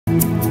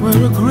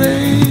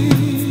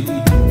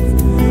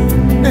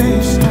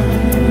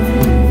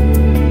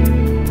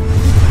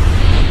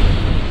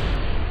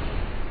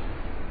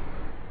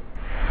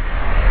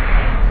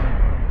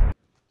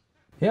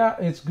Yeah,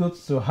 it's good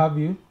to have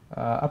you.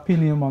 Happy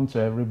New Month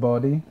to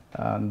everybody.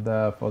 And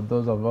for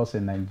those of us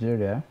in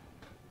Nigeria,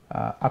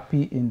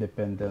 happy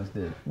Independence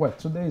Day. Well,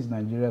 today is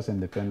Nigeria's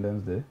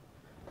Independence Day.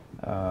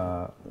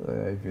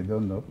 If you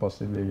don't know,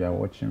 possibly you are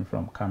watching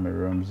from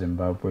Cameroon,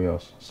 Zimbabwe, or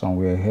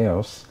somewhere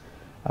else.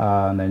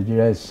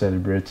 Nigeria is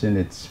celebrating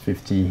its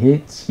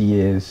 58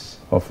 years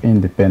of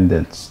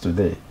independence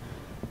today.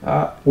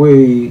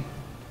 We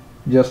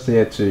just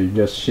here to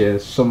just share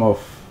some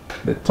of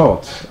the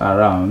thoughts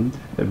around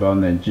about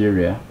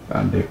Nigeria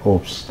and the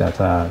hopes that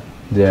are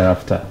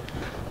thereafter.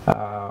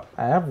 I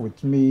have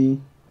with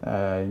me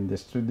in the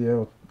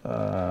studio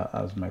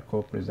as my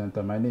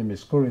co-presenter, my name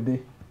is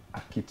Korede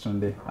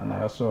Akitunde, and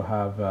I also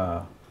have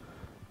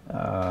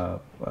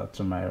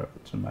to my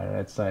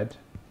right side,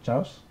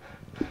 Charles.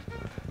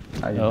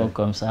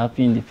 Welcome, so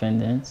happy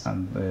independence.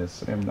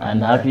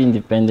 And happy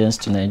independence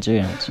to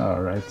Nigerians.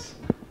 All right.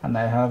 And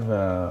I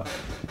have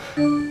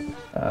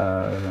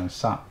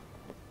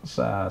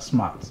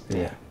Smart.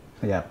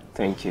 Yeah.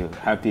 Thank you.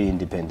 Happy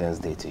Independence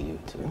Day to you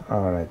too.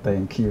 All right.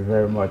 Thank you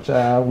very much.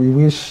 We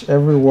wish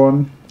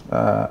everyone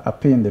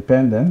happy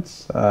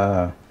independence.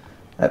 How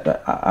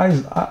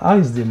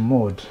is the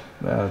mood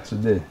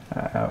today?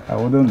 I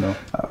wouldn't know.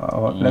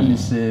 Let me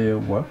say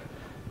what.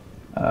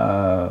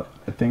 I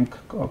think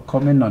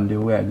coming on the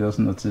way, I just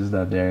noticed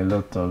that there are a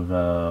lot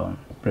of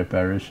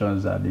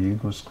preparations at the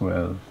Eagle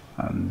Square,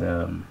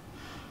 and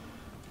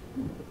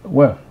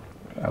well,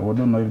 I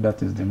wouldn't know if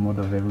that is the mood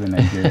of every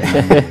Nigerian.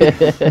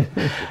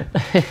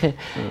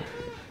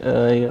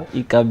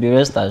 You can be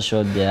rest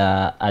assured there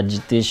are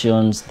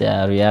agitations, there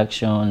are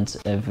reactions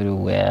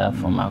everywhere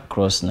from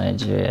across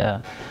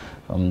Nigeria,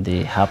 from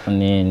the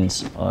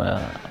happenings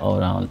all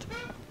around.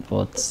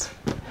 But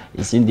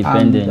it's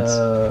independence.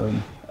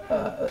 And,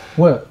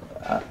 well,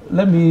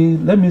 let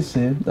me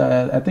say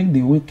that I think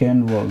the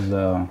weekend was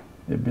a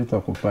bit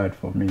occupied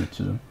for me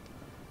too.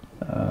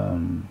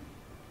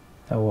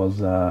 I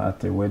was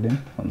at a wedding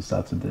on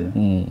Saturday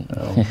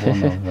of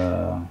one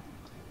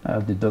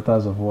of the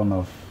daughters of one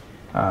of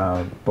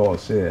our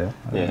boss here.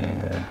 Yeah.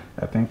 And,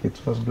 I think it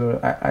was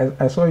good.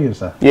 I saw you,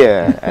 sir.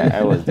 Yeah,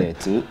 I was there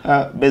too.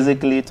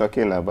 Basically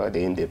talking about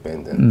the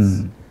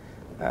independence.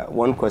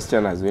 One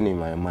question has been in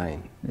my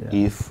mind.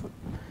 Yeah. If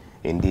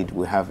indeed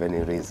we have any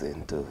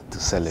reason to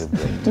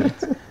celebrate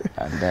it.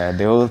 And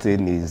the whole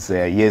thing is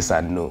yes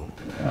and no.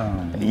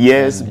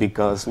 Yes,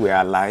 because we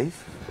are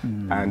alive.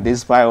 And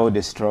despite all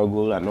the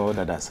struggle and all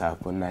that has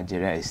happened,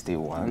 Nigeria is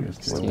still one.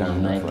 Still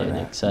united,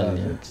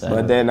 exactly.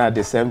 But then at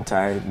the same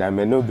time, there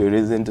may not be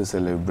reason to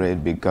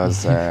celebrate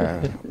because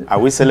are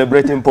we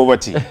celebrating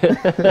poverty?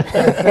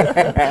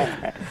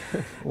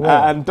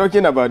 I'm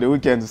talking about the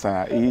weekend,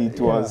 sir.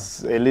 It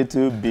was a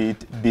little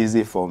bit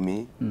busy for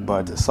me,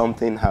 but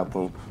something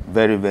happened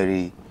very,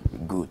 very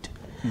good.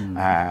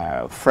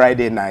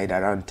 Friday night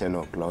around 10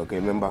 o'clock, a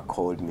member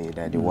called me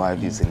that the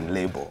wife is in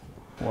labor.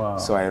 Wow.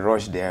 So I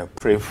rushed there,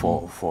 pray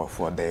for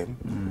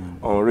them.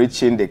 On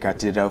reaching the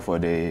cathedral for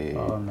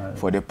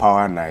the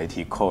power night,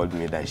 he called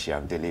me that she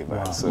have delivered.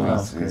 Wow. So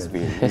it's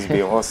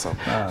been awesome.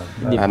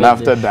 And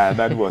after that,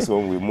 that was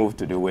when we moved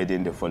to the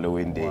wedding the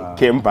following day. Wow.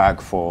 Came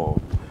back for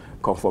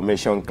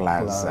confirmation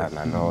class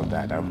and all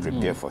that, and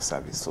prepared for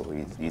service. So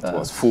it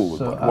was full,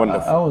 so but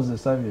wonderful. How was the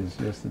service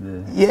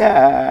yesterday?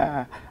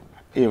 Yeah.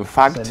 In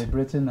fact,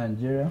 celebrating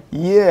Nigeria?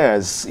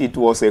 Yes, it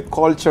was a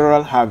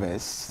cultural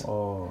harvest.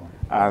 Oh.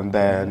 And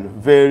then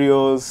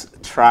various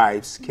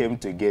tribes came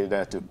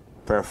together to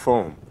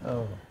perform,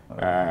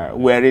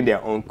 wearing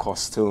their own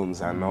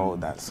costumes and all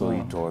that. So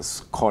it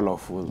was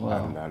colorful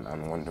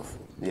and wonderful.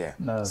 Yeah.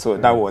 So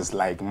that was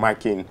like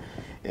marking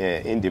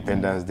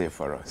Independence Day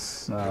for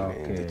us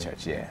in the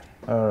church. Yeah.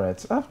 All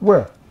right.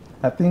 Well,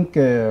 I think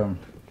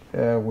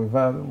we've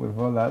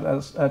all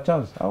that.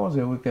 Charles, how was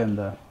your weekend?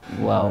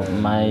 Wow,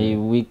 my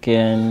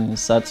weekend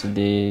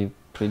Saturday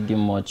pretty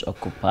much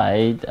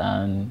occupied,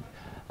 and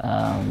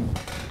I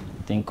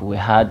think we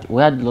had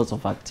lots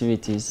of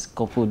activities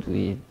coupled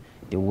with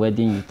the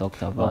wedding you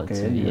talked about.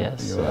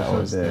 Yes, so I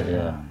was there.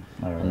 Yeah.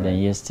 And then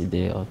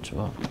yesterday or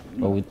throughout.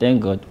 But we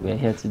thank God we're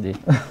here today.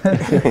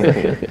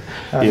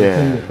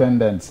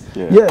 Independence.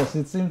 Yeah. Yes,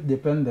 it's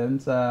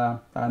independence,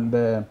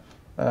 and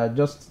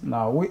just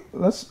now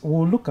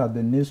we'll look at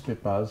the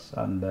newspapers,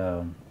 and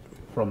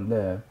from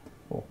there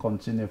we'll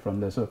continue from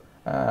there. So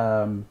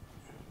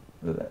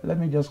let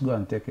me just go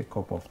and take a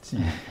cup of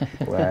tea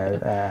while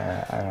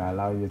I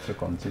allow you to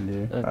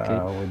continue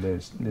with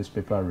the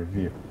newspaper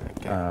review.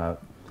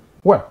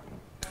 Well,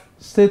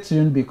 stay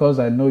tuned because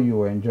I know you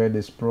will enjoy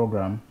this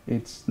program.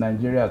 It's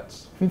Nigeria at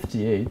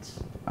 58,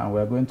 and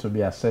we're going to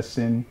be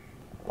assessing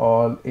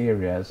all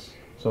areas.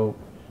 So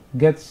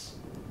get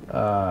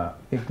a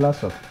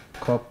glass of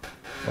cup,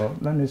 or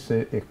let me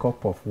say a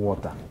cup of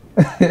water,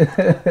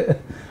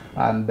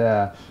 and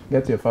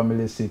get your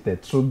family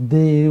seated.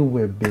 Today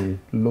will be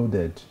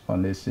loaded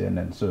on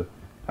ACNN, so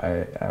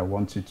I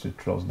want you to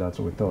trust that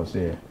with us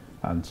here.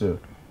 And so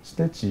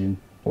stay tuned,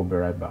 we'll be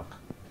right back.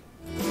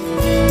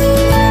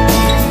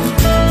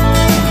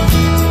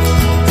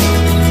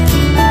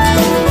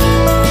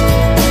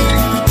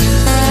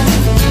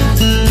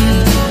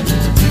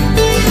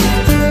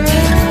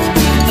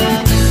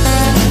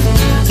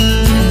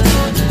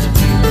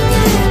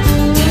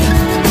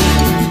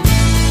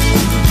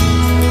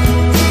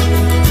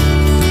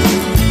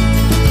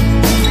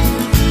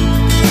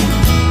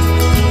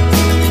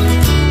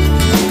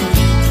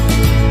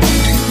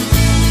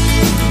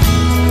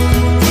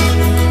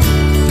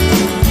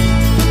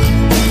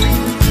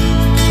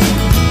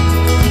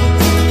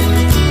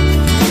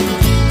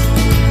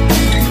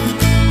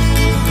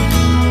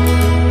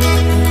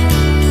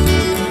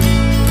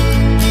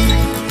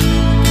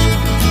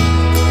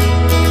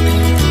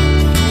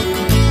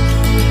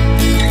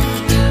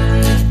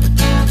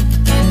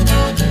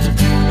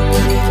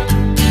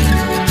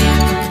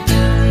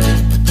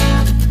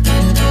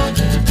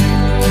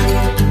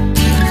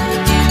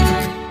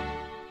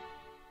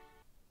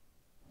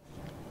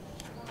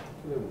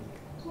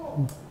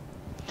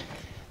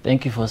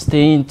 Thank you for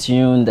staying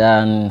tuned,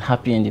 and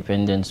happy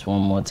independence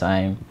one more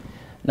time.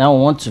 Now I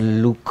want to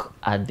look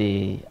at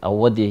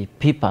what the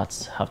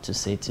papers have to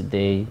say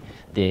today,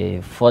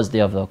 the first day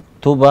of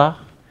October,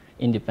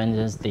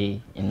 Independence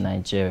Day in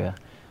Nigeria.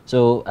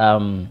 So,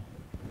 Canon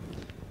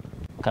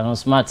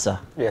Smart, sir.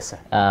 Yes, sir.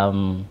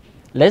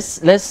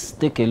 Let's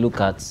take a look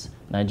at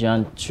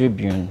Nigerian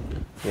Tribune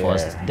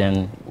first,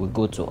 then we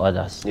go to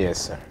others.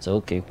 Yes, sir. So,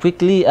 okay,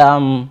 quickly,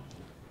 on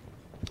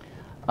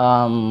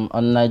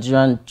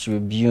Nigerian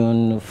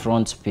Tribune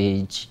front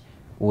page,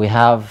 we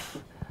have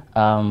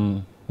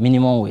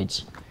minimum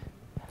wage.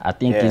 I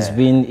think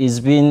it's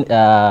been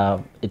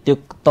a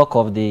talk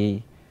of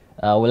the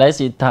will I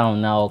say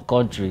town now,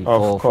 country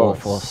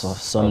for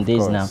some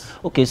days now.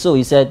 Okay, so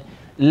he said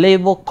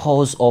Labour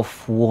calls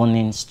off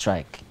warning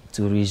strike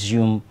to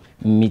resume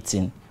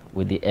meeting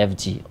with the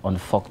FG on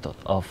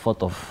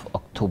 4th of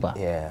October.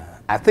 Yeah,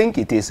 I think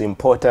it is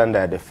important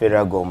that the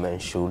federal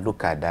government should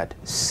look at that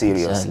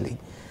seriously. Exactly.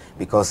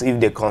 Because if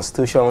the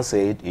Constitution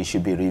said it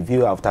should be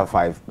reviewed after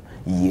 5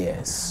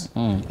 years,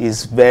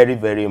 it's very,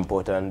 very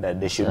important that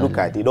they should look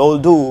at it.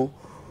 Although,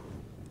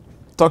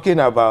 talking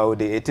about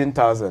the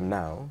 18,000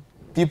 now,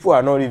 people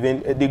are not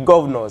even, the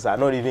governors are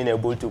not even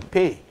able to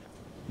pay.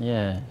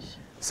 Yes.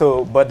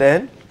 So, but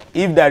then,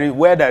 if there is,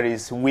 where there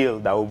is will,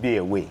 there will be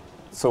a way.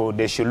 So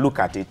they should look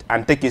at it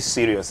and take it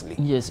seriously.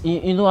 Yes,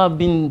 you know, I've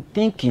been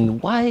thinking,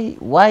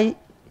 why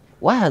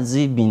has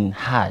it been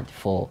hard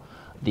for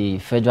the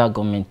federal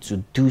government to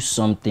do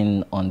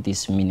something on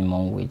this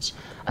minimum wage?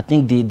 I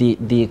think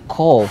the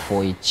call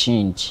for a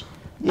change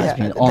has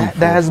been on.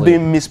 There has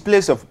been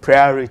misplaced of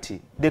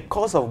priority. The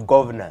cost of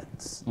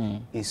governance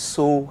is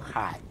so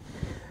high.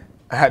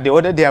 The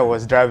other day I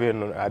was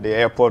driving at the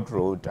airport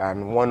road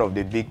and one of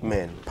the big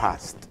men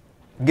passed.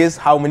 Guess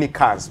how many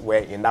cars were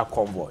in that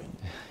convoy?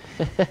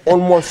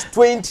 Almost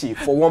 20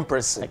 for one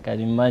person. I can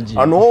imagine.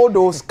 And all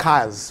those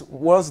cars,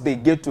 once they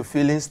get to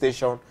filling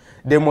station,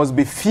 they must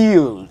be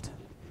filled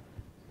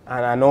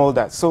and all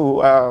that.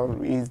 So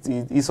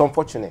it's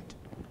unfortunate.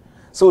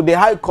 So the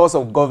high cost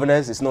of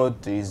governance is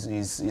not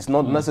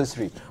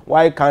necessary.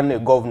 Why can't a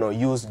governor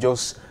use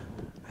just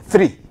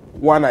 3?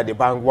 One at the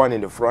back, one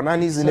in the front,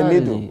 and he's in the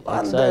middle,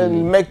 and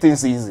then make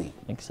things easy.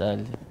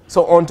 Exactly.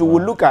 So until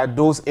we look at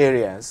those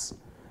areas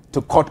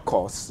to cut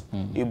costs,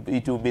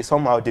 it will be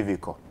somehow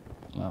difficult.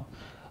 Wow.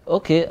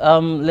 Okay,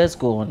 let's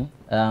go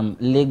on.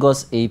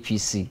 Lagos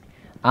APC.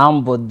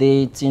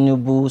 Ambode,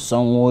 Tinubu,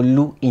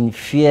 Sanwo-Olu in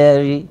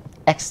fiery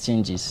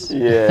exchanges.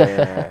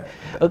 Yeah.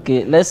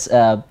 Okay, let's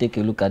take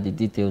a look at the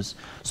details.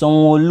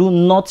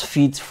 Sanwo-Olu not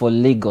fit for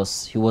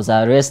Lagos. He was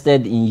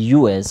arrested in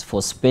US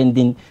for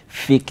spending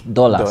fake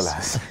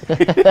dollars.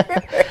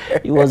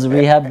 He was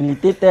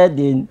rehabilitated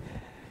in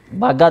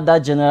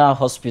Bagada General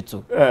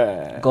Hospital.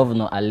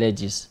 Governor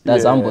alleges.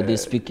 That's Ambode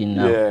speaking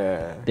now.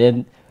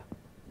 Then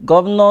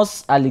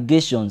governor's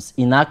allegations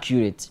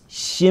inaccurate,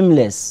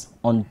 shameless,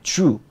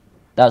 untrue.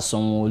 That's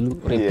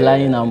Sanwo-Olu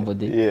replying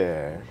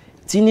Ambode.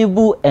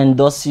 Tinubu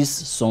endorses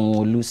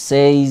Sanwo-Olu,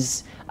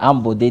 says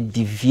Ambode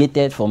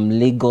deviated from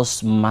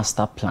Lagos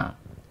master plan.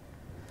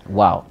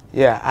 Wow.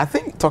 Yeah, I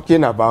think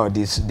talking about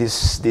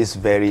this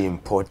very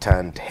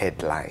important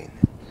headline,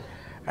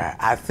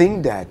 I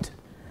think that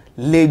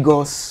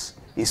Lagos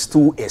is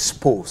too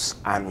exposed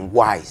and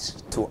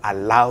wise to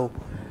allow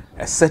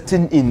a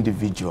certain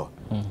individual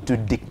to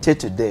dictate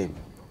to them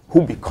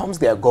who becomes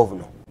their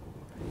governor.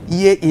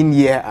 Year in,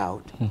 year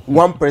out,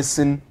 one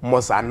person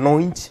must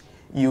anoint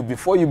you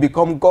before you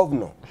become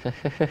governor.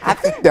 I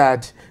think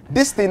that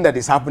this thing that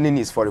is happening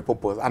is for a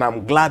purpose, and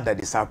I'm glad that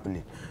it's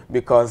happening,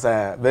 because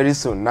very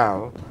soon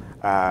now,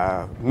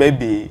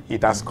 maybe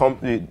it has come,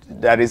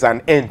 there is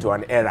an end to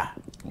an era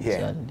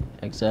here.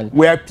 Exactly.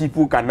 Where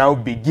people can now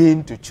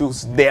begin to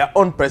choose their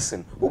own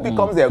person who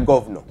becomes their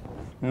governor,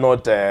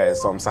 not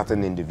some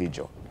certain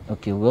individual.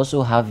 Okay, we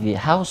also have the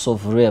House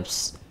of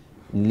Reps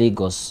in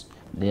Lagos.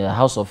 The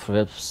House of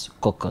Reps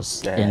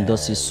caucus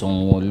endorses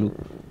Sanwo-Olu.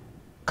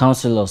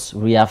 Councillors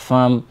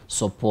reaffirm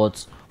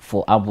support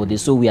for Ambode.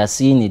 So we are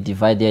seeing a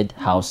divided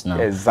house now.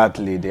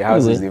 Exactly, the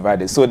house is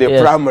divided. So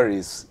the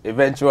primaries,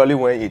 eventually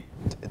when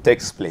it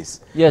takes place,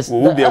 we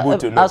will be able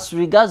to know. As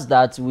regards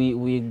that,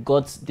 we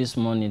got this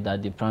morning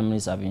that the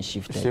primaries have been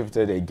shifted.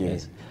 Shifted again.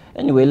 Yes.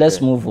 Anyway,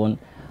 let's move on.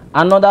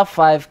 Another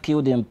 5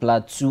 killed in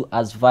Plateau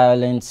as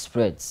violence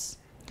spreads.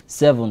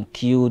 7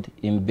 killed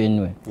in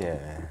Benue.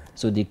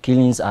 So the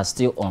killings are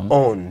still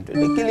on.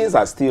 The killings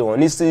are still on.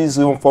 This is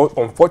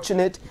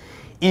unfortunate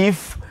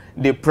if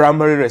the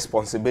primary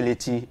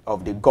responsibility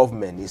of the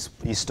government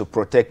is to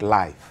protect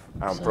life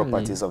and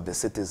properties of the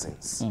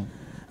citizens.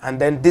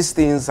 And then these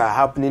things are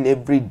happening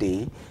every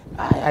day.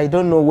 I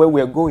don't know where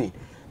we're going.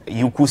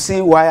 You could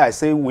see why I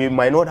say we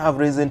might not have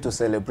reason to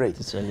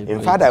celebrate.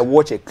 In fact, I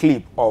watched a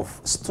clip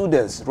of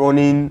students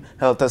running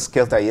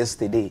helter-skelter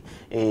yesterday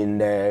in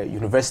the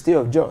University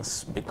of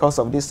Jos because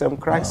of this same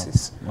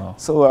crisis.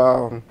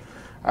 So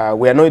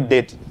we are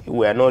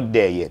not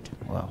there yet.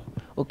 Wow.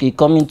 Okay,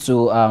 coming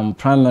to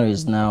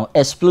primaries now.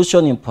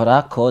 Explosion in Port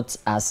Harcourt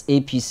as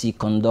APC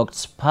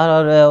conducts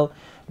parallel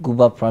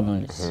Guba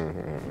primaries.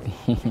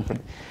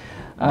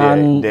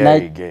 And there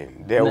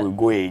again. There we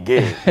go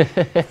again.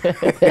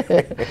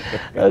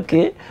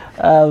 Okay,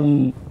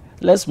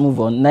 let's move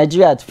on.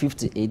 Nigeria at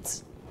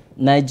 58.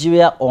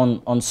 Nigeria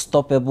on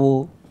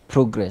unstoppable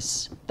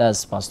progress.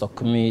 That's Pastor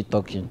Kumi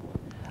talking.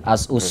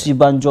 As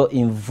Osibanjo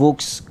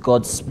invokes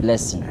God's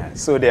blessing.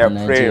 So they are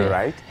praying,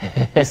 right?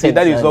 You see,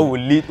 that is what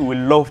we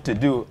love to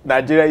do.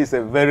 Nigeria is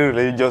a very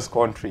religious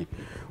country.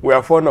 We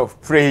are fond of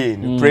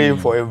praying, praying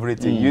for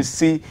everything. You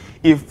see,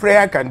 if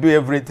prayer can do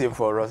everything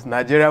for us,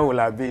 Nigeria will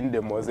have been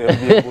the most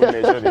enviable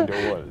nation in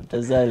the world.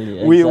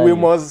 Exactly.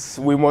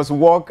 We must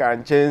work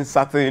and change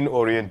certain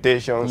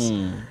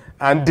orientations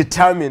and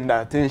determine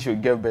that things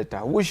should get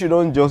better. We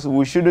shouldn't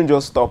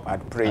just stop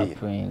at praying.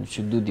 We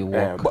should do the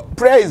work. But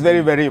prayer is very,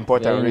 very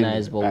important. Very really.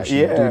 nice, but we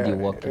should do the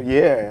work.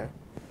 Yeah.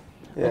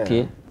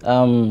 Okay.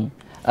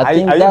 I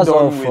think that's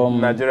all from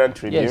Nigerian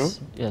Tribune.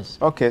 Yes. Yes.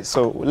 Okay,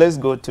 so let's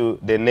go to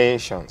the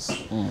nations.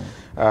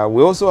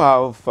 We also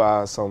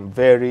have some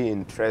very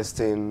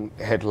interesting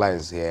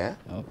headlines here.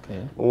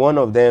 Okay. One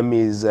of them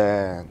is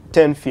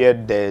 10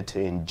 feared death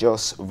in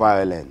just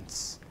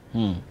violence.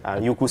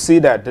 You could see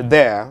that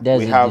there's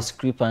a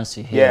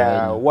discrepancy here.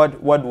 Yeah,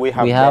 right what we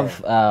have? We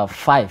have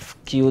 5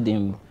 killed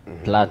in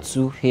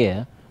Plateau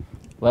here,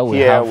 where we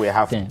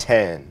have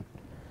 10.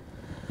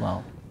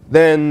 Wow.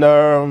 Then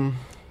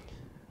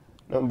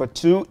number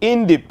 2,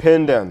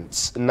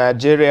 independence.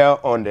 Nigeria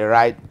on the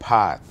right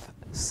path,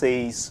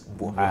 says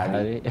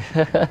Buhari.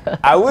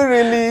 Are we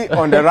really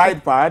on the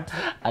right path?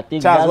 I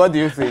think Charles, what do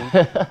you think?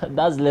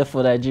 That's left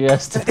for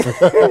Nigerians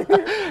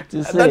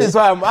to say. That is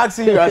why I'm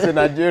asking you as a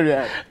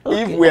Nigerian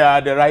if we are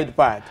on the right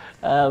path.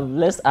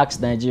 Let's ask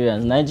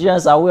Nigerians.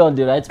 Nigerians, are we on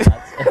the right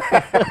path?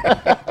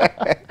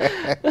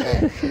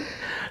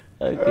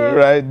 Okay.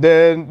 Right,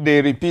 then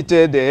they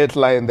repeated the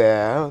headline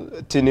there.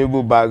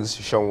 Tinubu bags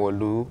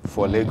Shonwolu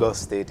for Lagos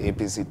State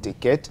APC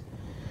ticket.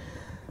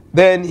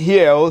 Then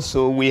here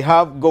also we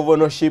have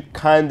governorship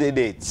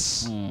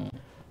candidates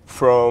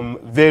from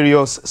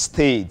various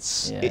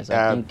states, yes,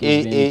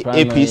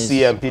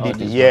 APC and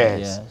PDP.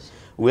 Yes.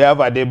 We have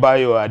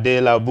Adebayo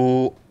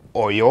Adelabu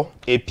Oyo,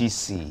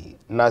 APC,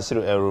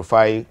 Nasiru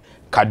El-Rufai,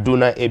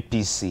 Kaduna,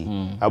 APC,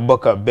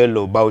 Abubakar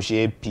Bello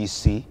Bauchi,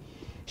 APC,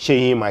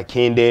 Sheyi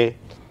Makinde,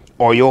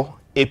 Oyo,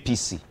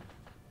 APC.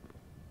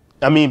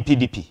 I mean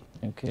PDP.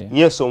 Okay.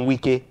 Nyesom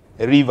Wike,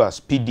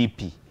 Rivers,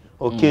 PDP.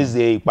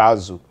 Okeze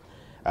Ikpazu,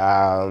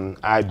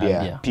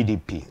 Abia,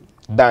 PDP.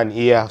 Dan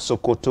Iya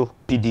Sokoto,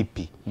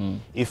 PDP.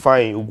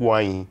 Ifeanyi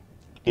Ugwuanyi,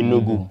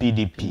 Enugu,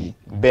 PDP.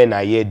 Ben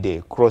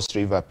Ayede, Cross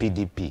River,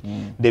 PDP.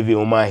 David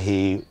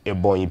Umahi,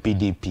 Ebonyi,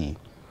 PDP.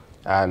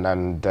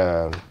 And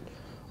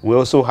we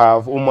also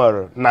have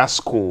Umar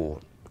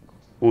Nasco,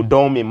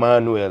 Udom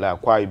Emmanuel,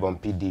 Akwa Ibom,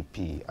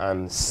 PDP,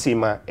 and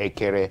Sima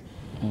Ekere,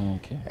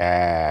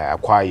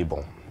 Akwa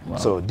Ibom. Wow.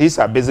 So these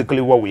are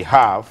basically what we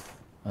have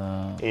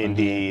in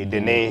the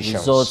nations.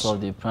 Results of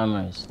the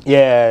primaries.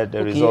 Yeah,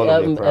 the result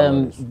of the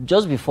primaries.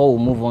 Just before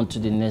we move on to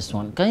the next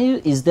one,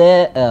 is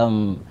there,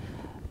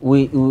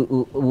 we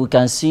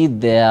can see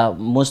there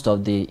most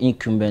of the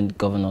incumbent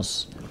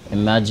governors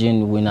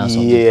emerging winners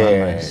of the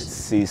primaries.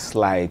 Yes, it's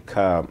like,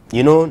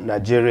 you know,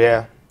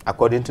 Nigeria,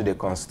 according to the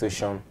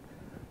constitution,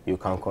 you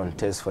can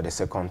contest for the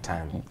second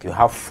time. You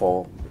have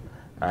 4,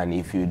 and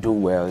if you do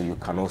well, you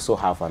can also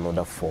have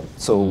another 4.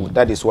 So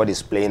that is what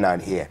is playing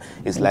out here.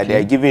 It's like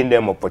they're giving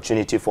them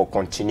opportunity for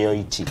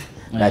continuity.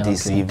 That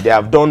is, if they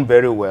have done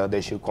very well,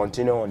 they should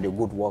continue on the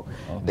good work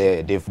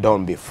they've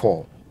done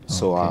before.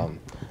 So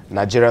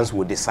Nigerians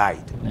will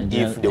decide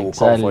if they will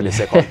come for the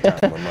second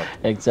time or not.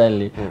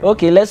 Exactly.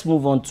 Okay, let's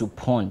move on to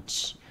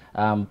Punch.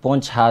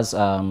 Punch has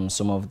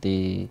some of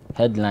the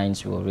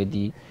headlines we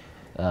already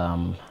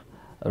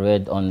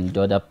read on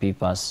the other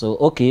papers. So,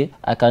 okay,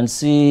 I can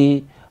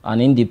see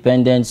an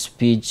independent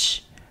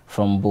speech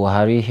from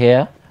Buhari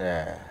here.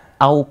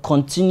 I will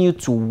continue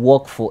to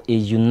work for a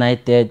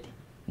united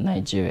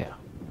Nigeria.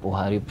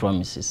 Buhari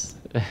promises.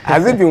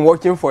 Has he been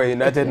working for a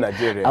united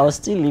Nigeria? I will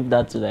still leave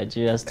that to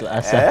Nigerians to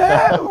answer.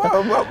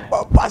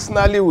 Well,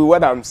 personally, with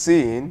what I'm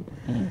seeing,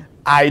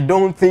 I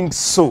don't think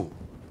so.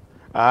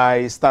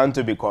 I stand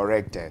to be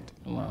corrected.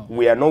 Wow.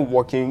 We are not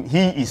working,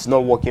 he is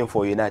not working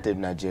for united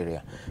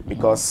Nigeria,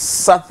 because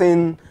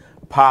certain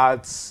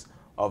parts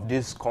of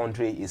this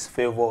country is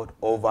favored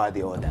over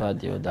the other.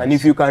 And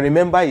if you can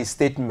remember his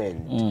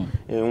statement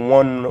in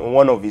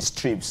one of his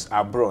trips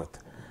abroad,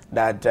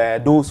 that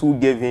those who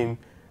gave him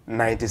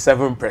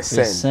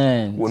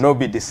 97% will not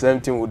be the same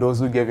thing with those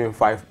who gave him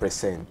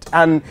 5%.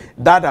 And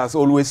that has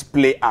always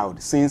played out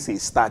since he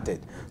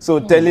started. So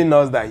telling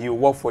us that he will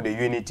work for the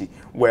unity,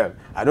 well,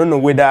 I don't know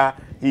whether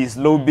he's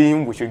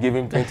lobbying, we should give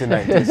him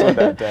 2019 so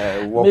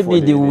that work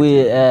maybe for the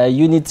way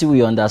unity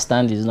we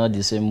understand is not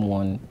the same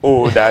one.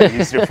 Oh, that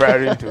he's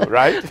referring to,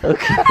 right?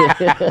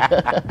 Okay.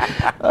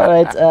 All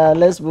right,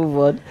 let's move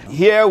on.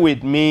 Here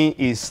with me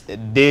is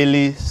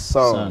Daily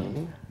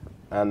Sun.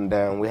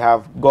 And we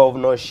have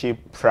governorship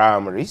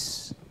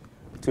primaries,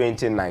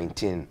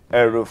 2019.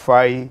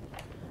 El-Rufai,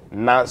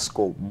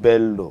 Nasco,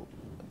 Bello,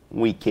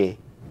 Wike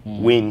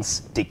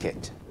wins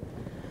ticket.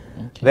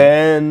 Okay.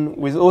 Then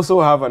we also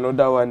have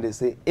another one. They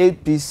say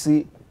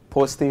APC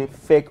posting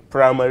fake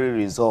primary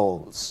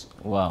results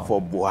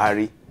for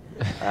Buhari.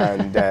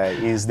 And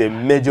is the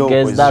major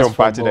opposition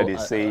party that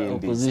is saying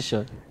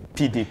opposition.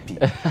 This. PDP.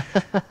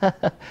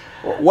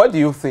 What do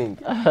you think?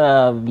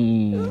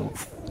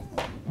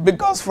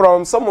 Because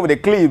from some of the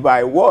clip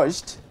I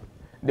watched,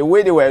 the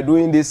way they were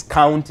doing this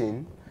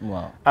counting,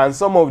 and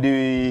some of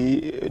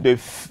the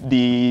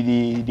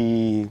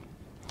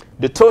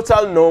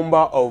total number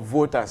of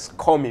voters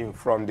coming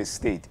from the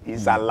state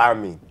is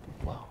alarming.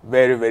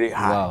 Very, very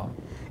high.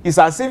 It's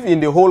as if in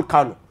the whole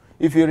Kano,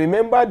 if you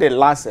remember the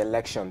last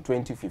election,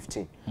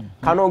 2015,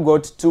 Kano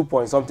got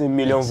 2-point-something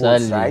million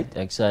votes, right?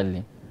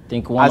 Exactly.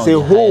 Think one as a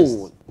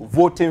whole,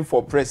 voting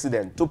for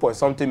president,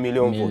 2-point-something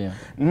million votes.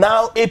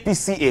 Now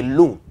APC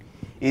alone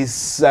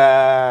is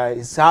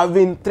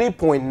having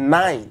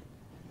 3.9.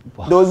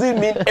 Does it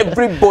mean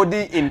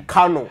everybody in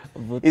Kano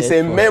is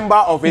a member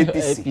of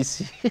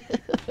APC?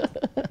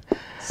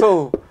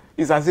 So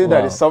it's as if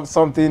that is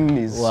something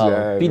is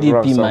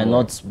PDP might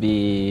not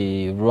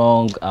be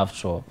wrong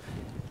after all.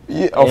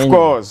 Yeah, of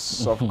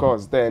course.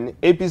 Then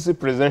APC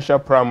presidential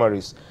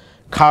primaries,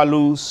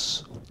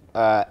 Kalu's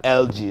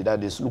LG,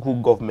 that is local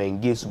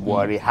government, gives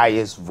Buhari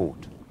highest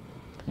vote.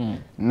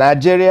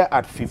 Nigeria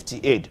at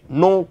 58.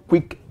 No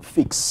quick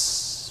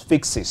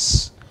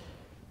fixes,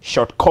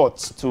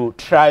 shortcuts to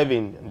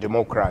thriving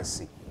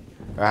democracy.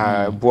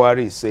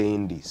 Buhari is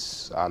saying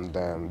this, and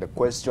the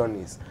question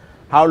is,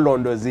 how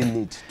long does he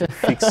need to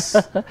fix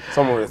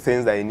some of the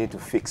things that he need to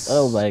fix?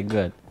 Oh my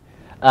God.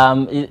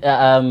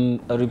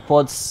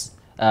 Reports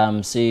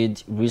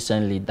said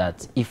recently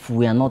that if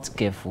we are not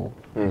careful,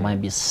 we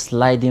might be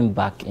sliding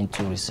back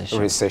into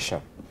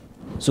recession.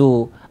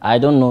 So I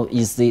don't know,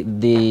 is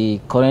the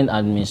current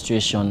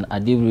administration, are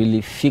they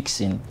really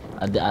fixing?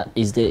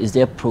 Is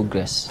there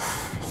progress?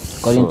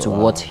 According to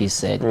what he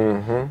said,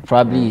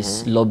 probably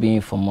he's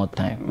lobbying for more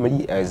time.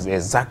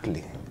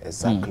 Exactly.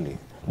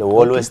 They will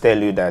always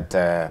tell you that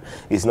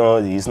it's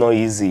not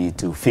easy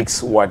to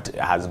fix what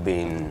has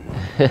been.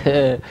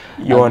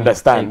 You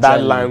understand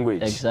that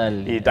language?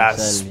 Exactly. It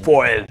has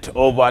spoiled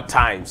over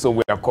time, so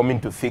we are coming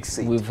to fix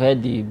it. We've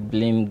heard the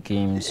blame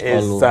games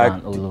all over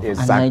and all over. And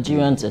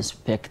Nigerians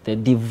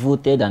expected, they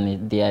voted,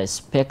 and they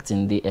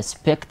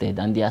expected,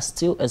 and they are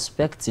still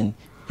expecting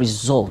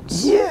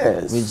results.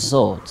 Yes.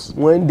 Results.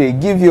 When they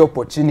give you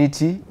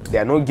opportunity, they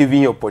are not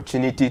giving you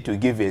opportunity to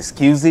give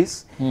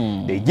excuses.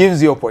 They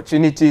give you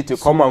opportunity to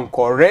come and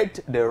correct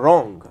the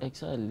wrong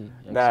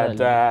that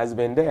has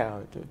been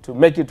there, to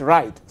make it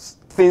right.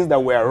 Things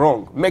that were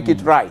wrong, make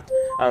it right,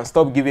 and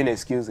stop giving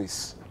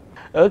excuses.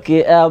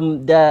 Okay,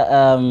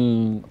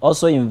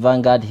 also in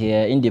Vanguard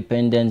here,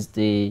 Independence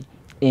Day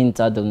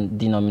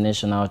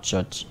Interdenominational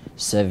Church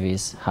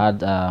service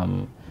had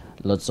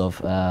lots of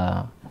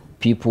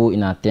people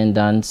in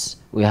attendance.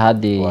 We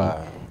had the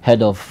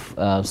head of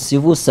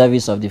Civil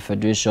Service of the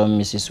Federation,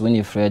 Mrs.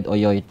 Winifred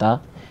Oyoita,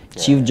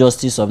 Chief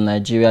Justice of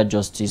Nigeria,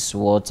 Justice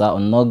Walter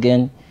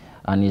Onogen,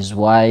 and his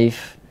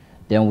wife.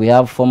 Then we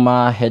have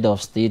former head of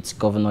state,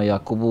 Governor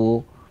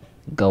Yakubu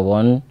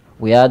Gawon.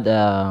 We had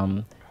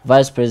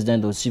Vice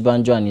President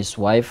Osibanjo and his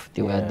wife.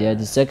 They were there.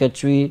 The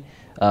secretary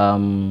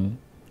to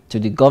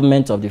the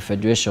government of the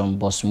Federation,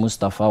 Boss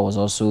Mustafa, was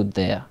also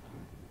there.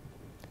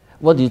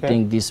 What do you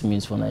think this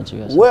means for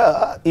Nigeria?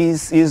 Well,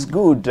 it's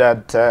good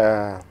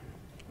that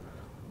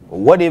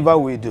whatever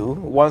we do,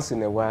 once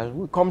in a while,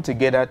 we come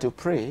together to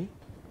pray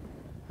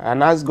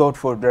and ask God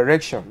for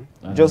direction,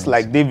 just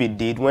like David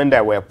did when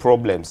there were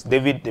problems.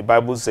 David, the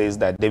Bible says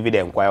that David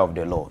inquired of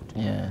the Lord.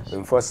 Yes.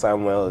 In 1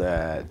 Samuel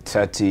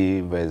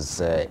 30, verse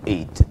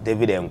 8,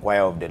 David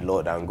inquired of the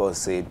Lord, and God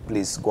said,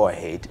 please go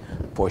ahead,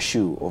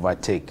 pursue,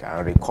 overtake,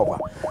 and recover.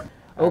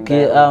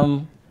 Okay,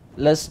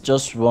 let's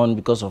just run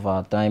because of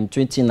our time.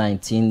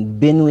 2019,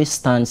 Benue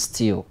stands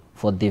still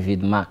for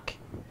David Mark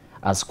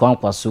as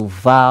Kwankwaso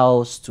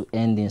vows to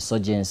end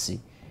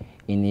insurgency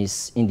in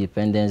his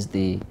Independence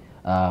Day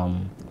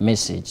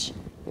message.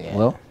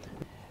 Well,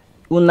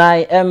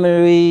 Unai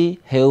Emery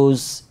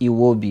hails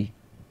Iwobi.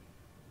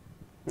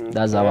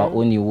 That's our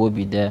own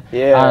Iwobi there.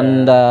 Yeah,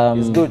 and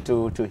it's good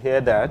to hear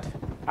that.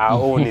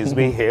 Our own is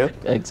being hailed.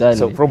 Exactly.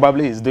 So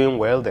probably he's doing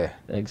well there.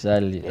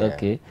 Exactly. Yeah.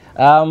 Okay.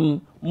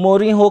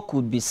 Mourinho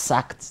could be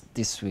sacked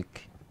this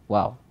week.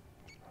 Wow.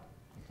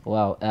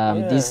 Wow.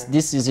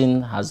 This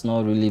season has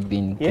not really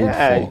been good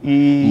for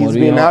he's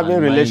been having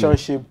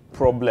relationship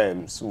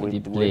problems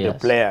with the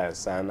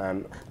players,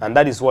 and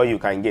that is what you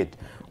can get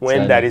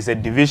when there is a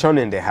division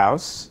in the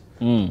house.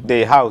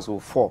 The house will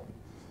fall.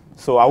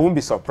 So I won't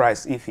be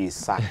surprised if he's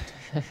sacked,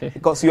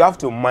 because you have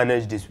to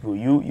manage these people.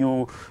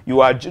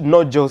 You are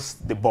not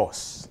just the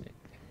boss.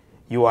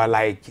 You are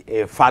like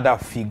a father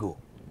figure.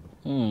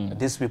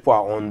 These people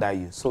are under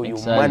you, so you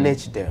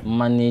manage them.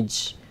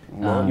 Manage.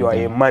 You are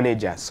a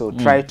manager, so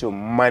try to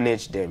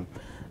manage them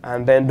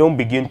and then don't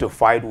begin to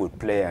fight with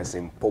players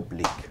in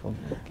public.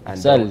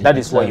 And that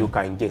is what you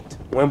can get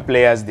when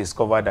players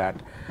discover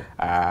that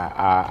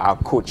our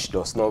coach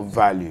does not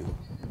value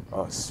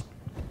us.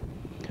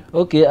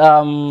 Okay,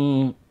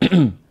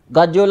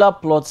 Guardiola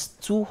plots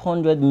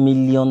 £200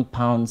 million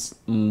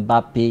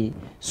Mbappe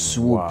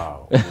swoop.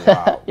 Wow,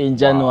 wow, in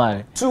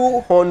January.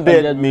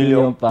 200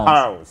 million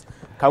pounds.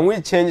 Can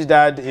we change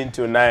that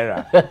into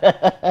naira?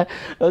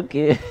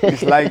 Okay.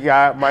 It's like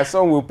my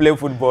son will play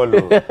football.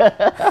 Maybe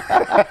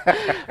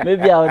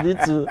I need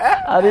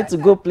to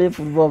go play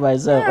football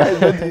myself.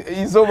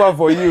 It's over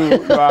for you.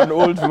 You are an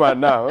old man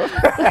now.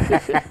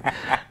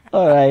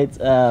 All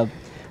right.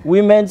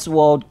 Women's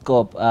World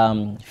Cup.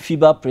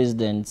 FIBA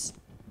presidents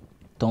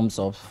thumbs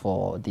up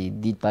for the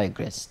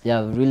digress. They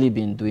have really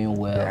been doing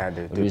well. Yeah,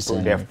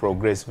 they have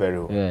progressed very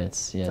well.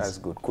 Yes, yes. That's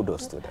good.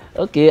 Kudos to them.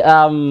 Okay.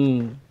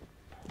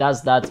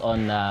 That's that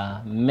on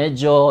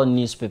major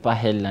newspaper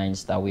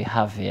headlines that we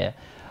have here.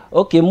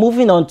 Okay,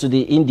 moving on to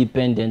the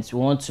Independent, we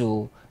want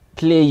to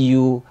play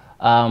you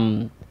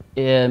a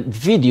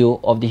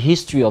video of the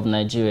history of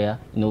Nigeria,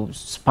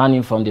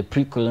 spanning from the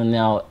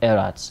pre-colonial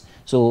eras.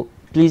 So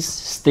please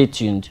stay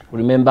tuned.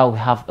 Remember, we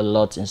have a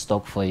lot in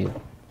stock for you.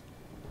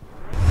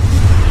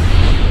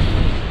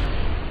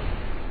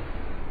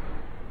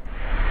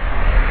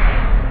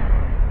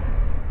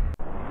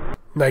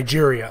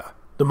 Nigeria,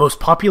 the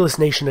most populous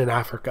nation in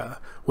Africa,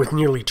 with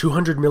nearly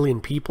 200 million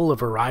people, a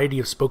variety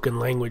of spoken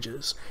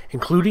languages,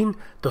 including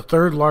the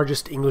third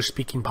largest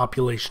English-speaking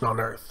population on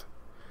Earth,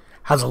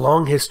 has a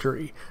long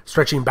history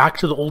stretching back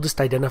to the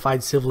oldest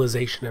identified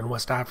civilization in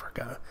West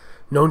Africa,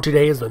 known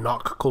today as the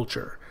Nok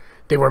culture.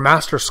 They were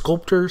master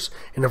sculptors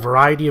in a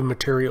variety of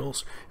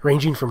materials,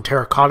 ranging from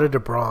terracotta to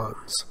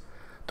bronze.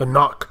 The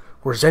Nok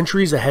were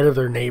centuries ahead of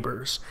their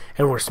neighbors,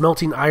 and were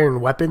smelting iron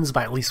weapons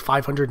by at least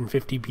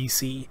 550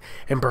 BC,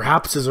 and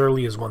perhaps as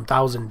early as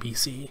 1000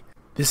 BC.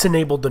 This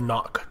enabled the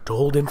Nok to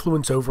hold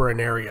influence over an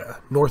area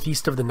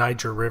northeast of the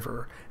Niger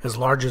River, as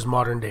large as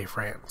modern-day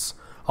France.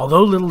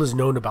 Although little is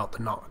known about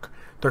the Nok,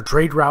 their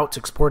trade routes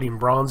exporting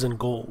bronze and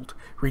gold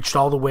reached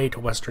all the way to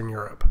Western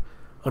Europe.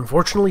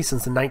 Unfortunately,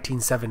 since the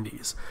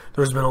 1970s,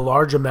 there has been a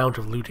large amount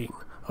of looting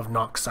of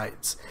Nok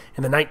sites.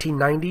 In the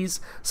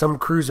 1990s, some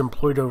crews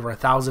employed over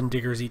 1,000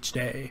 diggers each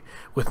day,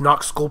 with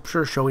Nok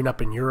sculpture showing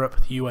up in Europe,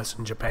 the US,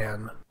 and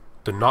Japan.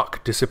 The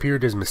Nok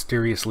disappeared as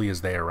mysteriously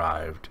as they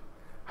arrived.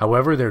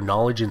 However, their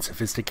knowledge in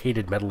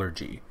sophisticated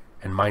metallurgy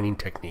and mining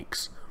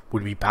techniques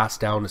would be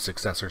passed down to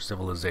successor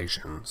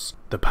civilizations.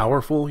 The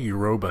powerful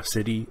Yoruba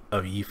city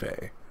of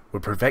Ife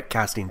would perfect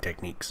casting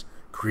techniques,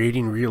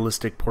 creating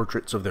realistic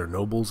portraits of their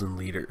nobles and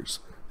leaders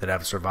that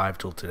have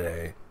survived till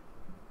today.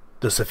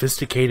 The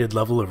sophisticated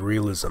level of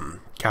realism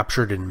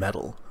captured in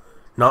metal,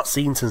 not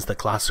seen since the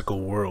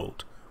classical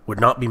world, would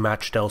not be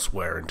matched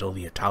elsewhere until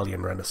the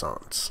Italian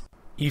Renaissance.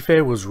 Ife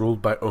was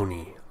ruled by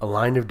Oni, a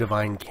line of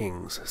divine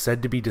kings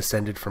said to be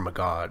descended from a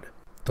god.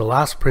 The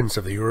last prince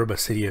of the Yoruba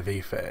city of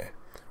Ife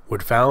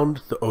would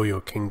found the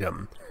Oyo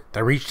kingdom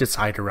that reached its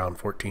height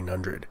around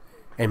 1400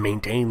 and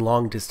maintained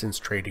long-distance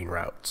trading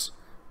routes,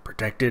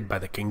 protected by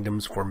the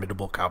kingdom's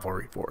formidable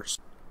cavalry force.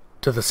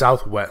 To the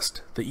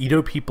southwest, the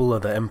Edo people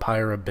of the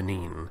Empire of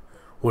Benin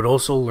would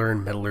also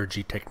learn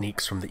metallurgy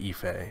techniques from the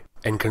Ife,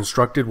 and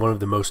constructed one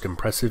of the most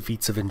impressive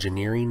feats of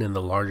engineering in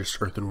the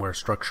largest earthenware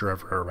structure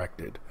ever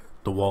erected,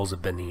 the Walls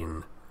of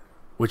Benin,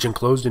 which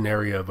enclosed an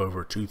area of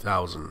over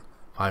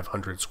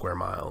 2,500 square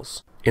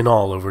miles. In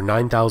all, over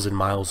 9,000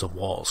 miles of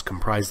walls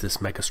comprise this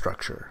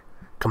megastructure.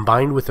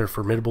 Combined with their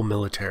formidable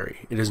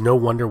military, it is no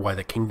wonder why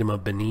the Kingdom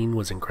of Benin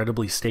was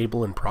incredibly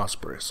stable and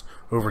prosperous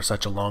over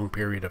such a long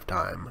period of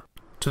time.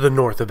 To the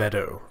north of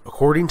Edo,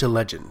 according to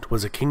legend,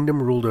 was a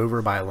kingdom ruled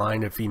over by a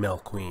line of female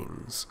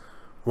queens,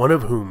 one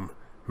of whom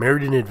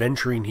married an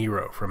adventuring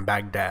hero from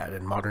Baghdad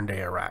in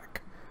modern-day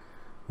Iraq.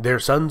 Their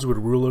sons would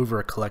rule over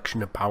a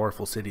collection of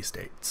powerful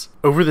city-states.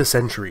 Over the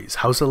centuries,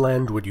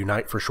 Hausaland would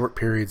unite for short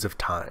periods of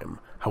time.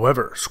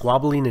 However,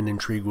 squabbling and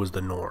intrigue was the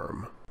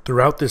norm.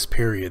 Throughout this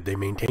period, they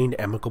maintained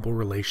amicable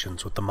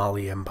relations with the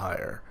Mali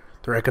Empire,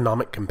 their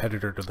economic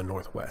competitor to the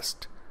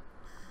northwest,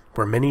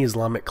 where many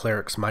Islamic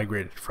clerics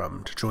migrated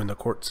from to join the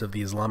courts of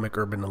the Islamic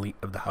urban elite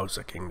of the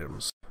Hausa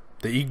kingdoms.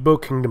 The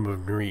Igbo kingdom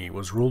of Nri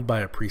was ruled by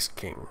a priest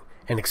king,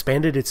 and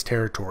expanded its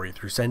territory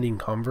through sending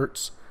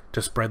converts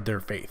to spread their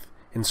faith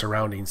in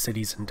surrounding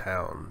cities and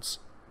towns.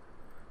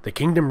 The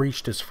kingdom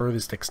reached its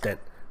furthest extent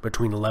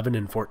between 11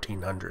 and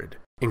 1400.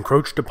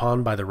 Encroached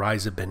upon by the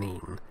rise of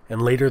Benin,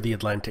 and later the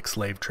Atlantic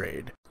slave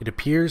trade, it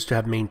appears to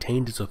have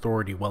maintained its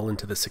authority well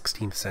into the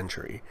 16th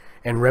century,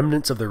 and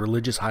remnants of the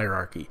religious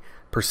hierarchy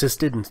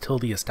persisted until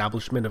the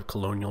establishment of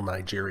colonial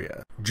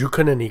Nigeria.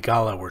 Jukun and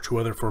Igala were two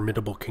other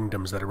formidable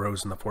kingdoms that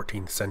arose in the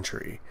 14th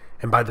century,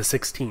 and by the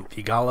 16th,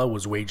 Igala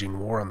was waging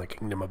war on the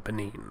Kingdom of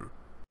Benin,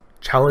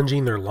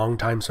 challenging their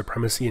long-time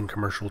supremacy in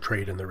commercial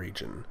trade in the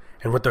region,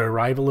 and with the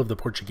arrival of the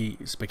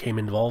Portuguese, became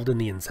involved in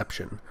the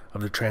inception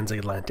of the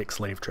transatlantic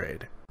slave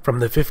trade. From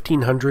the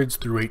 1500s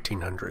through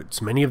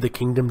 1800s, many of the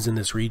kingdoms in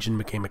this region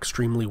became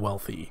extremely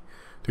wealthy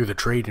through the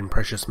trade in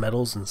precious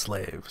metals and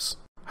slaves.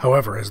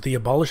 However, as the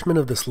abolishment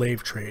of the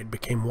slave trade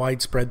became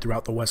widespread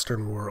throughout the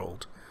Western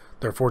world,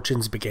 their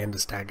fortunes began to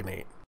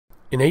stagnate.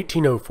 In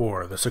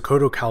 1804, the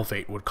Sokoto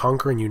Caliphate would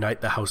conquer and unite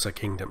the Hausa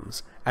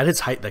kingdoms. At its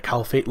height, the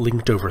Caliphate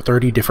linked over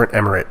 30 different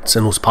emirates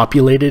and was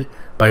populated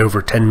by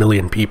over 10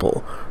 million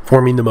people,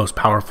 forming the most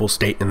powerful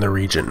state in the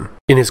region.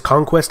 In his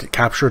conquest, it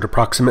captured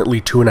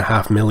approximately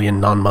 2.5 million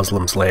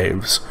non-Muslim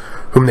slaves,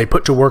 whom they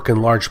put to work in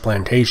large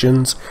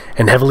plantations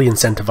and heavily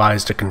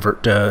incentivized to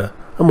convert to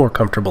a more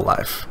comfortable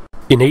life.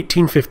 In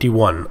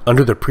 1851,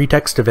 under the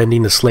pretext of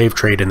ending the slave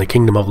trade in the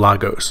Kingdom of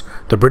Lagos,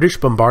 the British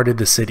bombarded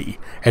the city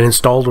and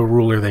installed a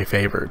ruler they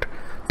favored.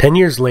 10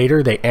 years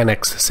later, they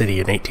annexed the city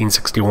in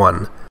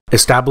 1861,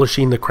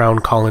 establishing the Crown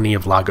Colony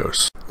of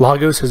Lagos.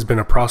 Lagos has been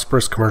a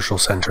prosperous commercial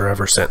center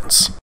ever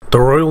since. The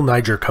Royal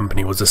Niger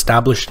Company was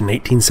established in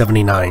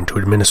 1879 to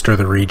administer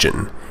the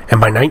region, and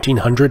by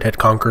 1900 had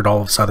conquered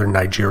all of southern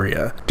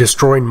Nigeria,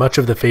 destroying much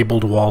of the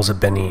fabled walls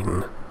of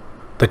Benin.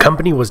 The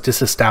company was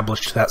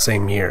disestablished that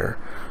same year.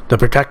 The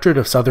Protectorate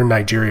of Southern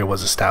Nigeria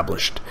was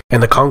established,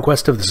 and the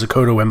conquest of the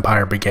Sokoto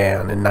Empire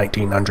began in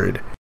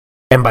 1900.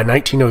 And by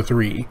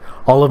 1903,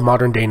 all of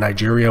modern-day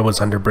Nigeria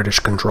was under British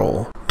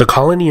control. The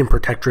colony and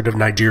Protectorate of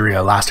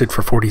Nigeria lasted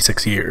for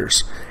 46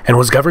 years, and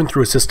was governed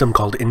through a system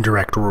called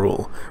indirect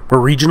rule, where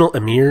regional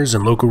emirs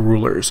and local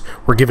rulers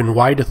were given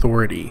wide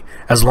authority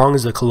as long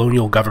as the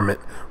colonial government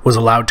was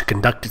allowed to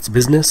conduct its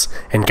business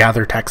and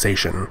gather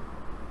taxation.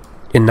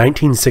 In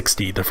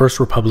 1960, the First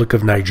Republic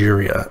of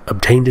Nigeria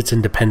obtained its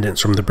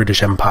independence from the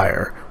British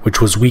Empire, which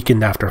was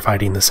weakened after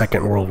fighting the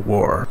Second World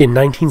War. In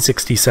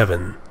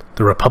 1967,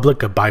 the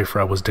Republic of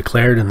Biafra was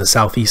declared in the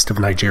southeast of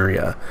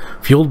Nigeria,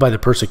 fueled by the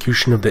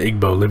persecution of the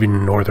Igbo living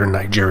in northern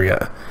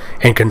Nigeria,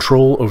 and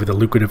control over the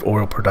lucrative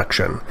oil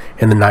production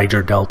in the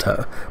Niger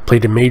Delta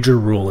played a major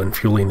role in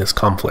fueling this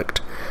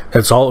conflict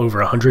that saw over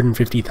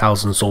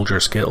 150,000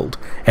 soldiers killed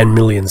and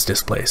millions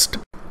displaced.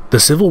 The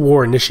Civil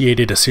War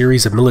initiated a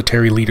series of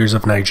military leaders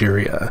of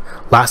Nigeria,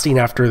 lasting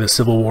after the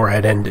Civil War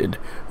had ended,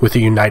 with a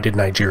united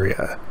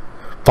Nigeria.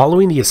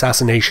 Following the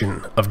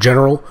assassination of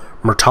General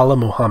Murtala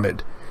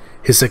Muhammad,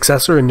 his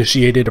successor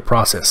initiated a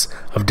process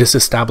of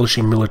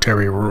disestablishing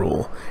military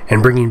rule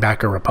and bringing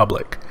back a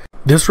republic.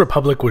 This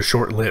republic was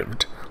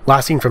short-lived,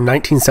 lasting from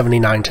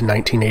 1979 to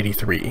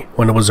 1983,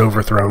 when it was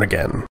overthrown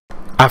again.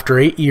 After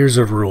 8 years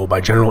of rule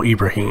by General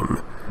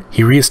Ibrahim,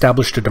 he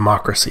re-established a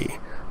democracy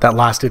that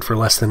lasted for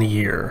less than a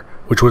year,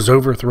 which was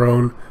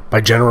overthrown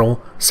by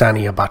General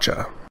Sani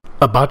Abacha.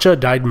 Abacha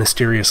died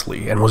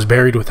mysteriously and was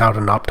buried without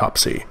an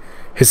autopsy.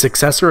 His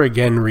successor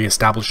again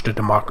re-established a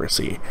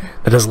democracy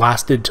that has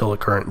lasted till the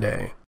current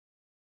day.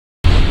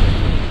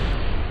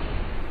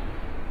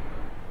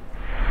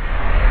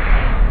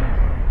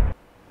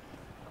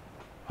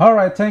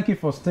 Alright, thank you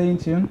for staying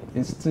tuned.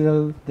 It's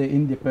still the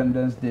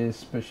Independence Day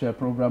special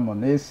program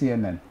on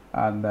ACNN,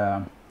 and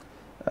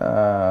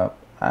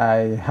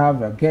I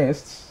have a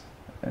guest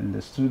in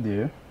the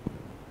studio.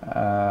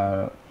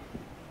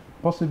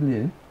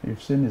 Possibly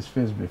you've seen his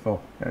face before.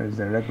 There is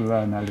the regular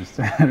analyst,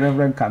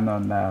 Reverend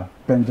Canon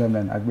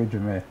Benjamin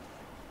Agbejume.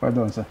 Well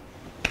done, sir.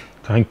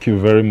 Thank you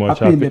very much.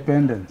 Happy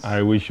Independence.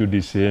 I wish you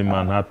the same,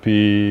 and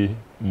happy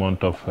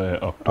month of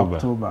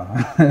October.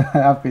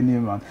 Happy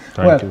New Month.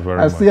 Thank you very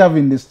much. I still have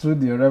in the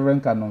studio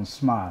Reverend Canon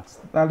Smart.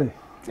 Daddy,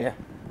 Yeah.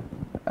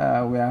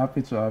 we are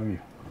happy to have you.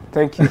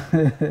 Thank you.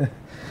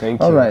 Thank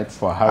you. All right.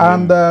 For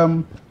having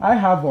me. I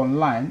have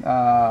online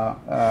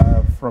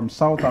from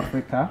South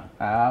Africa.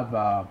 I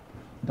have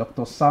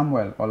Dr.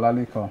 Samuel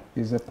Olaliko.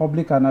 He's a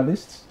public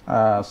analyst,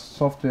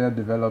 software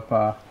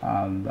developer,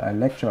 and a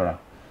lecturer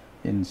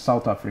in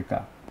South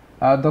Africa.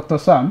 Dr.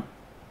 Sam,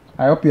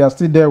 I hope you are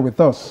still there with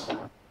us.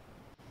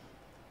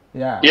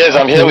 Yeah. Yes,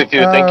 I'm here with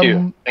you. Thank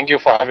you. Thank you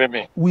for having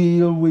me.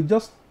 We'll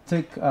just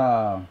take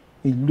a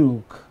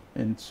look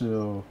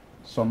into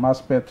some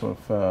aspect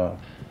of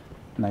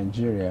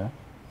Nigeria,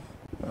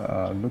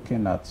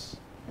 looking at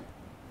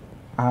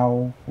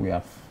how we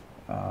have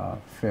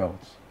failed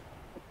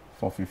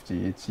for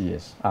 58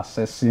 years,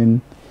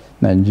 assessing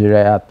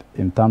Nigeria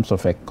in terms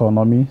of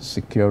economy,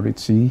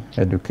 security,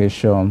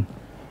 education,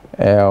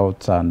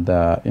 health, and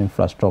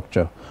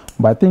infrastructure.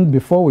 But I think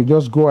before we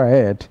just go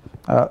ahead,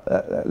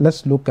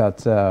 let's look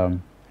at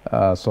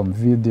some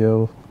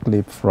video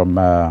clip from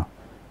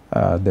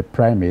the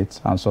primates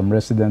and some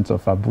residents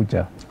of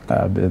Abuja.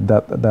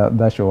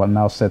 That should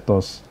now set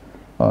us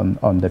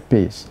on the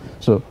pace.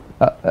 So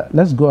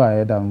let's go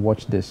ahead and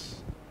watch this.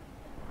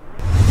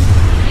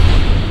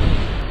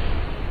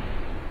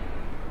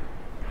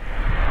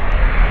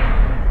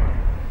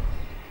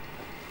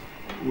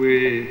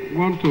 We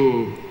want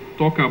to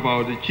talk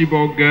about the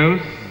Chibok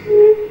girls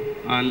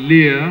and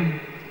Leah.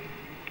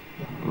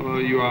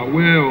 You are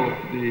aware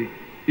of the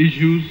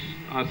issues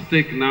at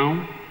stake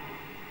now,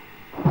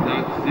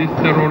 that these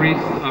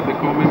terrorists are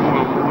becoming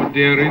more and more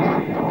daring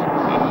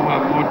and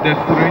more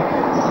desperate.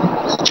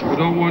 We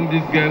don't want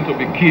this girl to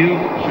be killed,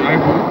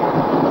 Shaibu.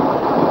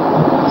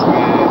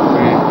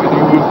 We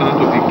don't want her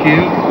to be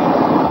killed.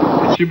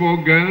 The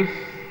Chibok girls,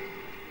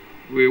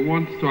 we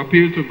want to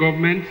appeal to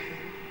government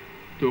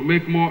to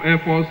make more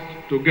efforts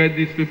to get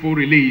these people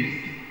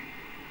released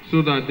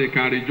so that they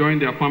can rejoin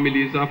their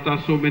families after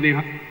so many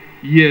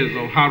years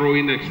of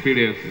harrowing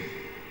experiences.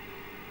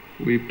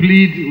 We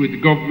plead with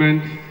the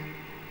government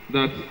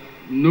that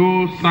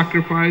no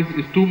sacrifice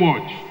is too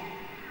much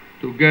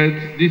to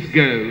get this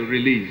girl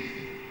released.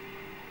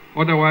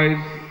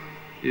 Otherwise,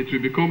 it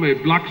will become a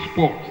black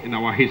spot in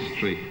our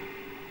history.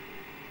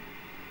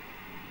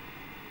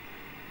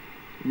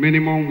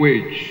 Minimum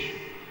wage.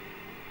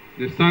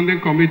 The Standing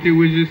Committee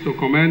wishes to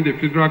commend the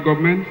federal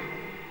government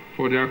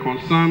for their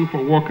concern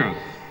for workers,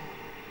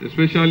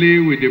 especially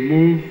with the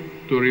move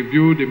to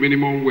review the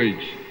minimum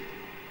wage.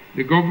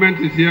 The government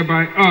is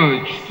hereby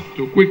urged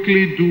to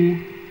quickly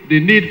do the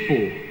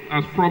needful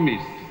as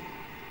promised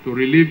to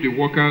relieve the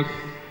workers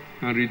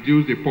and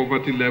reduce the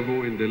poverty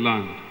level in the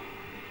land.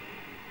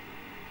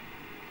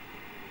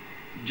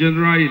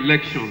 General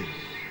elections.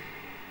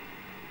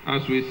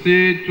 As we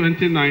see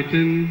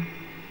 2019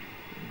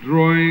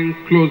 drawing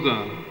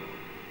closer,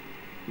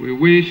 we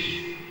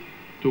wish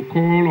to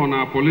call on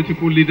our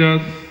political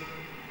leaders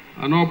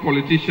and all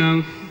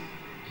politicians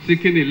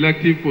seeking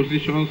elective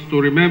positions to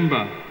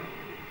remember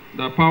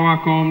that power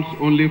comes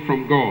only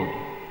from God.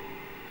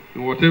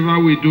 In whatever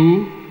we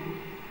do,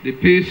 the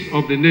peace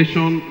of the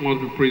nation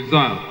must be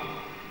preserved,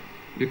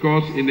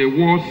 because in a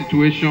war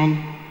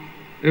situation,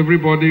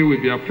 everybody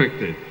will be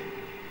affected.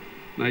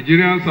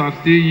 Nigerians are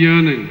still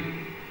yearning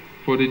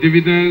for the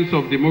dividends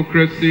of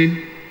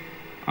democracy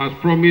as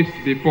promised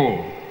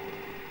before.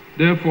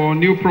 Therefore,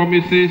 new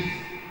promises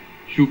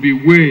should be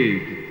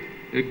weighed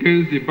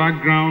against the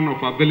background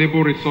of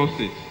available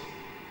resources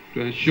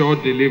to ensure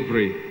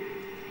delivery.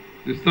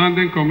 The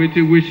Standing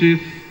Committee wishes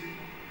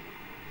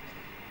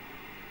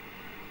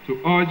to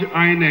urge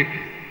INEC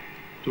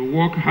to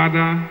work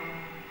harder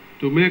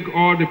to make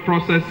all the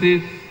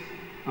processes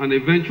and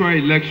eventual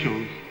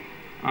elections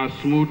as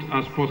smooth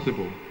as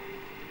possible,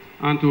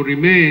 and to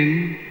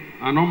remain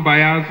an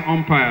unbiased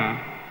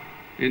umpire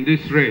in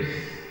this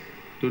race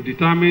to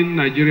determine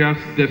Nigeria's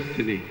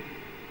destiny.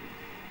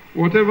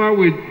 Whatever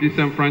will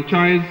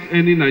disenfranchise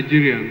any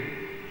Nigerian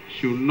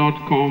should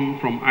not come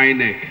from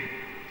INEC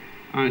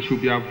and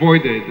should be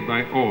avoided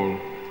by all.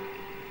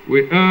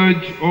 We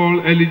urge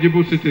all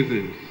eligible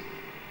citizens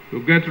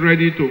to get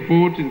ready to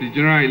vote in the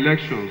general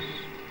elections.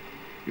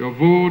 Your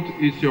vote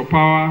is your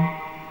power,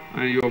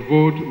 and your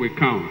vote will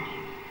count.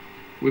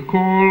 We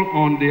call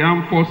on the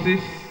armed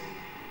forces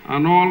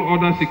and all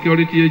other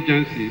security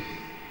agencies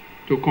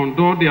to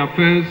conduct the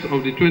affairs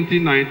of the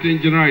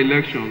 2019 general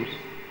elections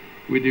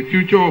with the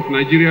future of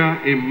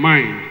Nigeria in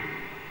mind.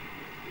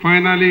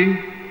 Finally,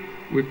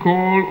 we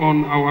call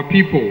on our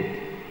people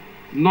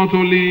not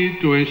only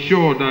to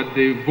ensure that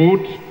they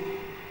vote,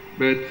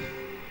 but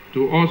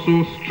to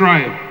also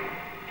strive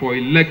for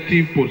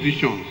elective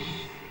positions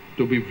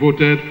to be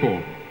voted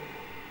for.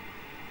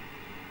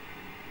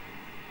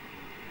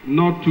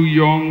 Not too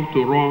young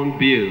to run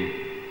bill.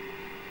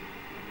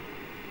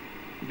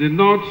 The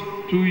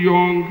not too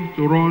young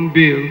to run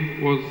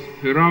bill was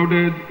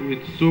heralded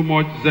with so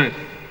much zest.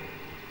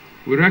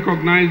 We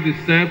recognize the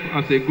step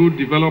as a good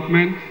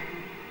development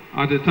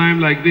at a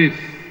time like this.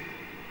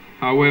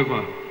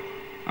 However,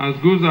 as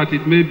good as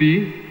it may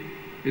be,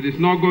 it is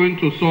not going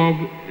to solve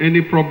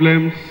any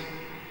problems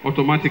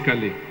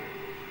automatically.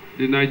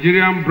 The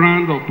Nigerian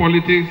brand of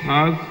politics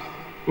has,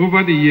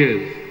 over the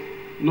years,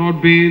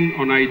 not been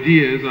on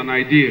ideas and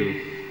ideals.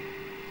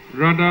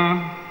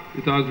 Rather,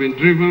 it has been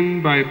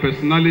driven by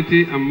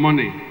personality and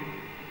money.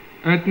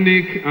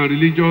 Ethnic and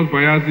religious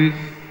biases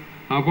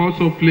have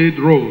also played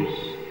roles.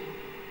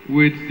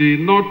 With the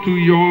not too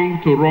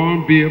young to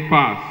run bill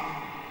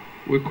passed,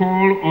 we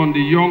call on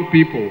the young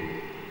people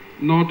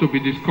not to be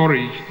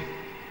discouraged,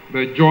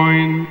 but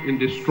join in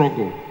the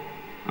struggle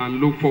and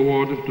look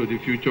forward to the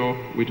future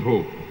with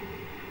hope.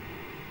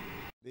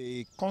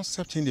 The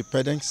concept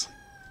independence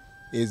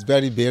is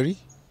very varied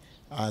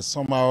and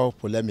somehow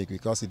polemic,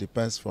 because it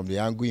depends from the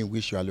angle in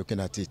which you are looking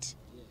at it.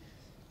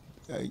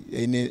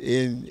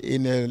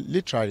 In a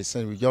literary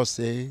sense, we just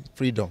say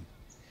freedom.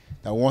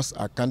 That once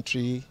a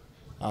country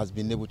has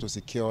been able to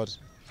secure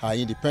her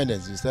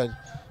independence, you said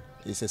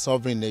it's a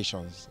sovereign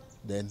nation,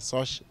 then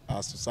such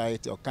a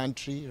society or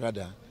country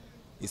rather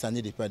is an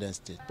independent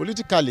state.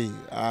 Politically,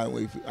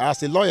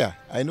 as a lawyer,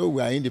 I know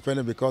we are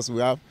independent because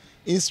we have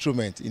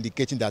instruments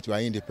indicating that we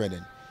are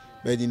independent.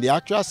 But in the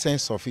actual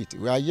sense of it,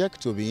 we are yet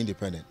to be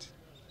independent.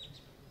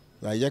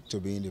 We are yet to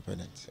be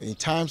independent. In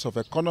terms of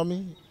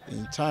economy,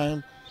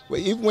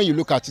 even when you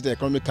look at it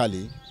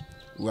economically,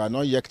 we are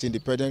not yet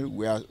independent.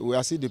 We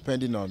are still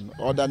depending on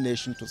other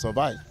nations to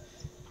survive.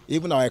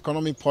 Even our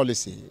economic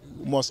policy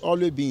must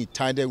always be in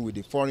tandem with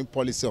the foreign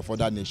policy of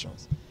other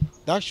nations.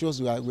 That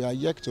shows we are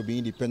yet to be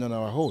independent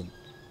on our own.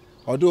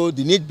 Although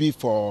the need be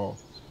for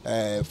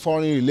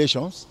foreign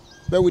relations,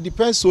 but we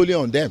depend solely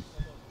on them.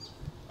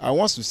 And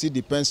once we see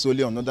depend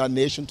solely on another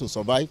nation to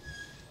survive,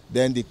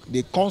 then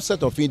the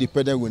concept of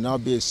independence will now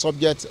be a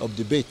subject of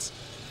debate,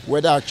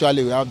 whether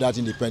actually we have that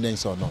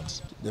independence or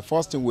not. The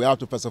first thing we have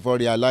to first of all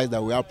realize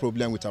that we have a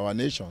problem with our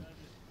nation.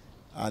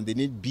 and they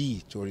need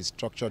B to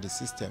restructure the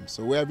system,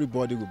 so where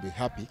everybody will be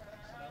happy.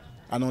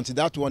 And until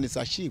that one is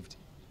achieved,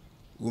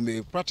 we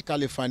may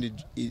practically find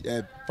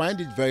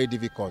it very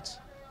difficult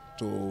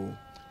to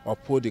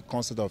uphold the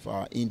concept of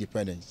our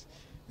independence.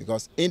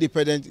 Because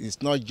independence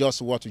is not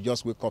just what we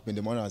just wake up in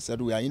the morning and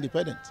said we are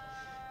independent.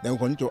 Then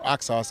we need to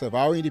ask ourselves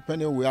how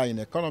independent we are in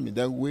economy.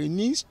 Then we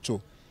need to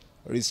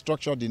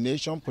restructure the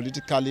nation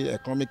politically,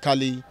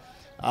 economically,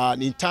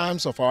 and in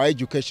terms of our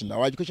education.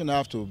 Our education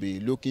have to be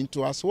looked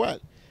into as well.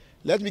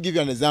 Let me give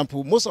you an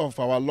example. Most of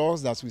our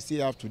laws that we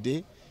still have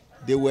today,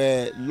 they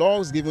were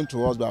laws given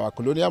to us by our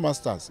colonial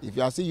masters. If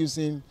you are still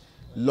using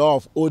law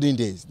of olden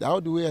days, how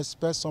do we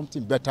expect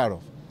something better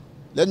of?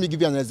 Let me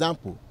give you an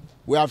example.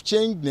 We have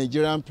changed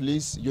Nigerian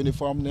police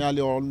uniform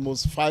nearly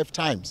almost 5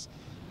 times.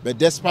 But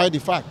despite the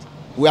fact,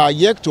 we are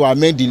yet to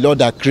amend the law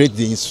that creates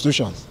the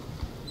institutions.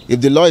 If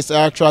the law is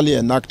actually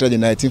enacted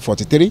in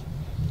 1943,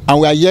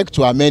 and we are yet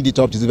to amend it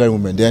up to this very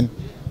moment, then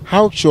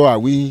how sure are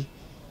we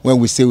when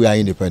we say we are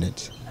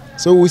independent?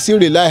 So we still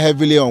rely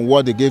heavily on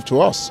what they gave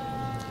to us.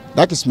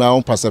 That is my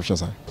own perception,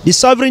 sir. The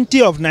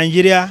sovereignty of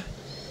Nigeria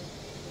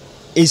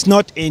is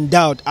not in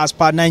doubt, as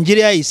per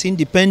Nigeria is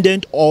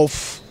independent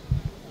of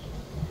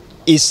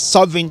its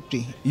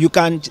sovereignty. You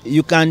can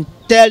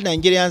tell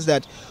Nigerians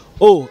that,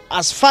 oh,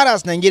 as far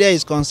as Nigeria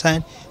is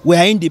concerned, we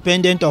are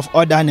independent of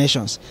other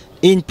nations.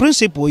 In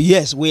principle,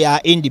 yes, we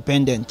are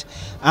independent.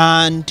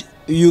 And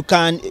you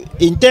can,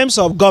 in terms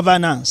of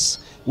governance,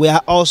 we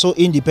are also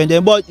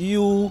independent. But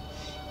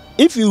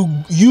if you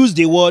use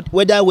the word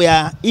whether we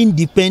are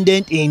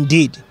independent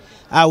indeed,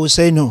 I will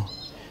say no.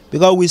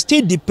 Because we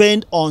still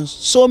depend on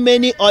so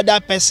many other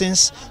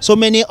persons, so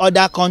many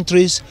other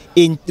countries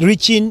in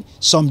reaching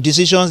some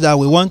decisions that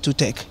we want to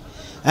take.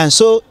 And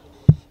so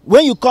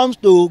when you come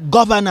to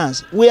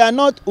governance, we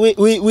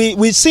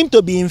seem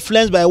to be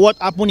influenced by what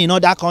happened in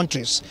other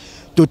countries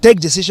to take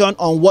decision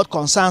on what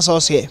concerns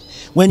us here.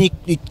 When you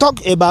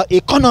talk about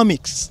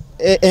economics,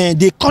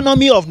 the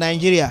economy of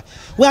Nigeria,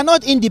 we are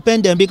not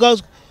independent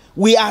because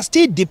we are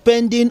still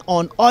depending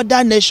on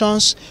other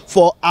nations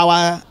for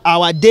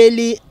our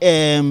daily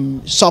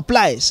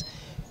supplies.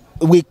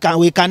 We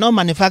cannot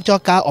manufacture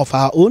car of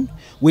our own.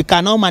 We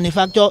cannot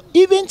manufacture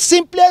even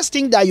simplest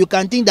thing that you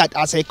can think that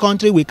as a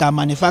country we can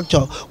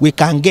manufacture, we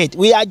can get.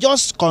 We are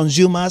just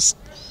consumers.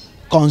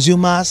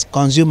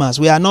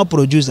 We are not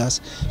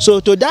producers. So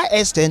to that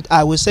extent,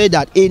 I will say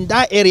that in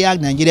that area,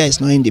 Nigeria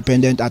is not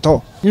independent at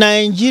all.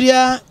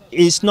 Nigeria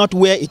is not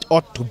where it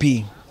ought to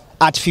be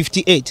at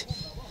 58.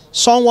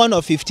 Someone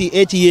of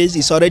 58 years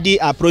is already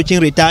approaching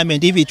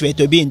retirement if it were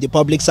to be in the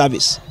public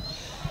service.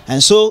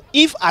 And so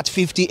if at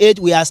 58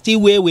 we are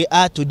still where we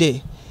are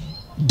today,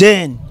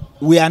 then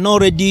we are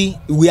not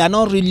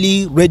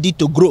really ready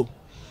to grow.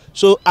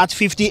 So at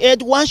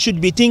 58, one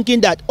should be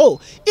thinking that, oh,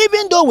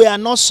 even though we are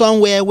not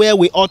somewhere where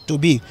we ought to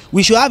be,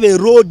 we should have a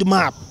road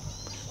map,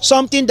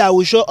 something that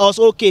will show us,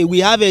 okay, we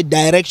have a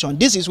direction.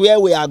 This is where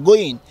we are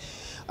going.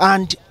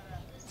 And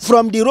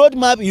from the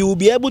roadmap, you will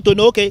be able to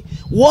know, okay,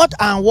 what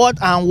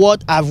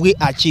have we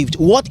achieved?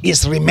 What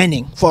is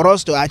remaining for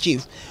us to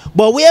achieve?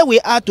 But where we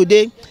are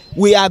today,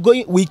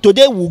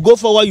 today we'll go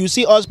forward. You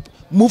see us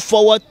move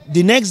forward.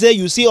 The next day,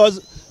 you see us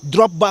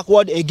drop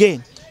backward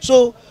again.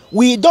 So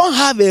we don't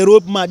have a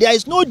roadmap. There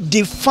is no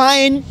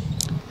defined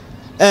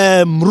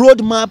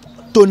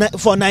roadmap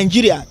for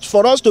Nigeria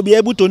for us to be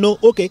able to know,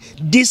 okay,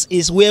 this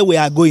is where we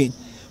are going.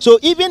 So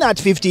even at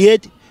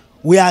 58,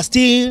 we are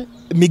still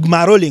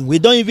migmarolling. We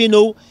don't even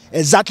know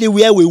exactly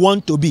where we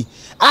want to be.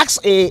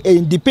 Ask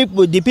the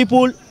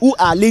people who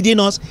are leading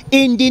us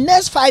in the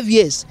next 5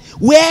 years,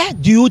 where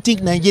do you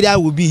think Nigeria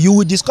will be? You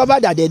will discover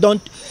that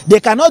they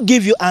cannot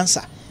give you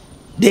answer.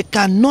 They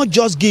cannot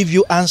just give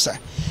you answer.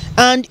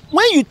 And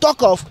when you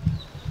talk of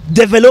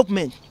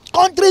development,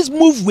 countries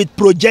move with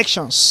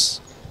projections.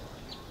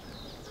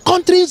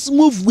 Countries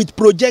move with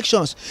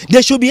projections.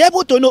 They should be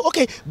able to know,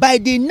 okay, by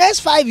the next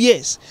 5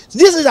 years,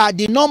 these are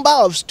the number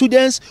of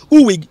students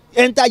who will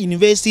enter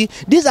university.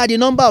 These are the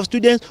number of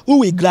students who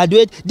will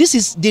graduate. This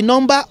is the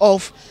number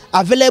of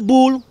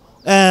available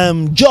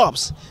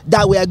jobs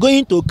that we are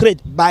going to create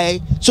by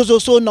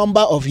so number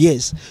of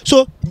years.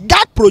 So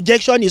that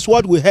projection is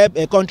what will help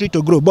a country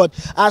to grow. But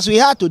as we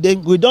have today,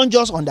 we don't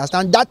just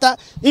understand data,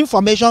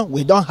 information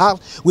we don't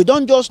have. We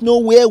don't just know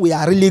where we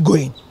are really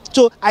going.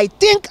 So I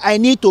think I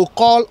need to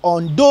call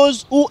on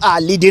those who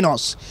are leading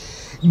us.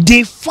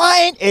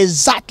 Define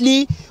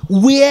exactly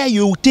where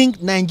you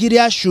think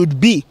Nigeria should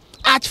be.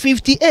 At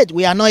 58,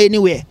 we are not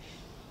anywhere.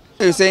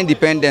 You say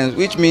independence,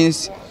 which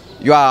means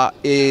you are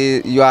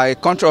a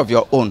country of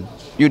your own.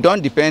 You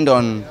don't depend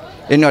on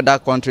any other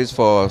countries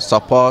for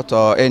support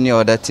or any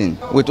other thing.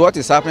 With what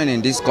is happening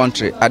in this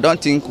country, I don't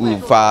think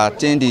we've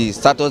attained the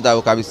status that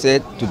we can be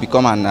said to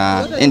become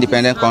an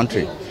independent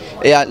country.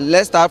 Yeah,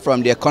 let's start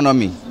from the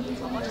economy.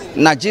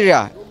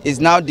 Nigeria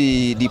is now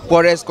the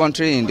poorest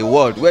country in the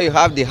world, where you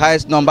have the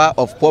highest number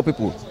of poor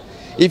people.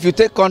 If you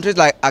take countries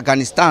like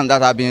Afghanistan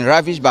that have been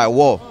ravaged by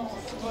war,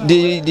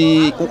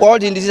 the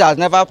world indices has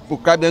never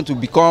prescribed them to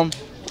become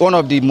one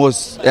of the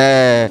most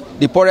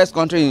the poorest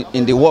country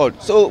in the world.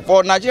 So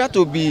for Nigeria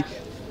to be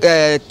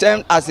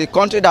termed as a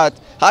country that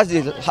has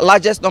the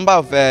largest number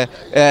of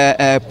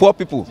poor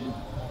people,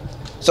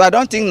 so I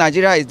don't think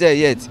Nigeria is there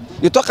yet.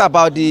 You talk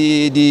about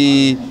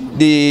the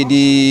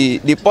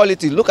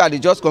politics. Look at the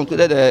just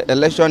concluded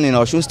election in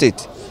Osun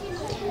State.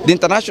 The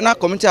international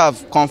community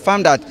have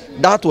confirmed that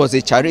that was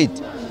a charade.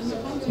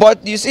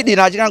 But you see the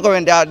Nigerian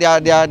government,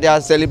 they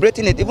are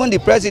celebrating it. Even the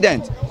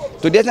president,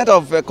 to the extent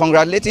of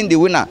congratulating the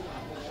winner.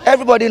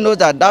 Everybody knows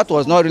that that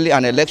was not really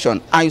an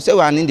election. And you say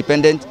we're an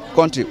independent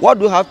country. What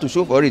do you have to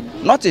show for it?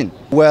 Nothing.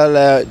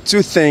 Well,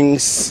 two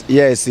things.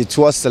 Yes, it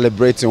was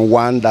celebrating.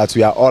 One, that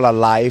we are all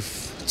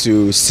alive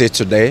to see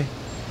today.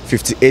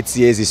 58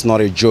 years is not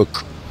a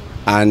joke.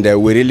 And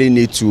we really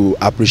need to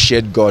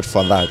appreciate God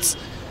for that.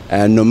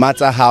 And no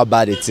matter how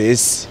bad it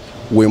is,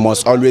 we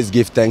must always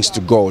give thanks to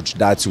God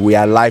that we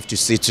are alive to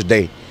see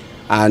today.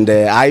 And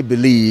I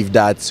believe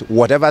that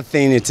whatever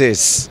thing it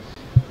is,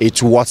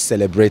 it's worth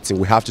celebrating.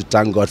 We have to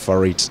thank God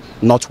for it,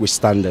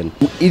 notwithstanding.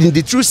 In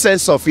the true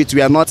sense of it,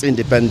 we are not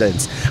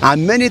independent.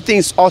 And many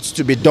things ought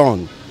to be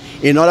done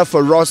in order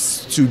for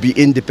us to be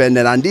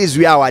independent. And this is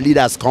where our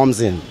leaders comes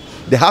in.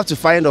 They have to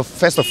find,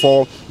 first of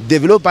all,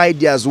 develop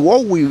ideas.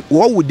 What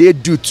would they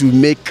do to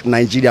make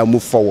Nigeria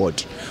move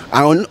forward?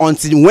 And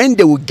until when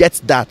they will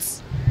get that,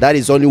 that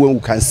is only when we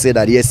can say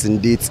that, yes,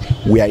 indeed,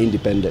 we are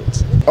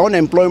independent.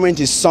 Unemployment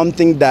is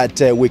something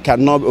that we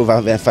cannot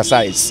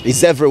overemphasize.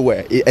 It's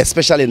everywhere,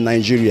 especially in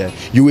Nigeria.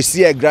 You will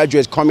see a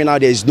graduate coming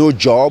out, there is no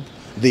job.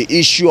 The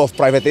issue of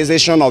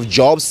privatization of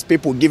jobs,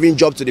 people giving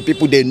jobs to the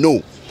people they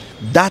know.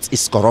 That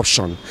is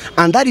corruption.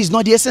 And that is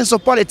not the essence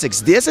of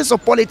politics. The essence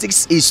of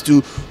politics is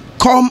to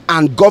come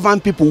and govern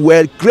people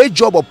well, create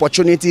job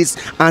opportunities,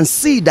 and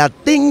see that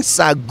things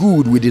are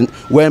good within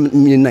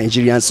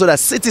Nigerians so that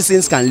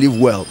citizens can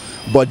live well.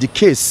 But the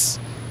case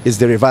is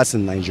the reverse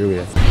in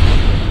Nigeria.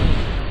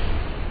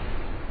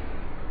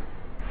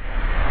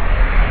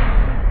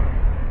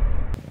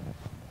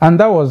 And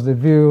that was the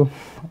view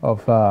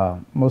of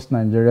most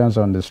Nigerians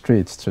on the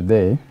streets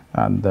today.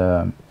 And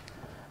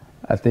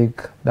I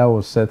think that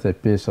will set a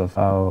pace of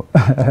how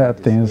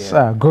things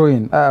are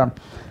going.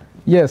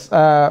 Yes.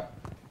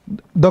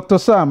 Dr.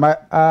 Sam,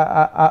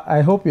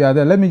 I hope you are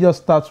there. Let me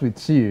just start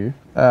with you.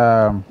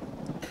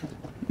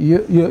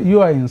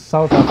 You are in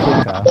South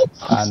Africa,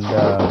 and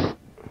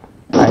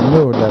I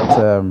know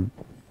that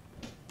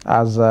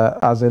as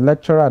a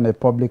lecturer and a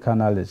public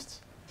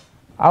analyst,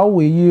 how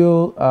will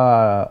you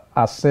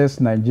assess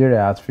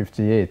Nigeria at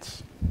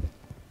 58?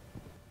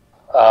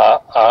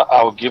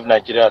 I will give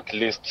Nigeria at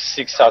least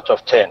 6 out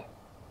of 10.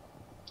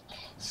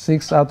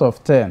 6 out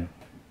of 10?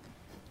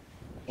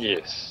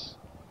 Yes.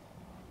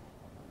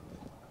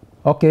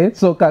 Okay,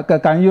 so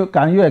can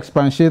you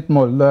expatiate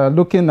more?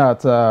 Looking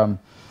at,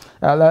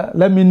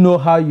 let me know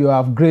how you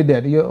have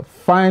graded. You're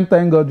fine,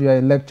 thank God you're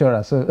a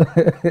lecturer. So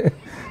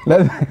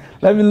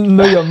let me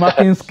know your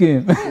marking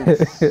scheme.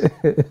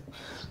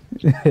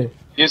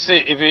 You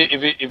see,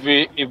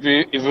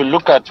 if you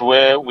look at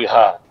where we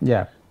are,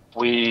 yeah,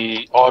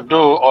 we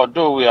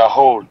although we are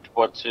old,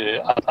 but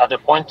at a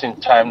point in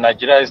time,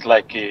 Nigeria is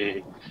like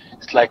a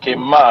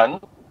man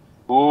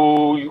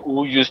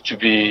who used to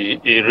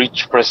be a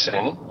rich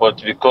person, but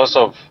because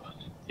of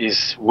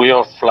his way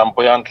of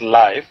flamboyant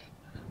life,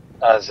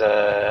 has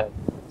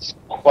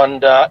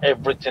squandered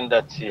everything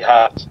that he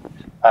had.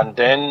 And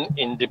then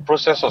in the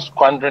process of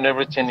squandering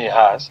everything he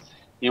has,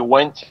 he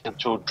went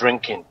into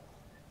drinking.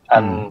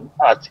 And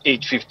at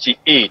age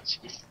 58,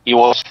 he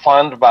was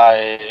found by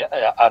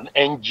an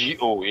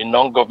NGO, a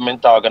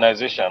non-governmental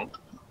organization,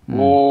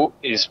 who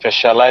is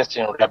specialized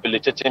in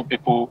rehabilitating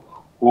people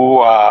who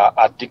are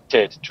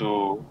addicted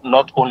to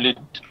not only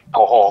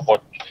alcohol,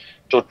 but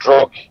to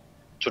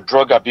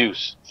drug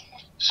abuse.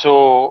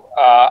 So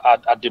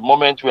at the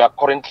moment, we are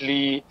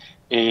currently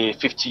a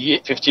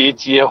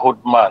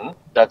 58-year-old man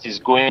that is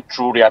going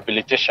through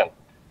rehabilitation.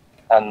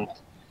 And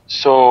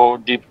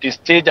so the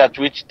stage at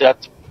which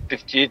that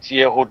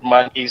 58-year-old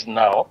man is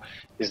now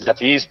is that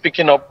he is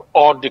picking up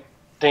all the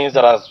things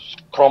that has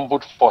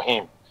crumbled for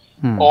him,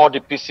 all the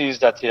pieces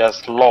that he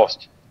has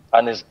lost,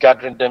 and is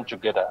gathering them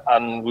together.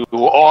 And we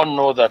will all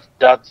know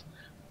that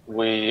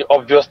will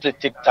obviously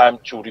take time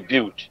to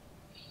rebuild.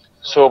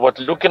 So, but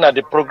looking at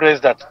the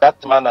progress that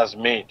man has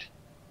made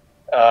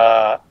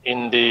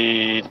in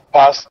the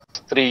past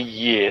 3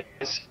 years,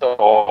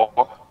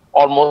 or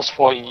almost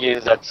 4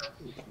 years that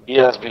he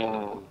has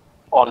been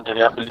on the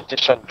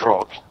rehabilitation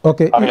drug.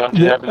 Okay,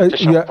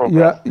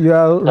 you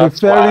are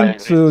referring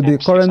to the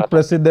current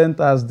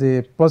president as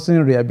the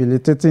person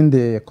rehabilitating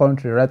the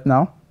country right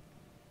now?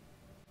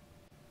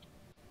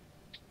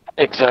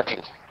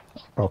 Exactly.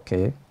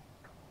 Okay.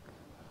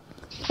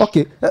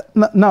 Okay.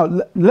 Now,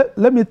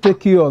 let me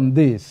take you on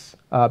this.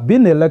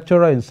 Being a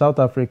lecturer in South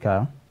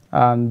Africa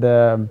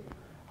and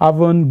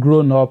having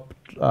grown up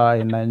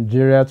in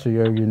Nigeria to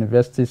your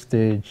university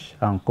stage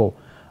and co,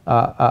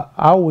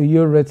 how will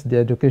you rate the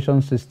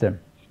education system?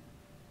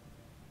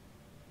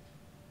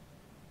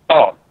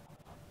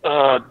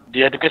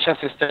 the education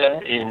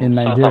system in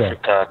South Nigeria.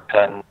 Africa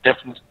can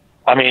definitely,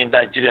 I mean,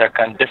 Nigeria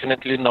can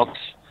definitely not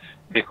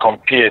be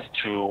compared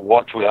to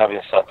what we have in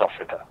South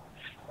Africa.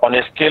 On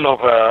a scale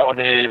of, on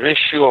a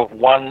ratio of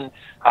 1,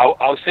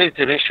 I'll say it's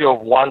a ratio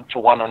of 1 to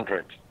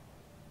 100.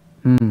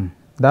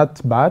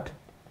 That's bad?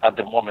 At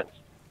the moment.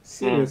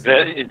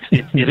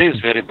 It is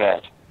very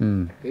bad.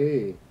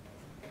 Hey.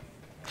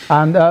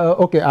 And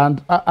okay,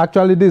 and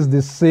actually this is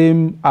the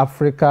same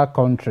Africa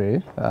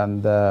country,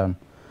 and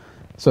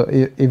so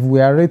if we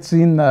are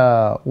rating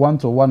 1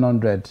 to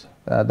 100,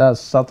 that's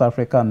South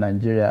Africa and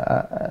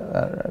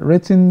Nigeria.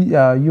 Rating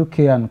UK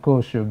and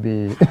Co should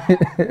be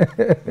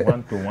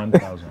 1 to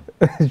 1,000.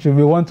 It should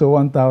be 1 to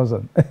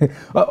 1,000.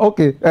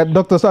 Okay,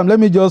 Dr. Sam, let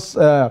me just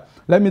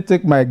let me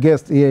take my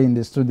guest here in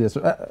the studio.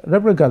 So,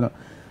 Reverend Gano,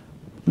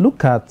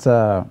 look at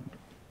the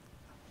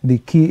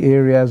key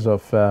areas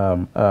of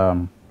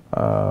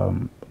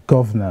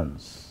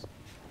governance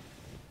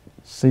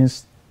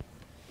since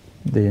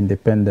the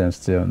independence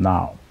till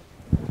now.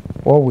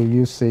 What will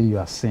you say you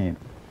are seeing?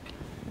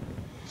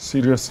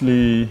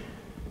 Seriously,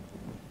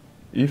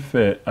 if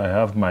I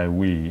have my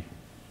way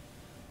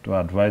to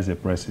advise the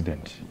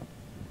president,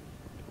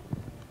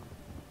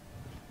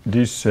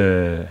 this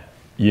year,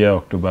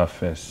 October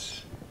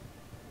 1st,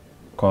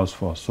 calls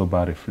for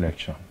sober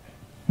reflection.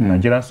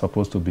 Nigeria is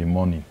supposed to be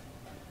mourning.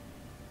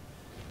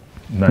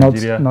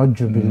 Nigeria not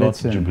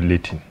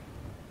jubilating.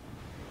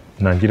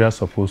 Nigeria is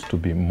supposed to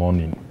be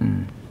mourning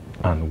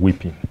and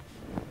weeping,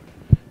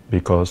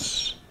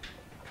 because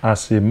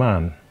as a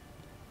man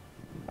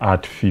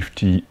at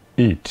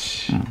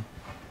 58,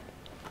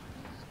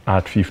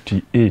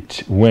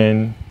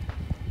 when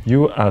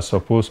you are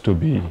supposed to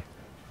be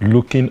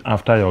looking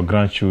after your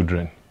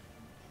grandchildren,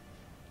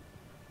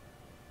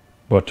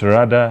 but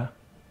rather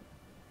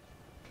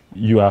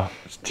you are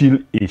still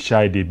a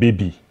child, a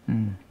baby,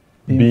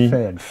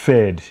 being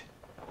fed.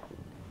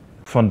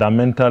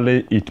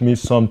 Fundamentally, it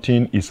means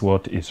something is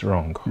what is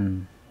wrong.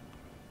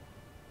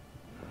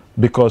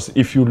 Because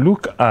if you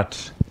look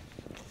at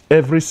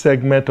every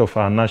segment of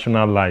our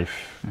national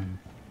life,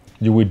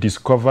 you will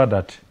discover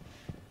that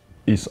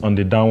it's on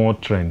the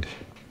downward trend.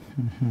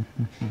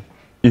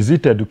 Is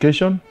it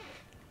education?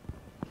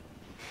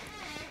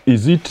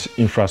 Is it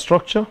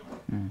infrastructure?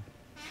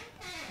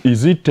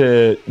 Is it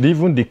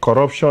even the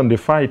corruption, the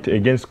fight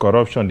against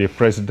corruption the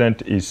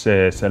president is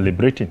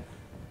celebrating?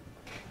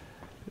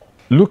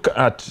 Look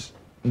at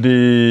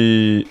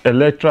the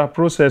electoral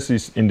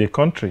processes in the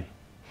country.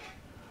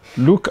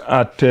 Look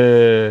at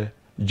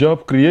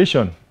job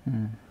creation.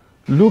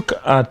 Look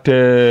at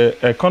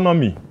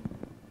economy.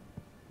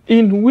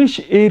 In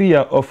which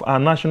area of our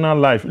national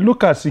life?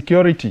 Look at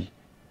security.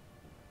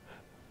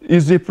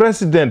 Is the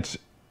president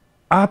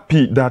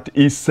happy that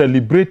is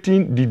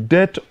celebrating the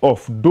death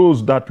of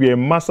those that were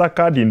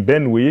massacred in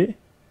Benue?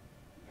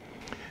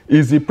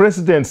 Is the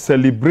president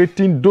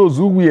celebrating those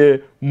who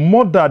were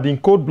murdered in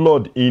cold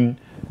blood in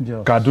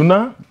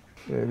Kaduna?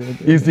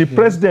 Is the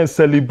president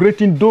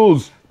celebrating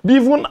those,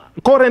 even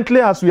currently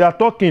as we are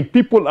talking,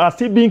 people are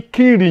still being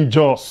killed in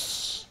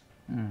Jos?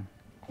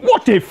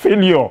 What a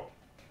failure.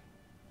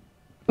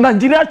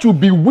 Nigeria should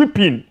be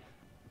weeping.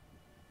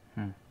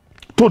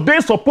 Today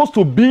is supposed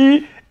to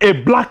be a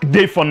black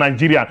day for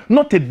Nigeria,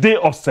 not a day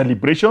of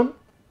celebration.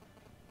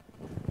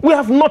 We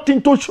have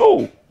nothing to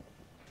show.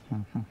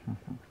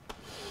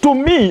 To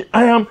me,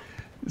 I am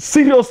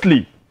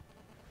seriously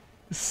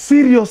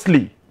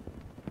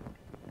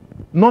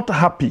not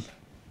happy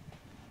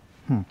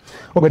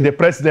with the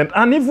president.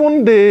 And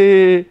even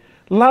the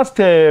last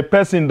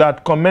person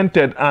that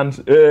commented and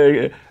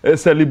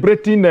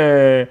celebrating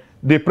the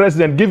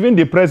president, giving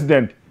the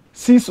president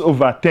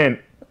 6/10.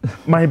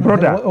 My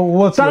brother,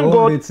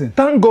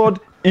 thank God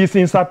is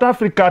in South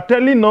Africa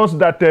telling us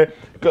that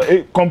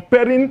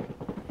comparing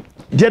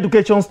the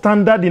education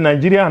standard in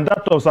Nigeria and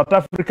that of South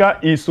Africa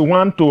is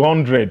 1 to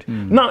 100.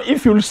 Now,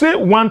 if you say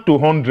 1 to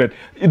 100,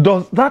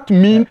 does that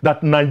mean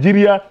that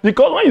Nigeria,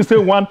 because when you say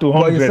 1 to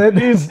 100,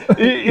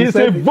 it's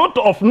a vote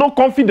of no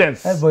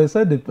confidence. But you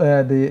said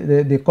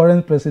the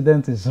current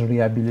president is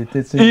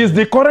rehabilitating. Is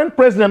the current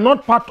president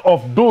not part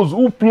of those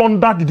who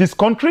plundered this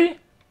country?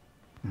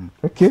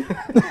 Okay.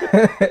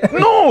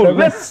 No,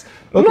 let's.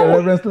 Okay,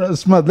 no. Reverend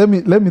Smart.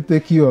 Let me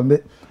take you on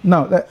the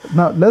now.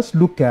 Let's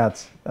look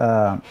at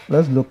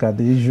the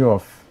issue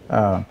of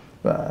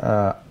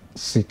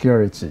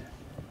security.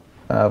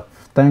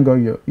 Thank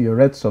God you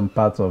read some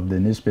parts of the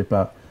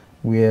newspaper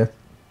where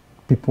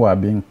people are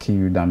being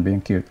killed and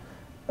being killed.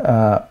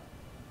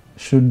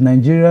 Should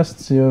Nigeria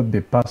still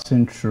be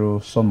passing through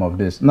some of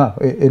this? Now,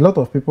 a lot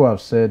of people have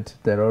said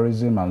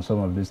terrorism and some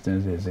of these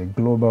things is a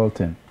global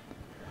thing.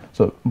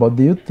 So, but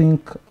do you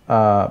think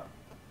the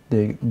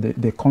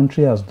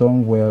country has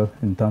done well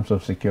in terms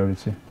of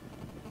security?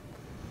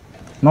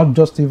 Not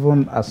just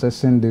even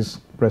assessing this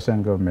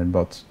present government,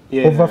 but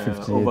over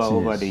 58 years.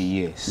 Over the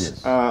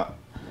years. Yes.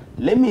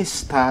 Let me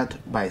start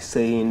by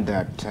saying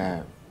that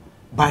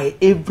by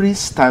every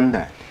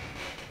standard,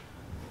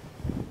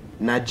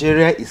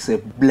 Nigeria is a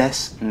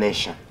blessed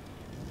nation.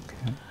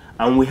 Okay.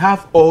 And we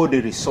have all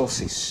the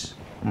resources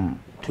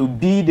to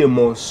be the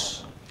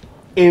most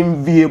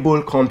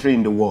enviable country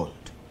in the world.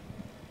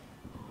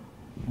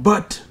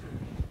 But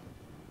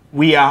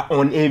we are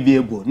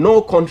unenviable.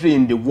 No country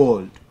in the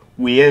world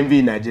we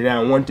envy Nigeria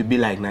and want to be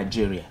like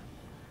Nigeria.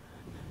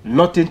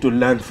 Nothing to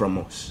learn from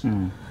us.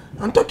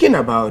 I'm talking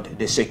about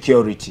the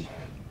security.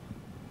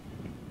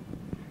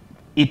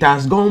 It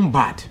has gone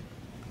bad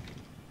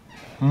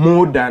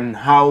more than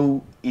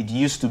how it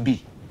used to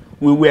be.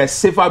 We were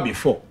safer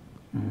before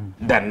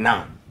than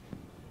now.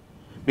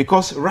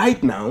 Because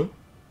right now,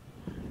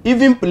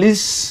 even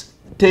police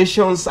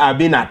stations are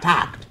being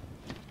attacked.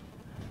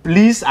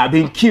 Police are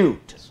being killed.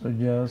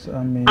 Soldiers,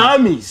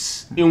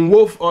 armies in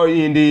Wolf or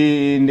in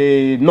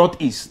the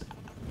northeast,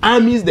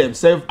 armies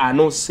themselves are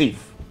not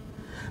safe.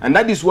 And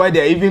that is why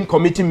they are even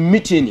committing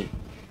mutiny.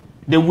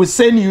 They will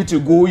send you to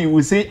go, you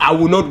will say, I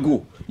will not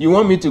go. You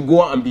want me to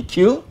go and be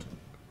killed?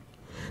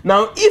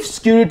 Now, if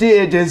security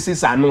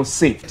agencies are not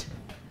saved,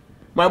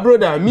 my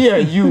brother, me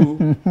and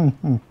you,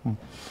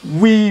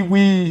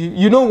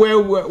 you know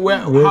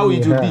how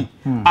it will be.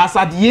 As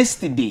at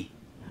yesterday,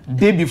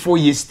 day before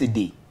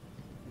yesterday,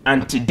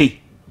 and today,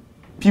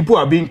 people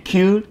are being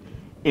killed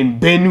in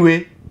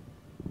Benue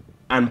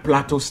and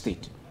Plateau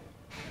State.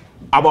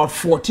 About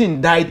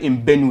 14 died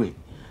in Benue.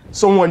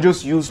 Someone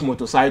just used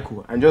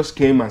motorcycle and just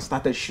came and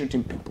started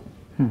shooting people.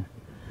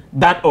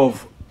 That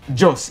of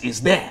Jos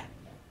is there.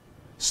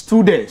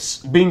 Students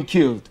being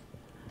killed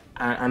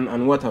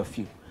and what have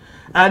you.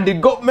 And the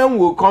government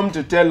will come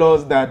to tell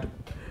us that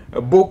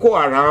Boko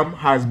Haram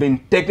has been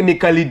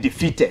technically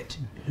defeated.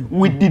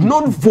 We did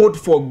not vote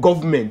for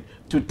government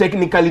to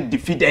technically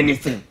defeat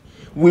anything.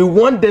 We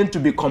want them to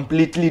be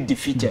completely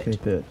defeated.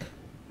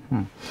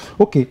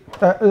 Okay,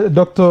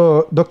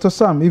 Dr.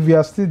 Sam, if you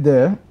are still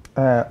there,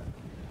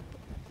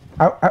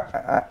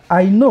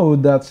 I know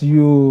that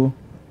you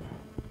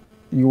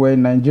were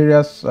in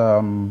Nigeria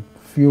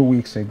few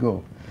weeks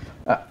ago.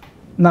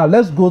 Now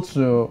let's go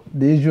to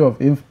the issue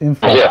of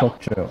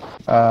infrastructure.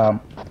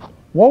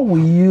 What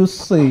will you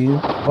say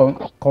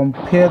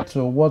compared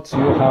to what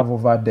you have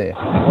over there,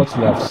 what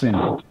you have seen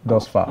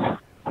thus far?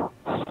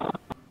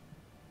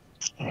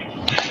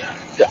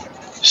 Yeah.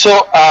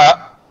 So,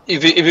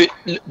 if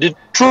the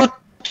truth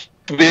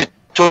be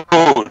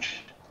told,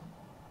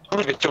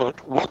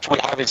 what we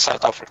have in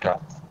South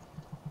Africa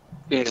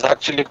is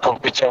actually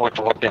competing with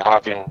what they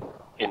have in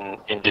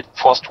the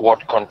first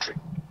world country.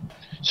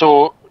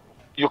 So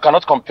you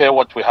cannot compare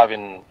what we have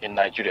in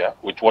Nigeria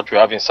with what we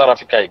have in South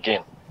Africa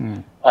again.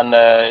 And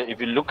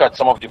if you look at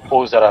some of the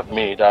posts that I've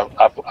made,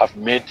 I've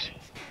made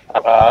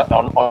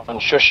on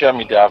social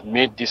media, I've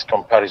made this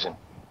comparison.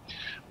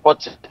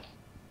 But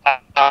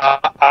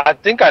I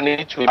think I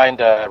need to remind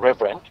the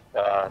Reverend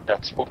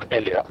that spoke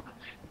earlier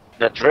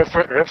that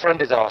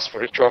Reverend is our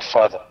spiritual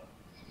father.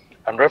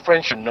 And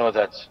Reverend should know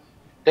that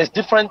there's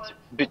difference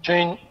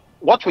between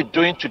what we're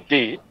doing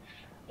today.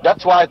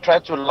 That's why I try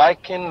to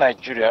liken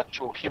Nigeria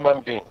to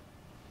human being.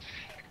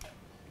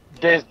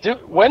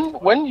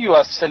 When you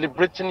are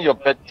celebrating your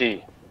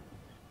birthday,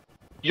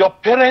 your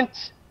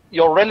parents,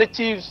 your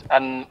relatives,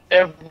 and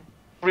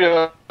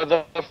every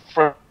other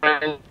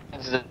friends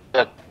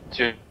that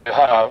you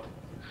have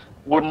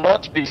would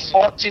not be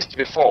artists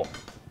before,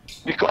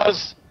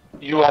 because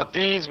you are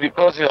this,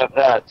 because you are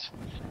that.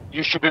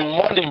 You should be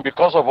mourning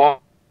because of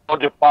all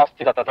the past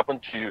things that have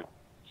happened to you.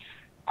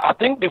 I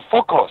think the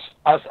focus,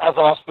 as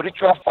our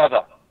spiritual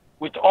father,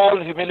 with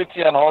all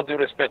humility and all due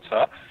respect,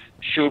 sir,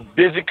 should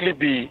basically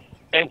be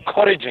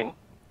encouraging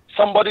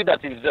somebody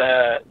that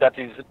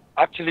is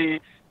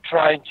actually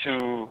trying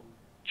to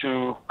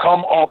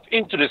come up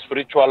into the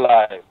spiritual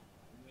life.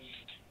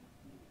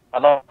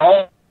 And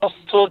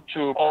also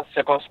to our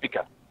second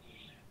speaker.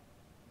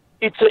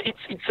 It's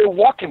a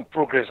work in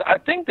progress. I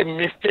think the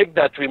mistake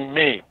that we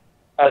made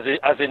as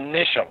a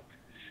nation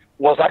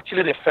was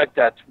actually the fact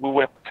that we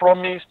were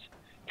promised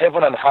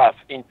heaven and earth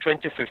in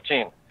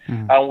 2015,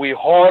 and we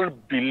all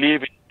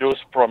believe in those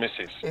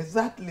promises.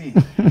 Exactly.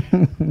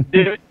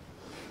 The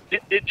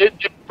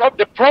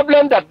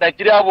problem that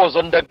Nigeria was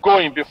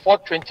undergoing before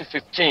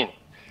 2015,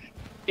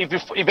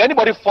 if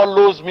anybody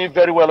follows me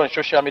very well on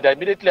social media,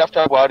 immediately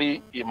after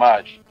Buhari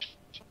emerged,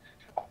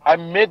 I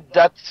made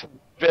that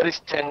very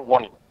stern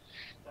warning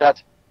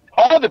that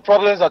all the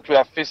problems that we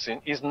are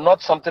facing is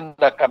not something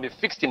that can be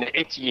fixed in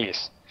 8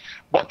 years.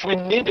 But we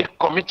need a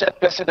committed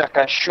person that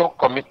can show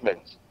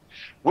commitment,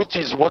 which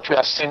is what we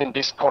are seeing in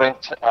this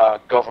current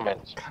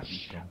government.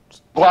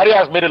 Buhari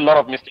has made a lot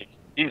of mistakes.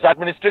 His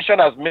administration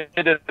has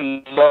made a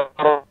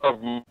lot of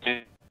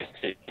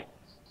mistakes.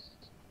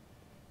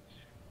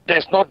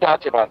 There's no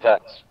doubt about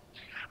that.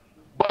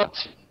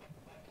 But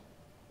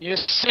you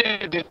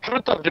see, the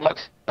truth of the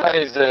matter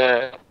is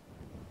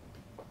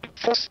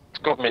first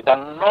government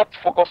are not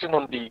focusing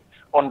on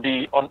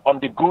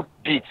the good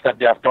deeds that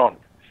they have done.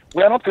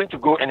 We are not going to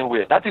go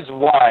anywhere. That is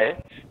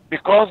why,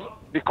 because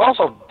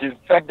of the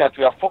fact that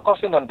we are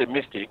focusing on the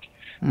mistake,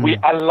 we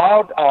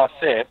allowed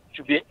ourselves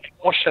to be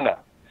emotional.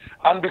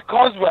 And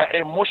because we are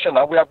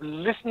emotional, we are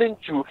listening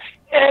to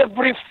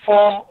every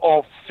form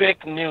of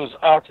fake news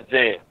out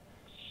there.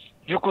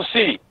 you could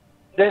see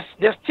there's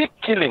still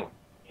killing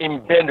in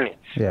Benue.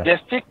 Yeah.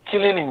 There's still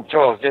killing in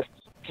Jos. There's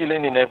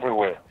killing in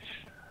everywhere.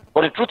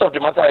 But the truth of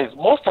the matter is,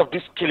 most of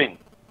this killing,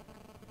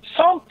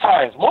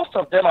 sometimes most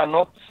of them are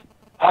not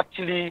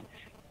actually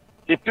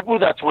the people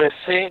that we were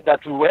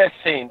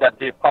saying that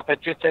they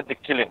perpetrated the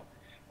killing.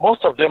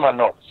 Most of them are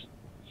not.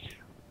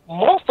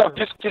 Most of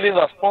these killings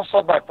are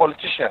sponsored by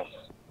politicians.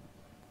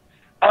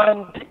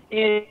 And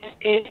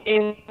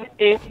in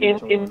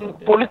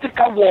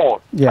political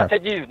war,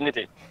 strategy is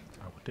needed.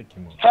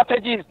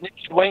 Strategy is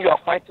needed when you are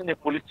fighting a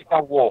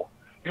political war.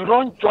 You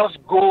don't just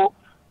go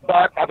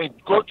back,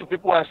 go to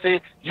people and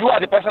say, you are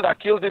the person that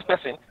killed this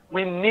person.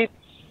 We need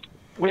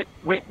a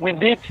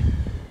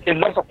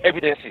lot of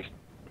evidences.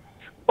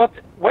 But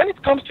when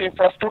it comes to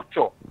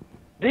infrastructure,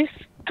 this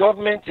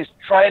government is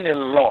trying a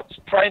lot,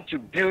 trying to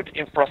build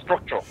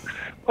infrastructure.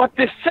 But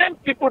the same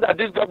people that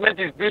this government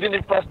is building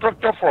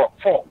infrastructure for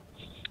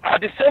are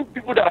the same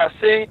people that are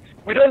saying,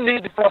 we don't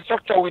need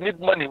infrastructure, we need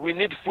money, we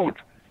need food,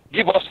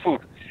 give us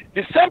food.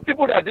 The same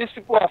people that these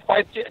people are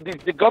fighting,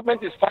 the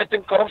government is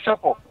fighting corruption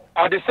for,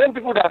 are the same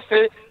people that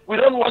say, we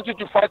don't want you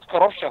to fight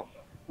corruption.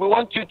 We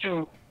want you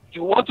to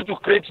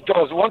create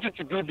jobs. We want you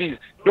to do this.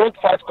 Don't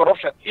fight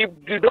corruption. If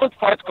you don't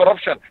fight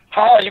corruption,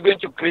 how are you going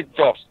to create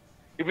jobs?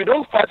 If you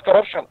don't fight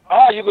corruption,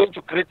 how are you going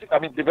to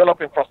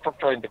develop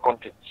infrastructure in the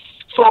country?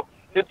 So,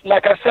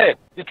 like I said,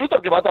 the truth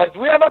of the matter is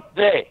we are not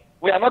there.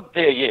 We are not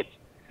there yet.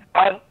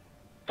 And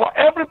for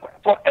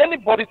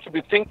anybody to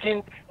be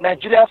thinking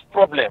Nigeria's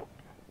problem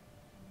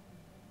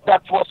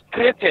that was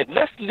created,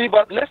 let's leave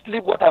what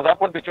has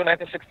happened between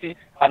 1960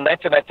 and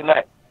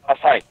 1999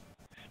 aside.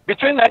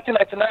 Between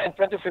 1999 and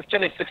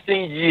 2015 is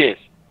 16 years.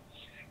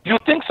 You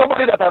think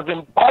somebody that has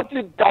been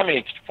badly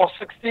damaged for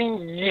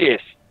 16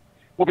 years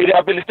will be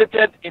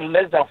rehabilitated in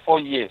less than 4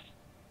 years?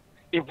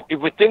 If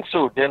we think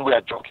so, then we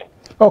are joking.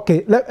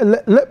 Okay,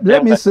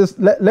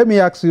 let me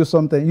ask you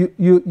something.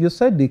 You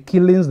said the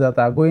killings that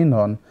are going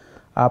on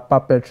are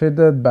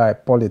perpetrated by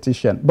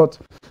politicians, but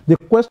the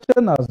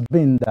question has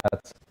been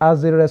that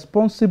as a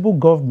responsible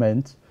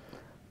government,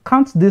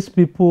 can't these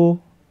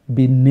people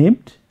be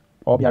named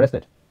or be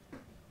arrested?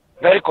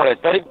 Very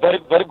correct. Very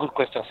good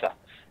question, sir.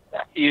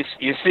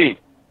 You see,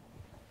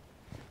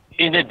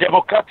 in a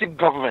democratic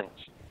government,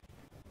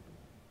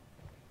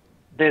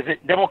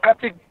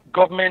 democratic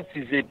government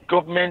is a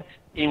government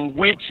in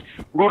which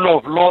rule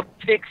of law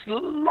takes a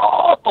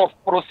lot of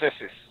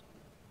processes.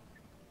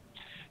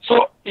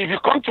 So if you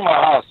come to my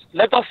house,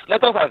 let us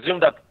assume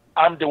that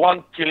I'm the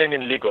one killing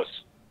in Lagos.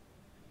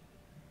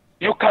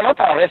 You cannot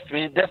arrest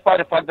me despite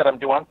the fact that I'm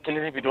the one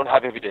killing if you don't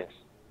have evidence.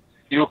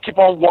 You keep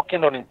on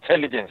working on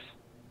intelligence.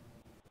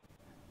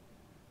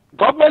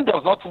 Government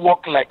does not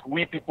work like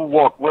we people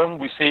work when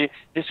we say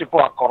these people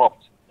are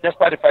corrupt,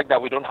 despite the fact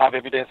that we don't have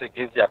evidence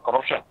against their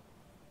corruption.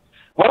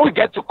 When we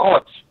get to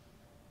court,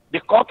 the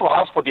court will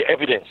ask for the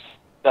evidence.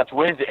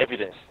 Where is the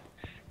evidence?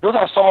 Those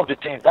are some of the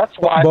things. That's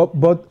why.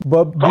 But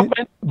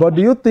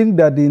do you think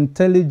that the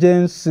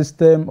intelligence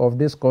system of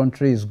this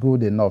country is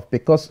good enough?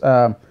 Because,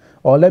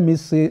 or let me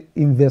say,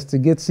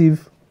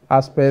 investigative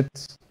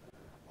aspects,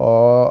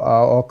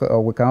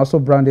 or we can also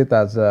brand it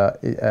as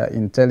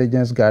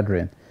intelligence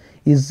gathering.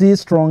 Is it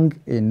strong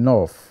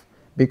enough?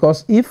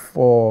 Because if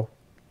for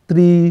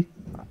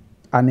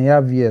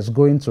 3.5 years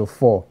going to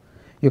 4,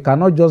 you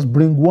cannot just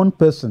bring one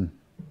person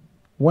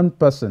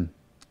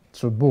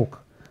to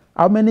book.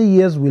 How many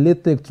years will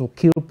it take to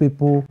kill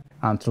people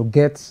and to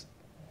get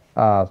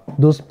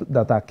those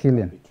that are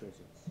killing?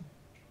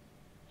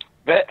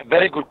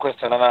 Very good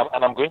question, and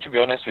I'm going to be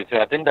honest with you.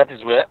 I think that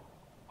is where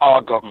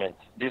our government,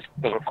 this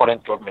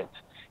current government,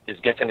 is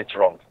getting it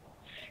wrong.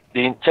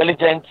 The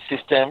intelligence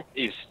system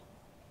is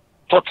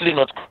totally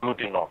not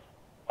good enough.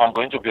 I'm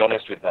going to be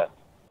honest with that.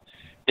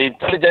 The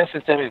intelligence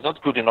system is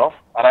not good enough,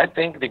 and I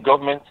think the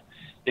government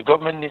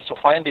needs to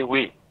find a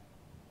way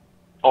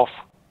of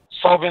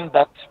solving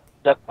that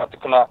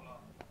particular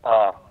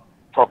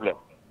problem.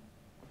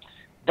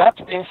 That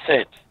being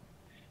said,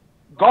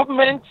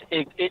 government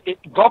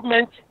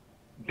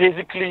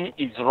basically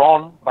is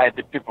run by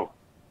the people.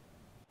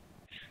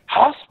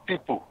 As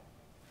people,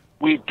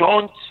 we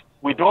don't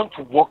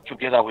work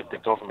together with the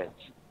government.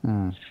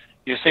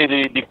 You say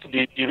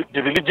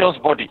the religious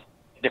body,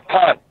 the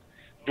clan,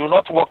 do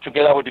not work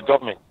together with the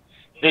government.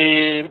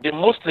 The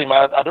Muslim,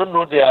 I don't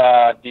know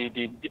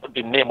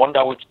the name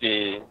under which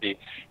they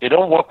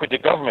don't work with the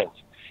government.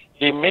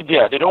 The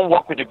media, they don't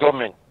work with the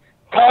government.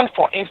 Khan,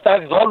 for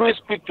instance, is always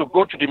quick to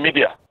go to the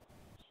media.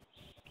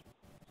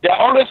 They are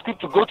always quick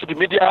to go to the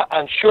media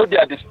and show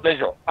their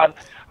displeasure. And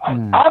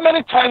how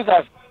many times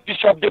has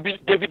Bishop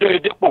David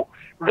Oyedepo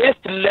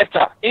raised a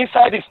letter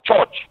inside his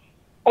church,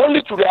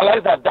 only to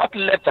realize that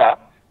letter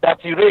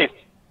that he raised,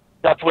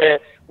 that were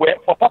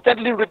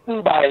purportedly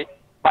written by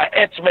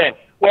earthmen,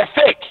 were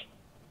fake.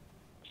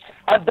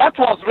 And that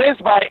was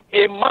raised by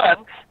a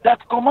man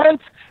that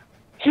commands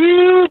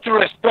huge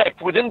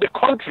respect within the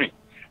country,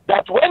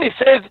 that when he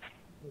says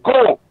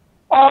go,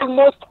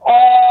 almost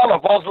all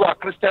of us who are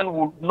Christian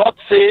will not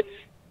say,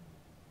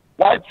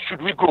 why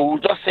should we go? We'll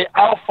just say,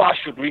 how far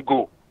should we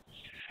go?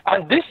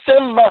 And this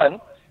same man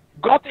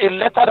got a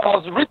letter that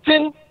was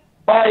written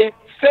by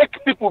fake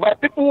people, by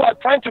people who are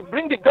trying to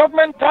bring the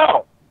government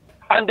down.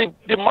 And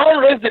the man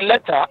raised the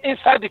letter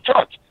inside the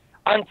church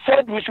and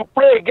said we should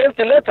pray against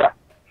the letter.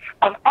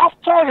 And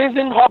after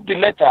raising up the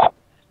letter,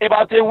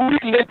 about a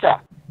week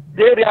later,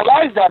 they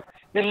realized that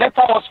the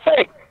letter was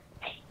fake.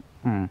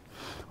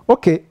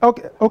 Okay.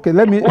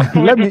 Let me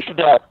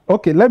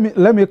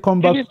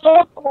come back. It is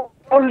not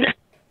only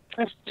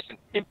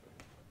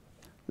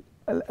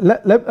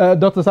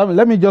Dr. Samuel,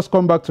 let me just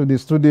come back to the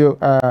studio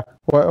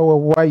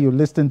while you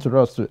listen to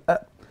us.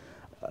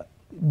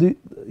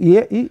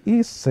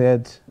 He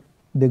said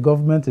the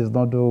government is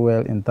not doing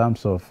well in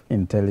terms of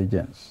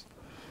intelligence.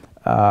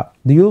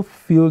 Do you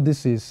feel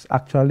this is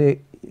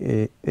actually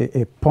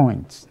a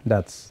point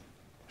that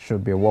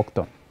should be worked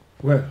on?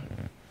 Well,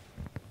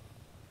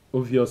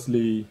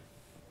 obviously,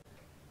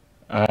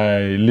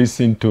 I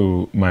listened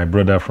to my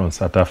brother from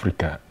South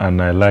Africa,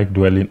 and I like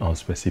dwelling on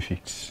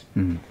specifics.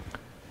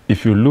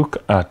 If you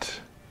look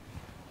at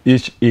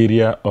each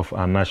area of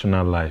our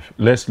national life,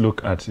 let's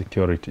look at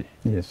security.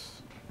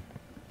 Yes.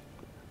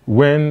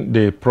 When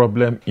the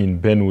problem in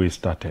Benue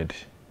started,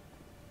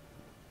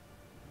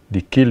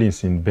 the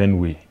killings in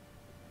Benue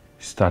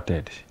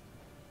started,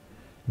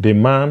 the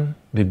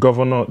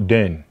governor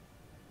then,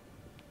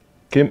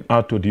 came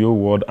out to the whole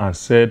world and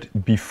said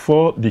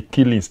before the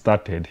killing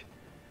started,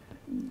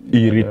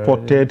 he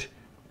reported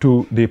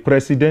to the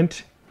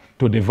president,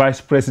 to the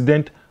vice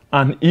president,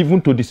 and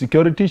even to the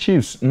security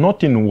chiefs.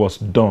 Nothing was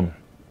done.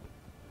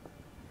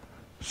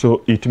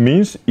 So it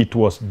means it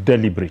was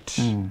deliberate.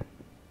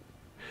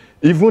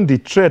 Even the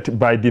threat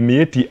by the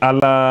Mieti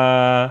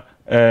Allah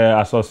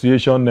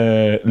Association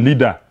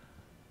leader,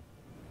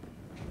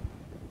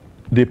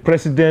 the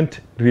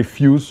president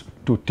refused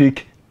to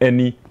take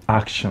any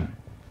action.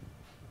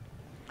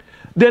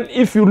 Then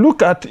if you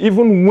look at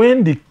even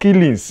when the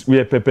killings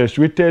were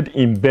perpetrated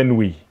in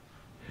Benue,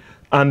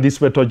 and the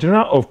Inspector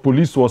General of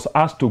Police was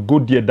asked to go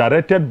there,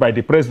 directed by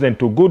the president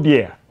to go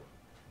there,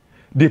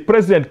 the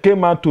president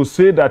came out to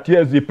say that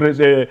yes,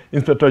 the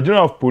Inspector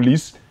General of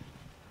Police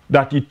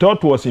that he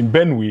thought was in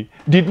Benue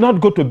did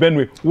not go to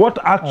Benue. What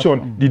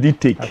action did he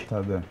take?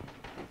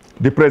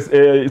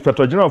 The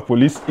Inspector General of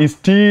Police is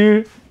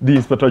still the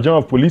Inspector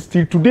General of Police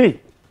till today.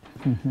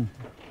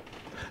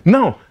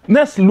 Now,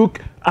 let's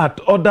look at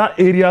other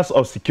areas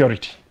of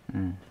security.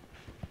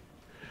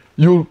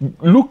 You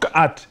look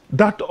at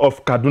that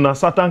of Kaduna,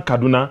 Southern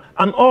Kaduna,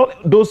 and all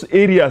those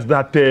areas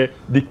that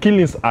the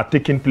killings are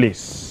taking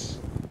place.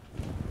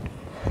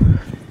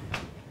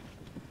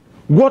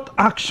 What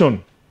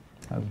action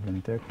has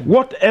been taken?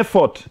 What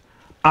effort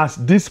has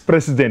this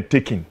president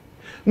taken?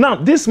 Now,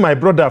 this my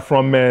brother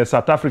from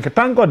South Africa.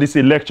 Thank God he's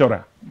a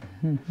lecturer.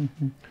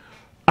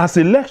 As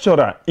a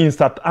lecturer in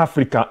South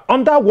Africa,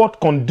 under what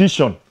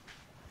condition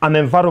and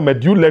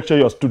environment do you lecture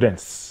your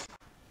students?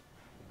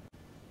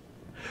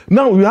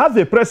 Now we have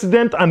a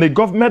president and a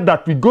government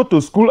that we go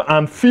to school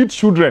and feed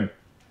children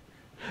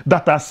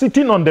that are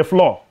sitting on the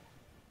floor.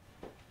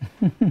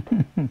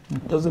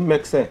 Doesn't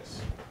make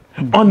sense.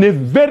 On a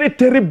very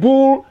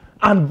terrible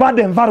and bad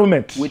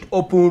environment. With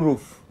open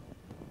roof.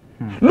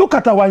 Look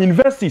at our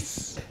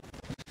universities.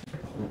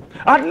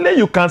 Hardly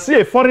you can see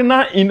a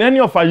foreigner in any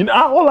of our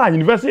all our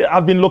universities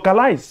have been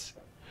localized.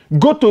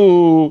 Go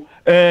to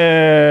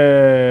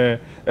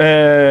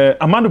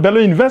Ahmadu Bello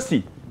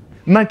University.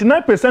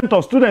 99%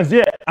 of students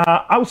here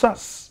are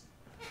Hausas.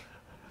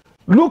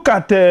 Look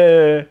at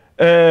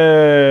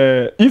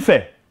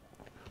Ife.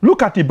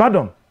 Look at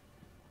Ibadan.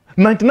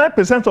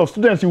 99% of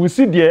students you will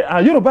see there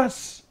are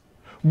Yorubas.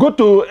 Go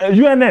to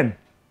UNN.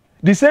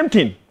 The same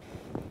thing.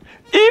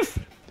 If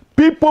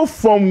people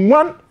from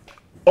one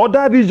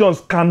other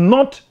regions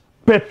cannot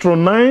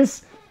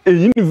patronize a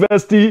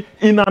university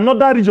in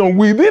another region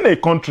within a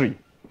country,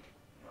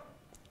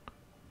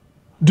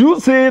 do you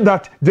say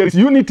that there is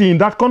unity in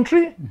that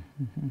country?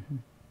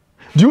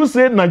 Do you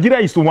say Nigeria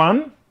is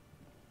one?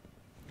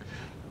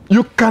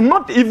 You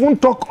cannot even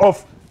talk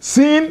of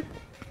seeing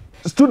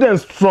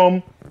students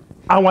from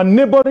our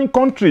neighboring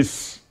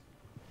countries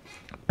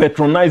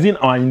patronizing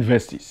our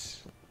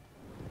universities.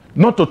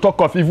 Not to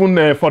talk of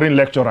even foreign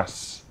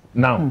lecturers.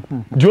 Now,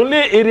 the only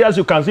areas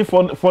you can see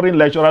foreign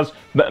lecturers,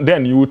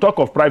 then you will talk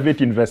of private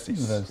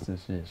universities. Yes.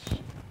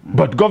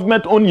 But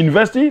government-owned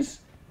universities,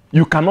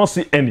 you cannot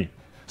see any.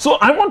 So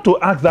I want to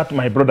ask that,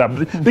 my brother,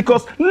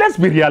 because let's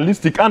be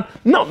realistic. And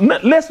now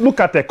let's look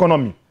at the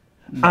economy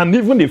and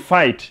even the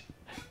fight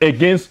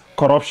against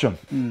corruption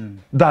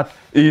that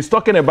is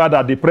talking about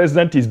that the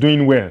president is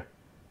doing well.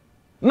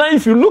 Now,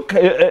 if you look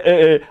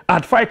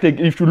at fight,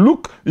 if you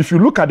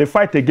look at the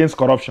fight against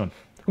corruption,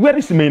 where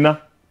is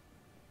Mena?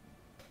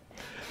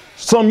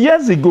 Some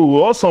years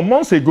ago or some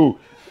months ago,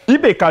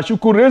 Ibe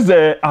Kashuku raised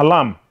the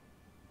alarm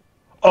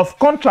of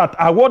contract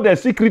awarded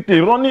secretly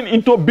running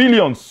into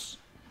billions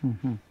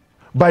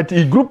by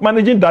the group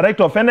managing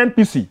director of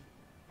NNPC.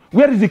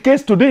 Where is the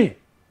case today?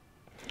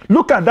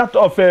 Look at that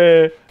of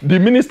the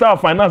Minister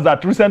of Finance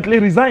that recently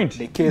resigned.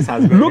 The case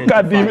has been look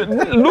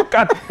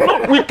at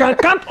no, we can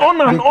count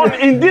on and on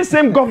in this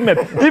same government.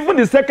 Even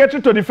the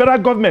secretary to the federal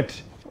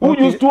government who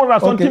used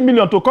 200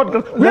 million to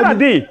cut. Where are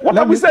they? What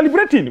are we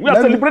celebrating? We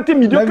are celebrating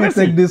mediocrity. Let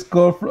me take this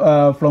call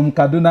from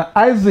Kaduna.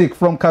 Isaac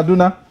from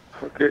Kaduna.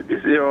 Okay, this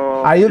is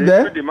your. Are you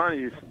there? The man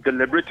is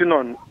deliberating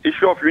on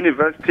issue of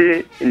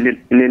university in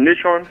a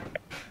nation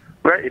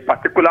where a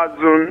particular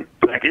zone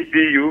like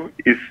APU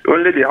is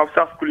only the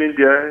Hausa schooling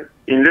there.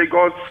 In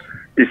Lagos,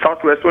 the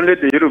Southwest, only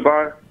the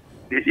Yoruba,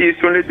 the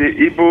East, only the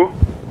Igbo.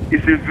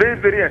 It's a very,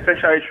 very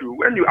essential issue.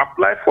 When you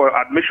apply for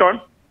admission,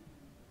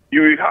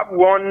 you will have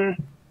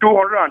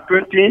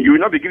 220, you will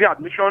not be given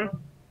admission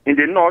in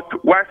the North,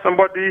 while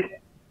somebody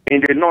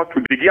in the North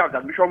will be given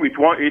admission with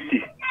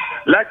 180.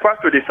 Likewise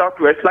to the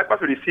Southwest, likewise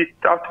to the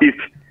Southeast.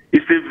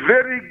 It's a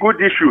very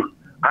good issue,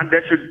 and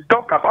they should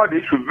talk about the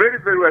issue very,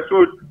 very well.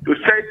 So to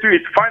say to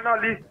it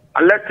finally,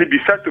 and let it be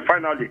said to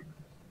finally.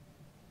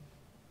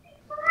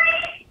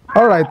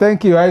 All right,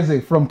 thank you,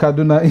 Isaac from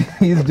Kaduna.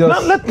 He's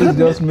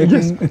just making.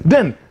 Yes.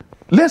 Then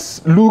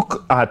let's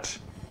look at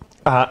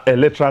our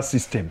electoral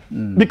system,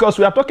 because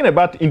we are talking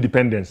about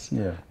independence.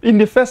 Yeah. In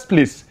the first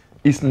place,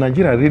 is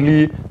Nigeria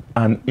really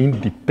an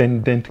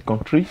independent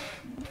country?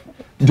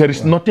 There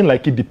is nothing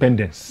like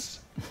independence.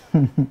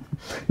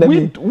 let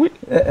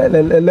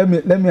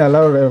me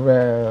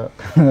allow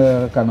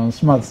Canon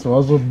Smart to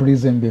also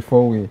breeze in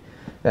before we.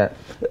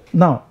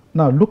 Now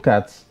look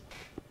at.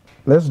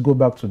 Let's go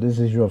back to this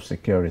issue of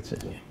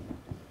security.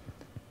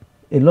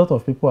 A lot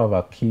of people have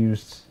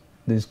accused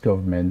this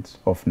government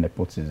of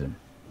nepotism.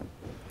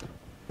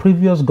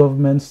 Previous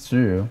governments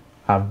too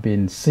have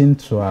been seen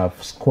to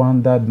have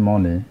squandered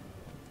money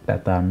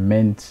that are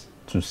meant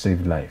to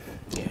save life.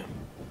 Yeah.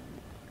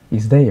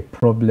 Is there a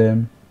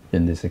problem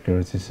in the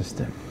security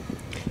system?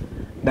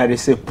 There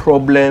is a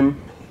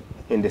problem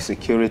in the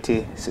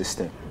security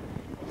system.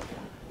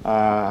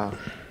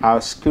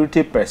 Our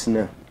security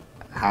personnel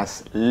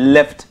has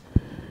left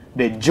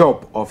the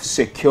job of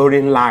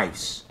securing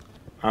lives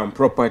and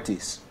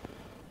properties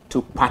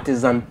to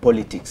partisan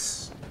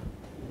politics.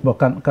 But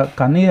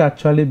can it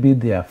actually be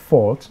their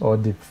fault or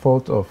the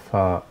fault of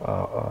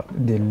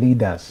the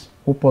leaders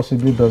who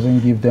possibly doesn't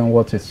give them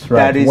what is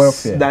right?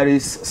 There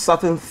is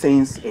certain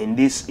things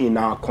in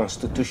our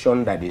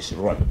constitution that is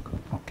wrong.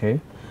 Okay.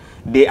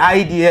 The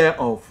idea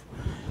of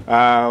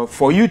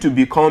for you to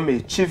become a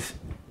chief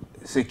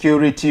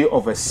security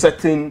of a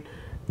certain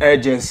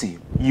agency,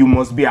 you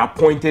must be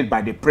appointed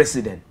by the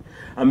president.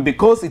 And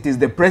because it is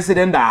the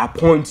president that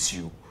appoints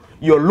you,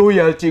 your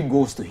loyalty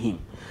goes to him.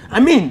 I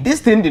mean,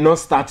 this thing did not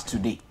start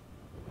today.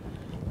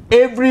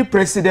 Every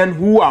president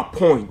who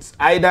appoints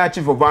either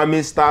chief of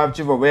army staff,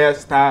 chief of air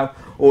staff,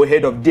 or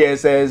head of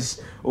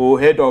DSS, or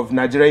head of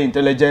Nigerian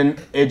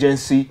Intelligence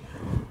Agency,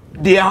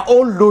 they are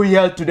all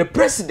loyal to the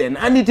president,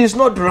 and it is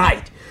not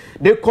right.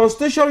 The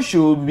constitution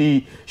should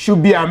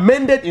be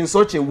amended in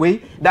such a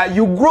way that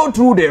you grow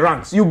through the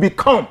ranks, you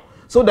become,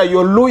 so that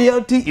your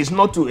loyalty is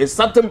not to a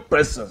certain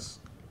person,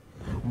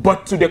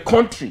 but to the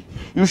country.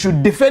 You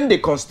should defend the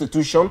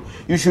constitution.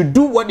 You should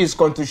do what is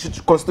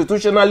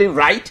constitutionally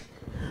right,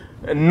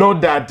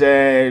 not that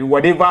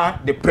whatever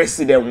the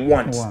president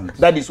wants.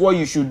 That is what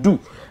you should do.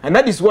 And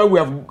that is why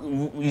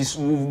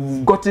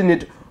we've gotten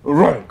it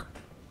wrong.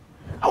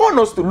 I want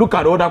us to look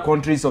at other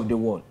countries of the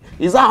world.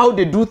 Is that how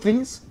they do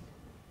things?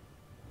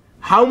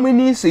 How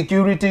many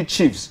security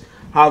chiefs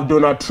have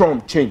Donald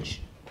Trump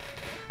changed?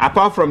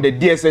 Apart from the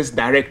DSS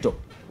director.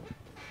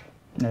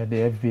 The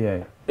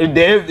FBI. The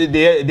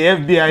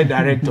FBI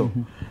director.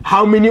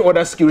 How many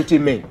other security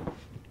men?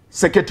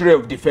 Secretary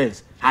of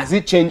Defense. Has he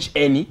changed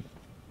any?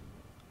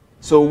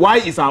 So why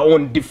is our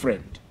own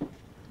different?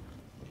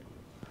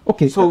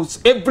 Okay. So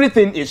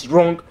everything is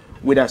wrong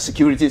with our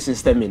security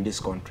system in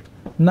this country.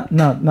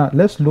 Now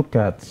let's look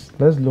at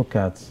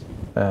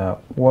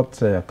what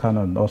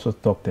Canon also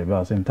talked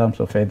about in terms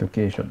of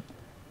education.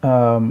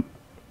 None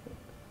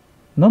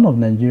of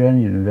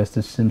Nigerian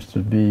universities seems to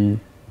be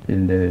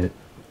in the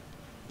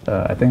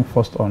I think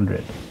first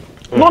 100.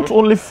 Not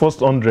only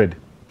first 100,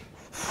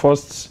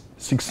 first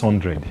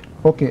 600.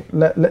 Okay,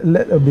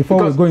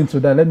 before we go into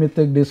that, let me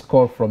take this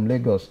call from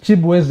Lagos.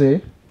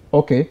 Chibweze,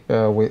 okay,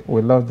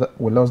 we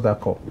lost that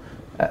call.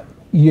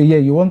 Yeah,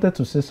 you wanted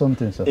to say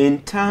something, sir.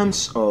 In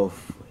terms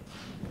of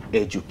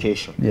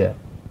education, yeah,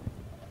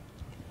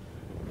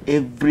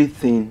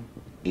 everything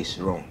is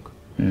wrong.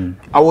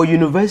 Our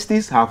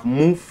universities have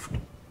moved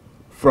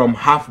from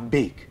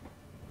half-baked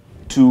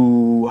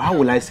to, how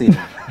will I say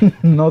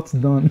that? Not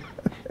done.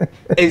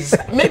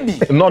 Maybe.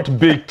 Not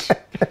baked.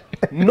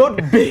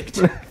 Not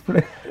baked.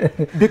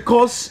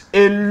 Because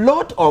a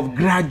lot of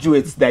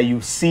graduates that you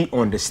see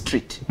on the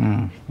street,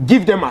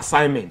 give them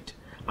assignment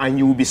and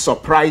you will be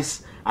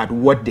surprised at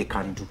what they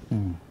can do.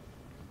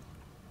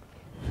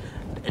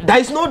 There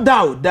is no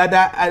doubt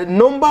that a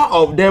number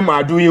of them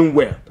are doing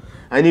well.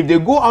 And if they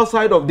go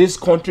outside of this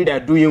country, they are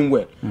doing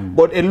well.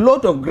 But a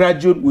lot of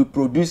graduates we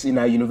produce in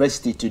our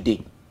university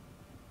today.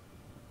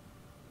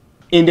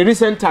 In the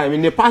recent time,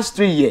 in the past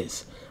 3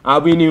 years,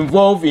 have been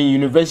involved in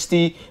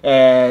university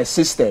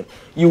system,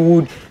 you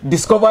would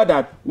discover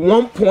that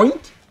one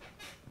point,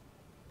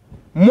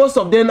 most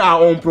of them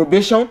are on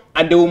probation,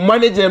 and they will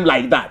manage them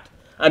like that,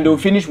 and they will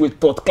finish with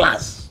third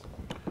class.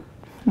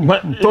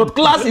 Third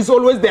class is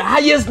always the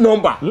highest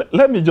number.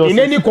 Let me just in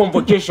any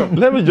convocation.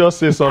 Let me just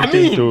say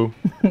something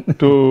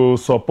to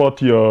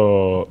support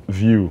your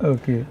view.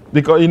 Okay.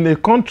 Because in a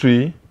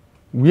country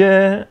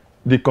where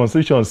the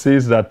constitution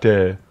says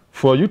that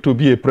for you to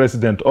be a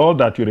president, all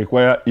that you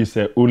require is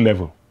a O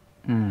level.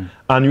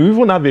 And you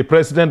even have a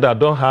president that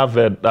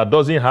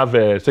doesn't have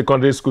a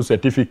secondary school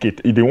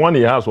certificate. The one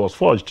he has was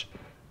forged.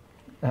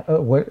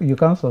 Well, you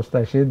can't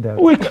substantiate that.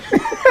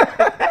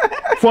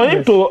 For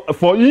him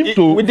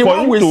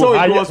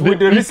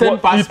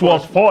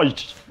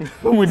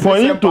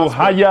to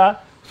hire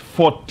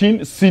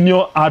 14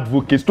 senior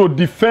advocates to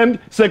defend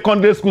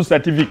secondary school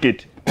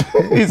certificate.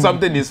 It's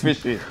something is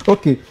fishy.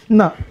 Okay,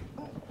 now,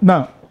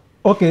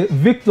 okay,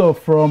 Victor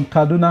from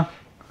Kaduna.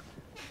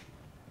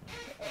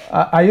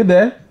 Are you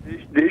there?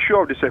 The issue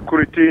of the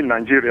security in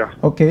Nigeria.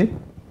 Okay.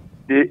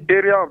 The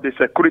area of the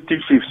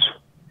security chiefs.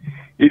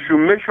 If you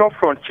measure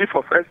from Chief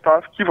of Air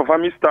Staff, Chief of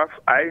Army Staff,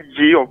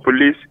 IG of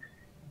Police,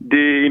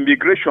 the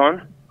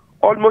immigration,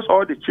 almost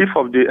all the Chief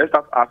of the Air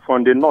Staff are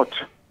from the north.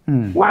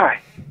 Why?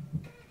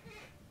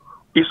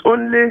 It's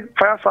only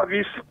Fire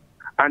Service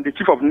and the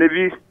Chief of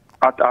Navy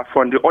are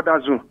from the other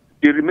zone.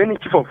 The remaining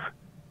Chief of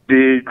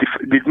the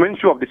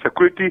Ministry of the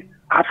Security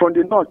are from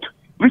the north,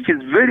 which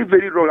is very,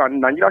 very wrong,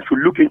 and Nigeria should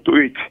look into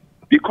it,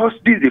 because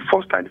this is the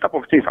first time this type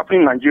of thing is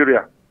happening in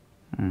Nigeria.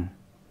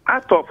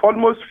 Out of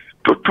almost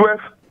 12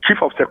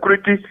 Chief of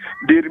Security,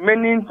 the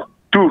remaining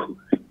 2,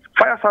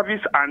 Fire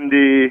Service and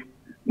the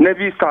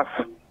Navy staff,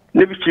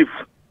 Navy Chief,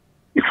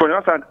 is from the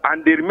north,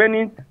 and the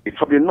remaining is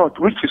from the north,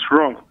 which is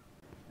wrong.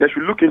 They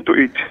should look into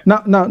it.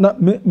 Now,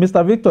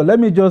 Mr. Victor, let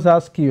me just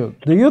ask you,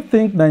 do you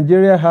think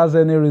Nigeria has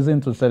any reason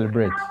to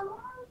celebrate?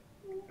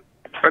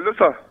 Hello,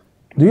 sir.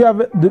 Do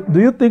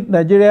you think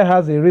Nigeria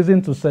has a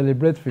reason to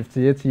celebrate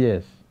 58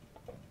 years?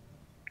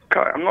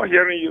 I'm not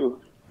hearing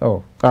you.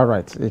 Oh, all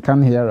right. You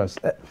can't hear us.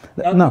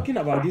 I'm talking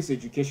about this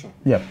education.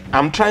 Yeah.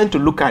 I'm trying to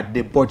look at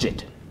the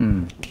budget.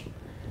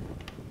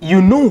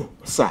 You know,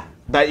 sir,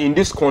 that in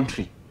this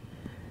country,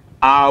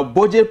 our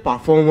budget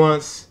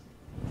performance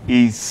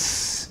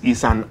is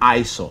an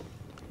eyesore.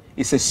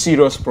 It's a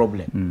serious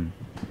problem.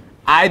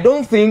 I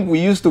don't think we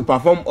used to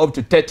perform up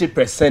to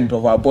 30%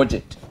 of our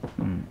budget.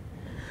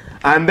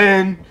 And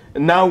then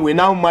now we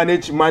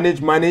manage.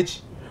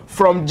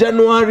 From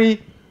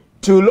January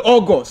till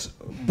August,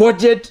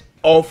 budget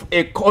of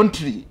a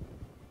country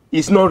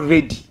is not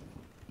ready.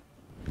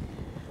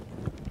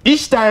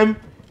 Each time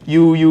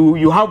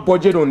you have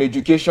budget on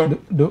education,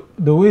 the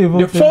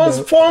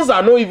funds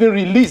are not even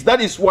released.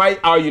 That is why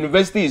our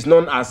university is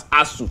known as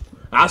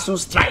ASU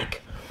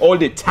strike all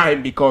the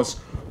time, because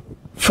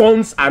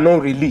funds are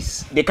not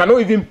released. They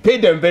cannot even pay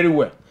them very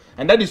well,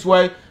 and that is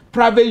why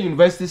private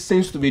universities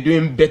seems to be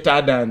doing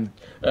better than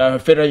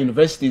federal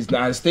universities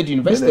and state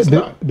universities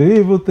now. Do you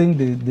even think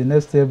the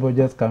next year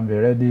budget can be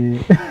ready?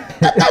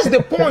 That's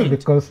the point.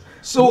 Because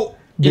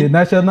the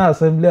National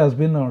Assembly has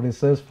been on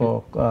recess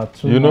for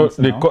 2 months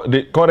now.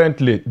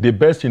 Currently, the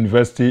best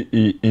university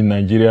in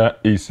Nigeria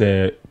is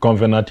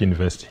Covenant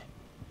University.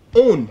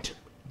 Owned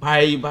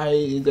by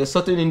a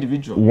certain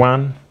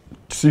individual.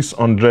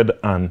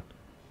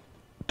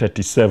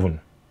 637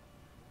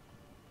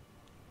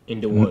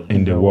 in the world.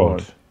 In the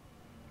world.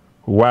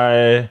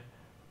 While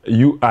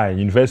UI,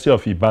 University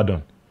of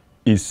Ibadan,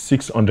 is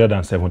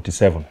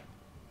 677.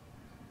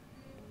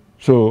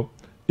 So,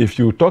 if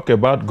you talk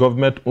about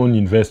government-owned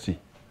university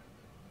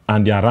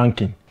and their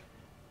ranking,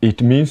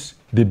 it means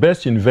the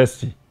best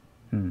university,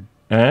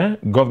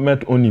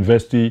 government-owned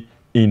university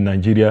in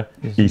Nigeria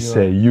is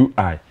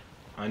UI.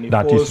 And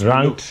that is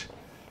ranked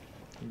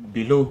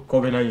below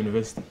Covenant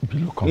University.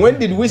 When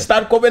did we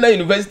start Covenant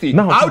University?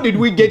 How did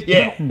we get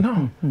here?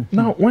 Now,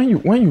 when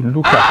you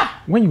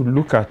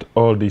look at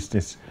all these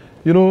things,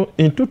 you know,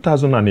 in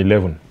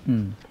 2011,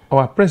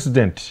 our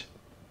president,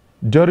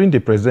 during the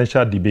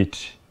presidential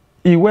debate,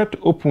 he wept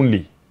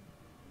openly.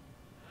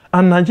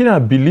 And Nigeria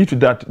believed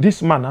that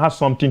this man has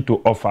something to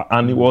offer,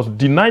 and he was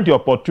denied the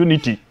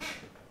opportunity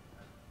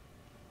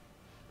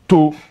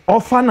to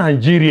offer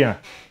Nigeria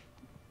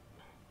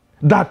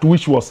that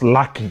which was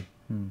lacking.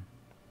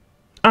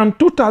 And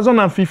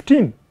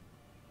 2015,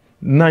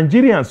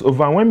 Nigerians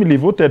overwhelmingly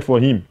voted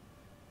for him.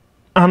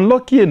 And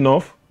lucky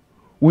enough,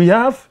 we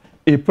have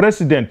a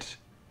president,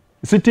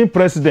 sitting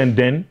president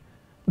then,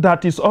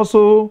 that is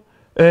also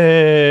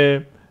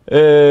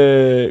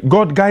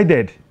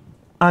God-guided,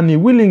 and he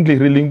willingly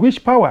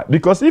relinquished power.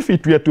 Because if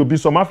it were to be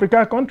some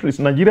African countries,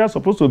 Nigeria is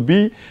supposed to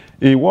be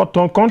a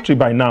war-torn country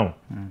by now.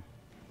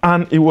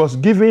 And he was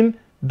given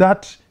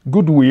that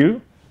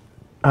goodwill,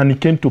 and he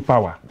came to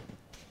power.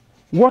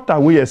 What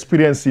are we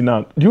experiencing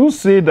now? Do you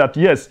say that,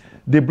 yes,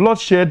 the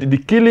bloodshed, the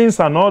killings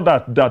and all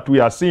that we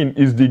are seeing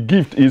is the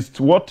gift, is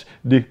what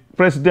the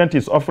president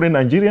is offering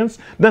Nigerians?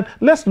 Then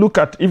let's look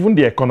at even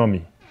the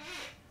economy.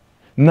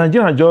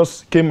 Nigeria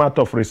just came out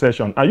of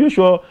recession. Are you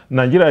sure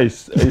Nigeria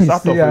is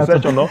out of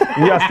recession? No?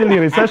 We are still in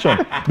recession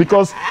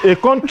because a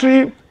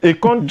country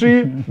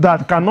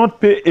that cannot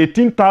pay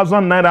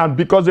 18,000 naira,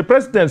 because the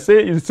president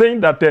is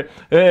saying that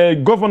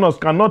governors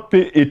cannot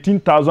pay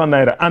 18,000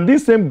 naira, and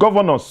these same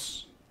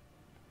governors,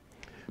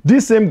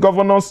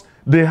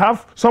 they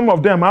have, some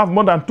of them have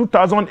more than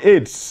 2,000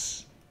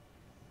 aides.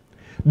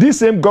 These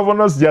same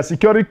governors, their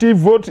security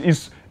vote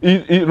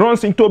it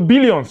runs into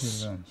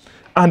billions.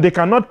 And they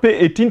cannot pay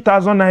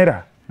 18,000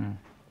 naira.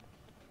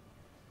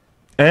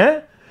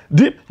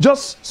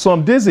 Just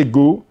some days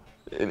ago,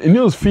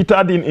 news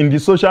filtered in the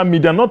social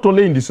media, not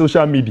only in the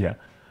social media,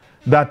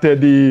 that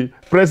the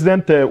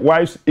president's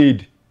wife's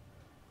aide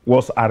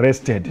was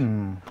arrested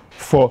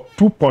for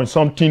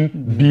 2.something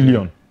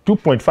billion,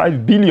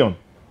 2.5 billion.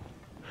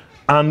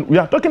 And we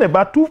are talking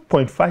about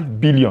 2.5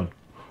 billion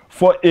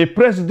for a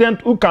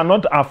president who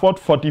cannot afford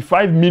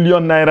 45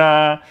 million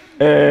naira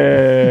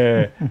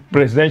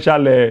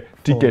presidential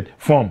ticket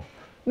form.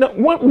 Now,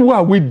 who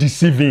are we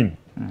deceiving?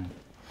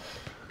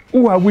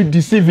 Who are we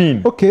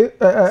deceiving? Okay.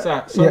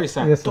 Sir, sorry,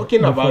 sir. Yes,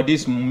 talking about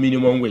this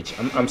minimum wage.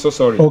 I'm so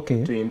sorry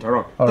to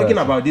interrupt. All talking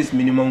right, about this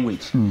minimum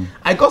wage.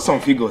 I got some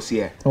figures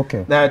here.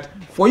 Okay. That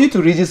for you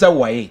to register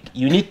WAEC,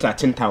 you need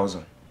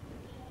 13,000.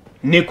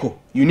 NECO,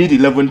 you need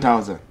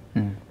 11,000.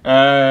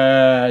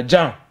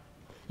 JAM,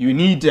 you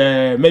need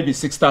maybe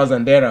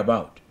 6,000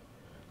 thereabout.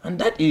 And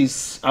that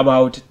is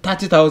about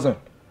 30,000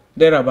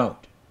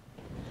 thereabout.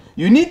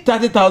 You need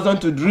 30,000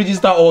 to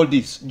register all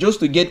this just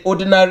to get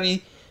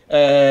ordinary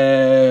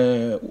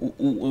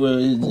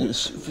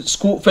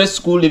first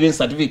school living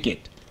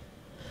certificate.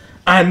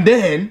 And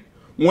then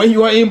when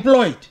you are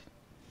employed,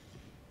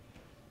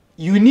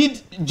 you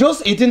need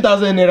just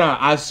 18,000 naira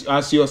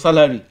as your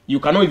salary. You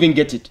cannot even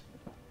get it.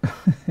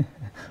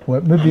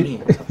 Well,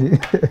 maybe.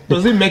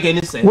 Does it make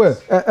any sense? Well,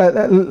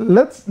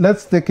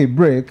 let's take a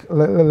break.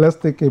 Let's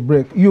take a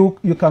break. You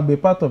can be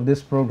part of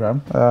this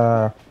program.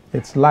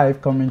 It's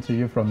live, coming to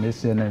you from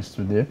ACNN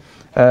studio.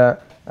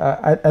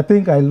 I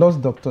think I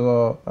lost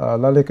Dr.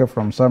 Laleke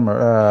from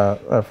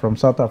from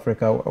South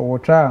Africa. We'll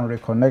try and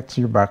reconnect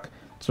you back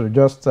to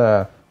just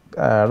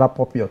wrap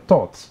up your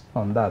thoughts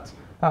on that.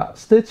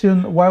 Stay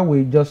tuned while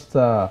we just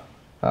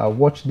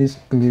watch this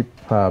clip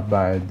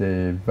by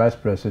the Vice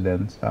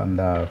President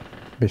and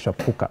Bishop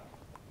Puka.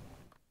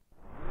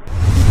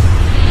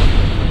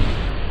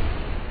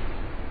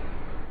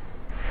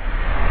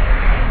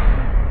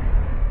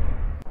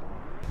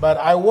 But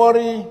I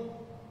worry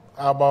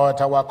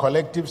about our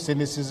collective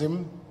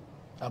cynicism,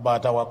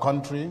 about our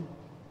country,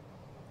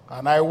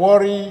 and I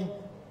worry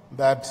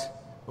that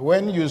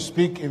when you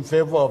speak in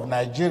favor of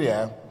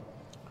Nigeria,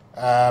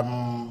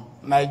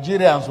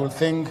 Nigerians will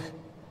think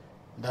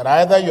that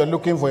either you're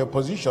looking for a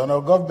position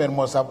or government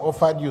must have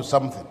offered you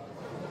something.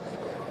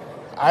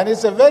 And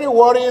it's a very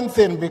worrying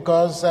thing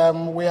because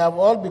we have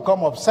all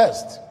become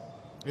obsessed,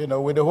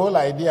 with the whole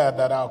idea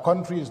that our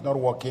country is not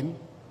working,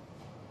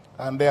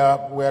 and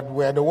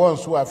we're the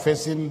ones who are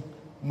facing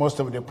most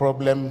of the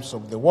problems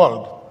of the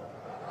world.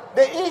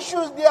 The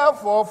issues,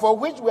 therefore, for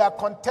which we are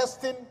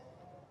contesting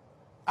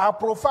are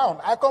profound.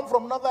 I come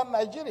from northern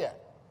Nigeria.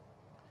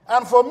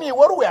 And for me,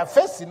 what we are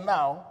facing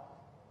now,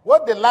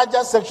 what the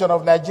larger section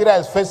of Nigeria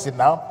is facing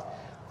now,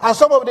 are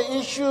some of the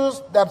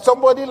issues that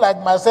somebody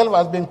like myself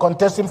has been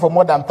contesting for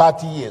more than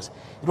 30 years.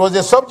 It was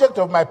the subject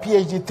of my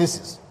PhD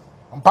thesis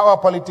on power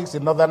politics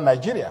in northern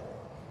Nigeria.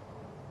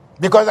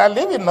 Because I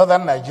live in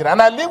northern Nigeria,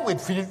 and I live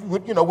with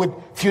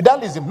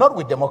feudalism, not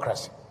with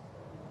democracy.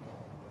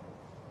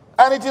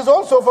 And it is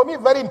also, for me,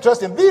 very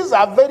interesting. These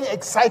are very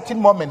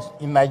exciting moments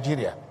in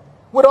Nigeria.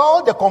 With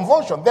all the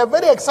convulsion, they're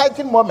very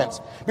exciting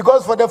moments.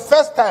 Because for the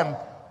first time,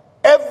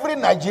 every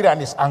Nigerian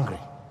is angry.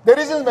 The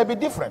reasons may be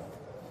different.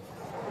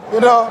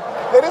 The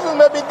reasons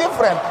may be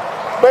different.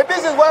 But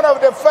this is one of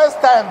the first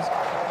times,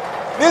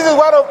 this is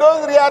one of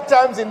those rare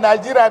times in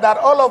Nigeria that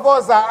all of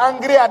us are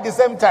angry at the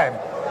same time.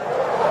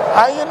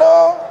 And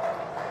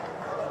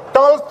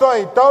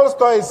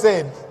Tolstoy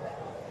said,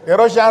 a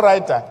Russian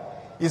writer,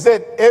 he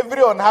said,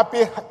 every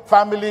unhappy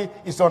family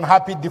is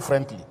unhappy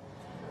differently.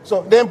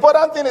 So the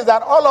important thing is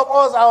that all of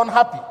us are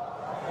unhappy.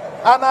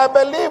 And I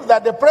believe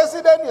that the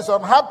president is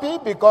unhappy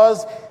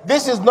because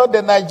this is not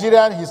the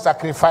Nigerian he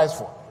sacrificed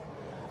for.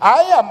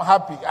 I am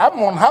happy. I'm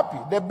unhappy.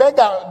 The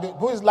beggar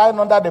who is lying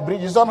under the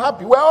bridge is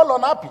unhappy. We're all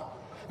unhappy.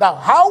 Now,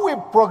 how we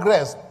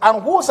progress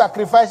and who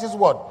sacrifices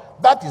what,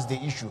 that is the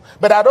issue.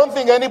 But I don't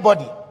think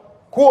anybody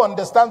who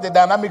understands the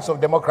dynamics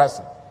of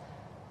democracy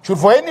should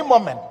for any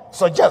moment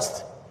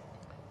suggest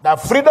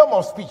that freedom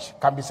of speech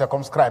can be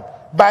circumscribed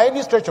by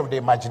any stretch of the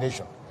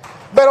imagination.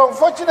 But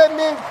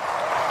unfortunately,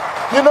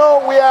 we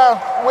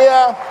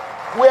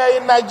are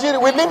in Nigeria.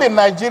 We live in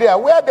Nigeria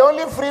where the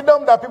only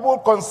freedom that people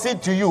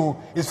concede to you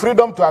is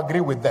freedom to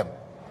agree with them.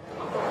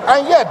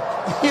 And yet,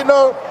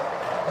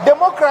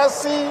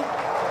 democracy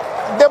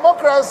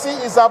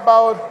is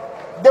about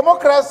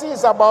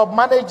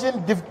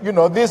managing,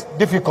 these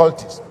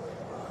difficulties.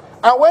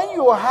 And when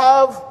you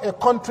have a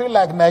country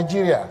like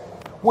Nigeria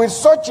with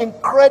such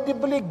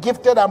incredibly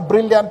gifted and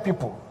brilliant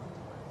people,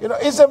 You know,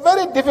 it's a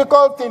very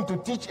difficult thing to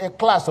teach a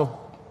class of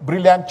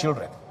brilliant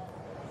children.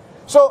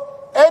 So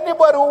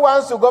anybody who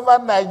wants to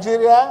govern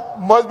Nigeria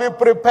must be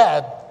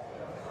prepared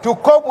to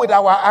cope with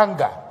our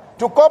anger,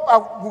 to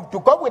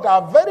cope with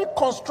our very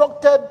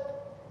constructed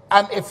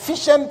and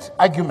efficient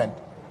argument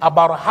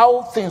about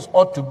how things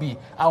ought to be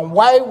and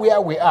why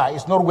where we are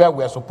is not where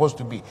we are supposed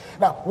to be.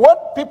 Now,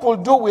 what people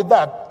do with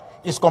that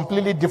is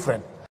completely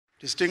different.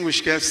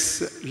 Distinguished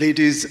guests,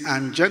 ladies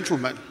and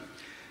gentlemen,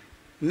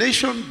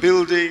 nation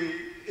building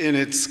in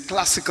its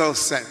classical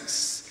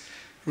sense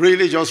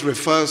really just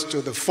refers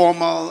to the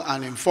formal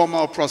and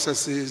informal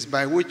processes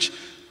by which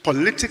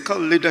political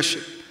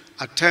leadership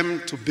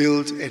attempt to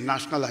build a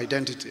national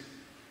identity,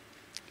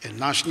 a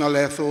national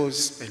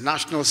ethos, a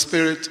national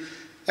spirit,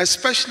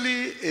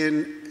 especially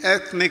in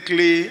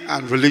ethnically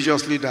and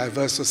religiously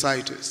diverse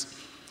societies.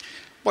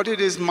 But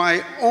it is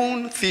my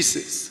own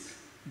thesis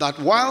that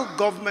while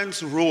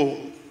government's role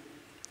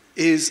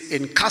is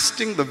in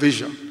casting the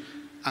vision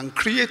and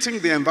creating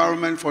the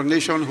environment for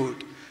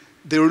nationhood,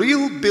 the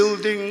real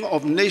building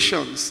of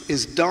nations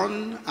is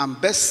done and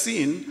best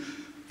seen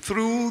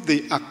through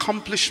the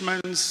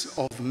accomplishments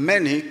of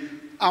many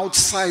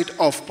outside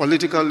of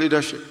political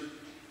leadership.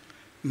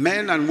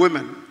 Men and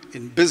women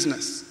in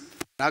business,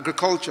 in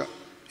agriculture,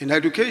 in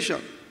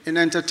education, in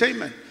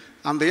entertainment,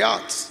 and the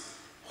arts,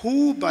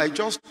 who by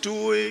just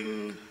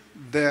doing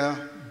their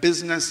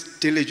business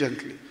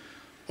diligently,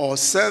 or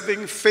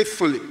serving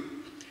faithfully,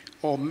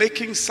 or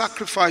making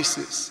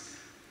sacrifices,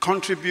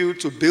 contribute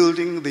to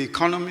building the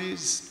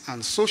economies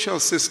and social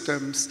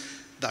systems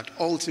that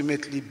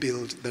ultimately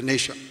build the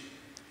nation.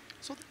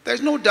 So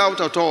there's no doubt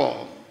at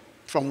all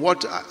from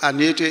what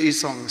Anita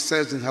Isong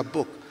says in her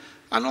book,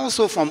 and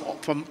also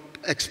from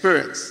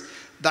experience,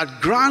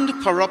 that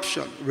grand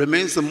corruption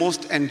remains the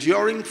most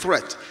enduring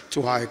threat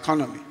to our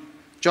economy.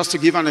 Just to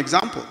give an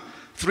example,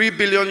 $3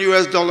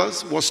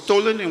 billion was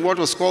stolen in what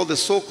was called the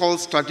so-called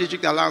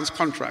Strategic Alliance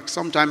Contract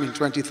sometime in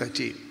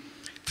 2013.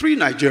 3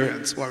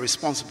 Nigerians were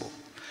responsible.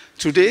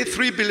 Today,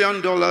 $3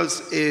 billion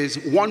is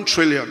 1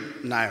 trillion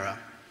naira.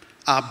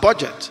 Our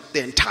budget,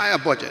 the entire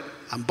budget,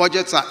 and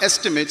budgets are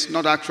estimates,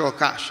 not actual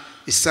cash,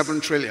 is 7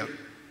 trillion.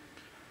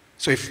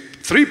 So if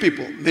 3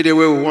 people made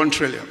away with 1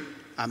 trillion,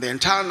 and the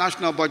entire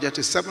national budget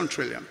is 7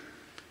 trillion,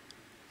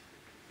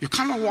 you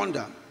cannot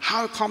wonder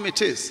how come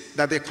it is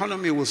that the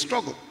economy will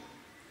struggle.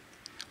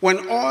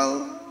 When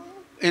oil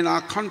in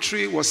our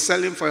country was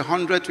selling for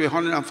 $100 to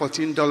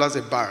 $114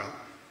 a barrel,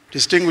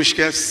 distinguished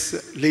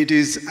guests,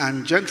 ladies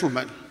and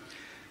gentlemen,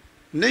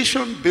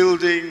 nation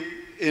building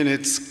in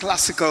its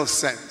classical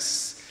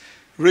sense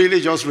really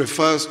just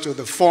refers to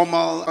the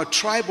formal, a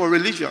tribe or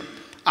religion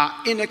are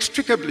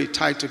inextricably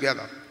tied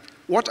together.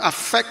 What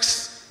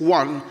affects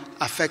one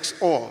affects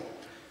all.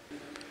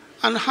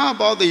 And how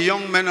about the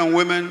young men and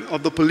women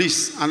of the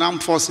police and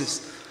armed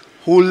forces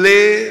who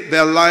lay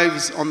their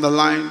lives on the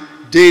line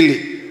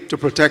daily to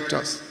protect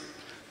us?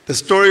 The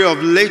story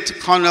of late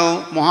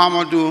Colonel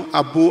Muhammadu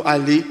Abu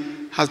Ali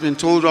has been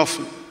told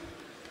often.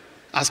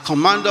 As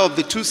commander of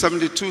the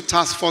 272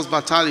 Task Force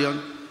Battalion,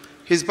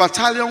 his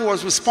battalion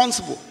was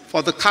responsible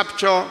for the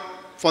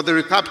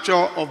recapture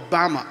of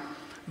Bama,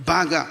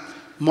 Baga,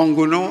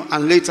 Monguno,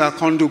 and later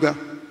Konduga.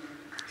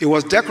 He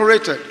was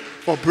decorated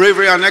for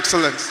bravery and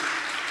excellence.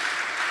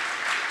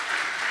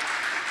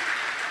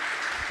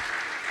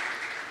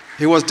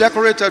 He was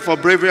decorated for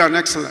bravery and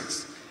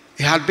excellence.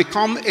 He had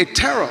become a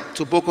terror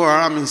to Boko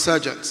Haram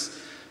insurgents,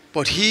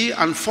 but he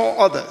and 4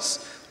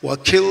 others were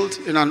killed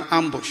in an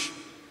ambush.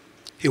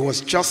 He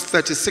was just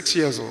 36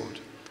 years old,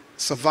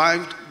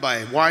 survived by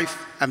a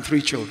wife and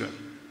 3 children.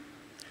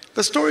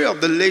 The story of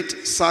the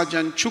late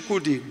Sergeant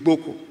Chukwudi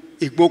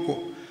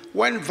Igboko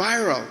went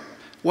viral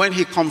when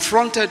he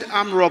confronted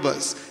armed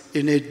robbers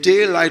in a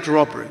daylight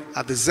robbery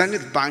at the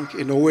Zenith Bank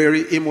in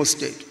Owerri, Imo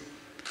State.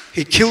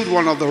 He killed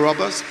one of the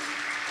robbers.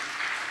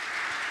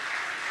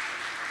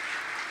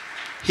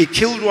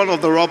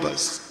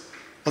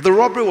 But the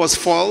robbery was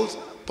foiled,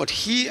 but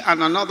he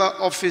and another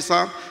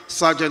officer,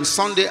 Sergeant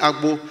Sunday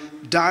Agbo,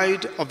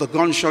 died of the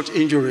gunshot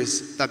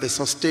injuries that they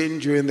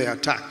sustained during the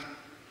attack.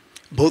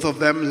 Both of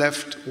them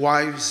left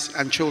wives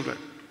and children.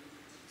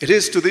 It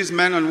is to these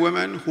men and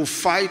women who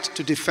fight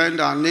to defend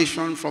our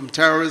nation from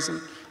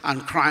terrorism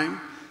and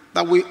crime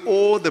that we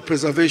owe the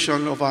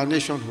preservation of our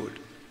nationhood.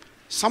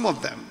 Some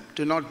of them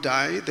do not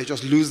die, they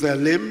just lose their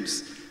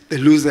limbs, they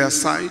lose their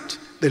sight,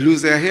 they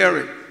lose their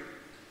hearing.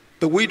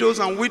 The widows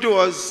and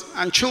widowers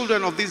and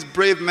children of these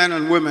brave men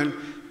and women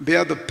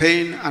bear the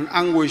pain and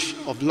anguish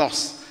of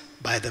loss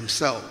by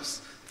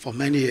themselves for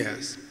many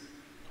years.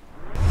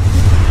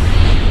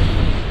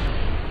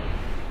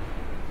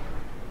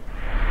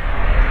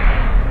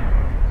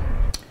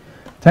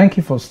 Thank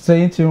you for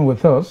staying tuned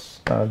with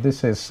us.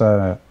 This is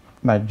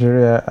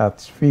Nigeria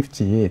at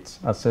 58,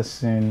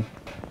 assessing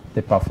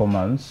the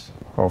performance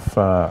of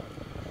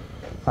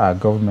our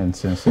government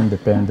since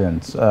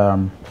independence.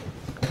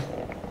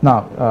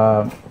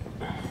 Now,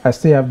 I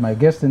still have my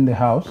guest in the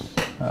house,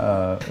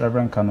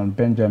 Reverend Canon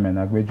Benjamin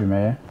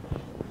Agwejume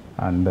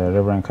and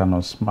Reverend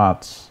Canon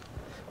Smarts.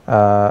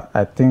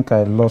 I think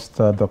I lost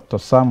Dr.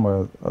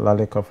 Samuel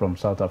Olaleko from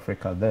South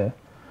Africa there.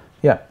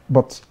 Yeah,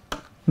 but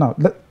now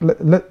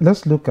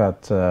let's look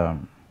at the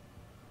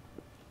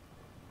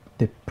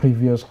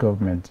previous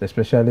government,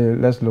 especially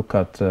let's look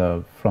at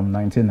from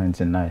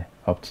 1999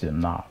 up till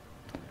now.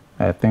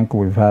 I think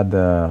we've had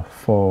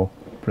 4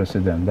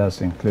 presidents,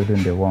 that's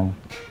including the one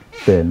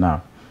there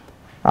now.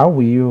 How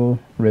will you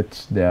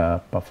rate their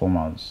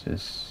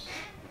performances?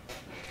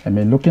 I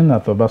mean, looking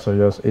at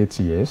Obasanjo's 8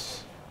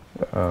 years,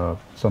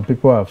 some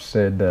people have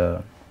said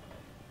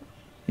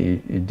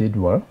he did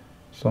well.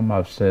 Some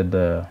have said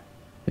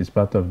he's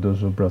part of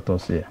those who brought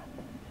us here.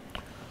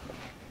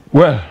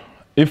 Well,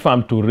 if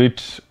I'm to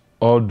rate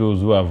all those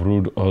who have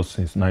ruled us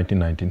since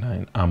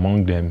 1999,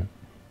 among them,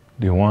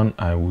 the one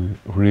I will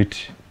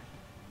rate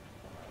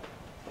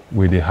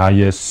with the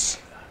highest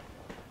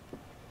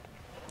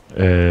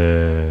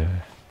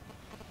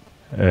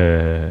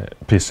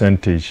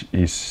percentage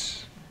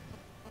is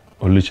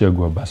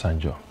Olusegun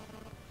Obasanjo.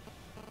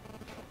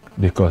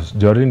 Because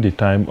during the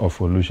time of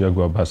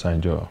Olusegun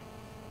Obasanjo,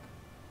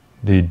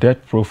 the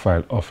debt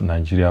profile of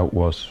Nigeria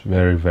was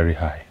very, very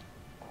high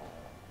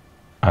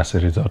as a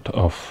result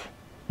of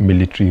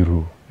military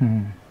rule.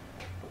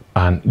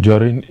 And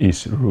during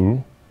his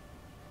rule,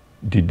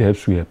 the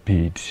debts were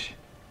paid.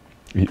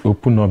 We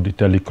opened up the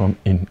telecom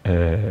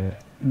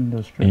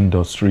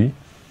industry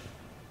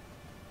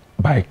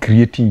by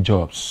creating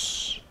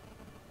jobs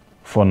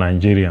for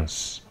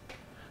Nigerians.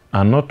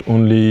 And not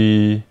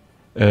only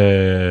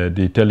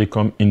the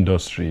telecom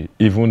industry,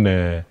 even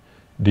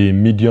the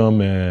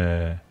medium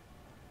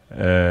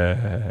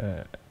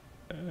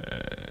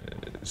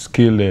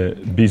scale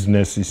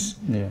businesses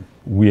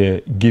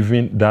were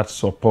given that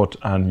support.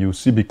 And you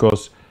see,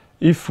 because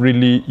if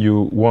really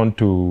you want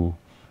to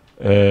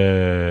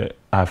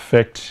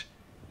affect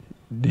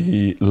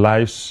the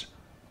lives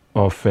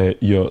of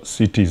your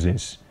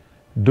citizens,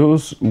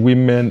 those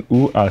women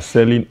who are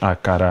selling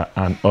akara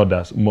and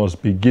others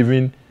must be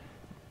given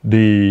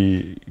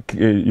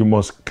you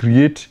must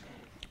create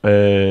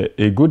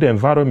a good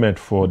environment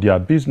for their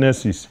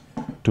businesses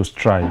to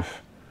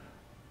strive.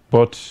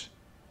 But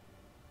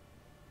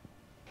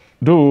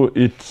though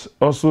it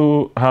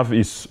also have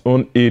its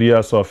own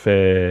areas of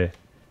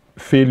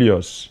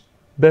failures,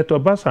 but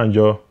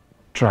Obasanjo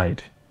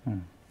tried.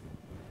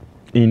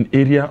 In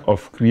area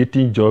of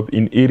creating job,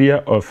 in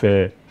area of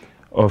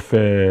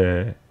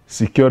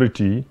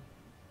security,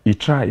 he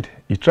tried.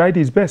 He tried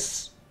his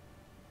best.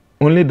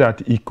 Only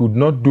that he could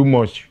not do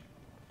much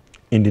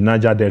in the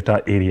Niger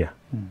Delta area,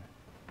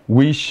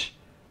 which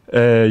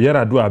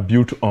Yar'Adua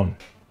built on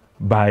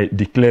by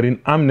declaring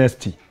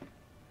amnesty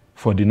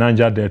for the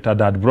Niger Delta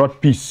that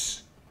brought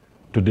peace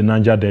to the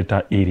Niger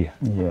Delta area.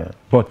 Yeah.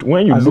 But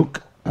when you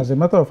look... As a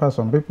matter of fact,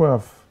 some people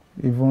have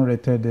even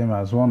rated him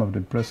as one of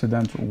the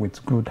presidents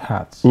with good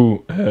hearts.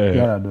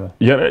 Yar'Adua.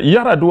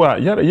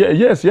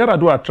 Yes,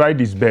 Yar'Adua tried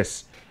his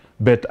best,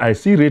 but I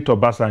see rate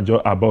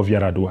Obasanjo above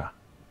Yar'Adua.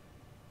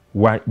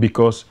 Why?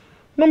 Because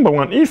number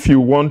one, if you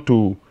want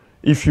to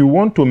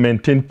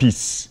maintain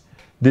peace,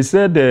 they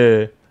said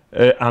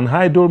an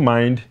idle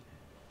mind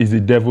is the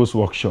devil's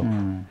workshop.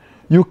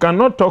 You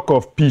cannot talk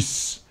of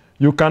peace.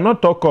 You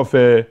cannot talk of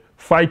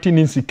fighting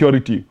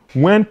insecurity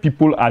when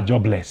people are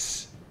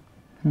jobless.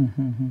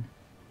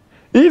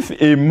 If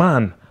a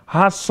man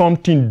has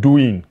something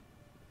doing,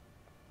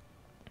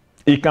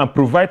 he can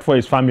provide for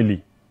his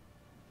family.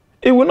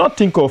 He will not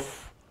think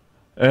of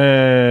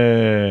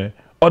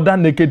other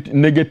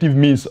negative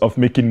means of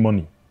making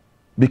money,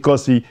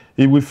 because he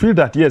will feel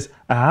that, yes,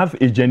 I have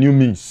a genuine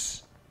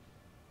means.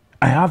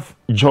 I have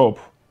a job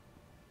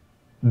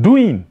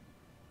doing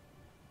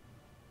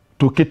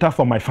to cater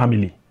for my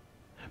family.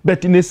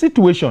 But in a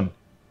situation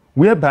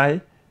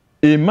whereby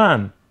a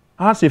man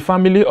has a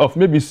family of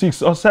maybe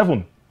 6 or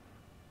 7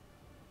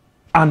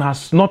 and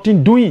has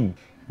nothing doing,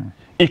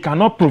 he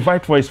cannot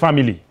provide for his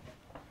family,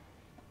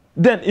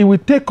 then he will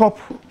take up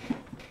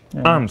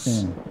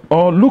arms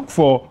or look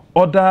for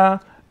other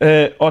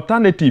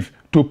alternative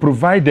to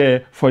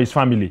provide for his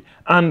family.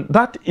 And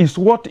that is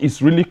what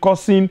is really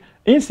causing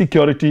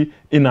insecurity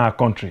in our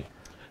country.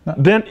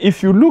 Then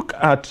if you look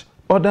at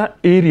other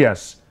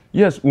areas,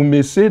 yes, we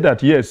may say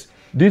that, yes,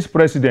 this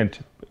president,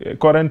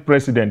 current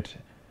president,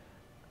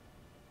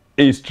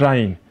 is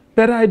trying,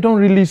 but I don't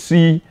really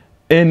see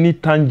any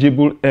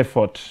tangible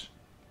effort.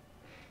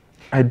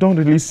 I don't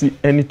really see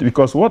anything,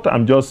 because what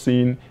I'm just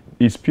seeing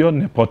is pure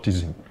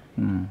nepotism.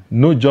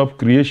 No job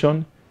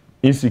creation,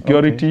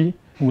 insecurity,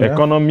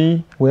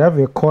 economy. We have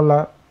a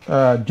caller,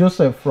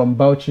 Joseph from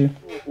Bauchi.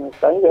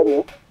 Can you hear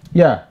me?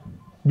 Yeah.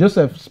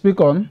 Joseph,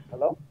 speak on.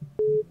 Hello?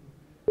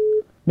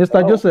 Mr.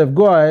 Hello? Joseph,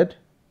 go ahead.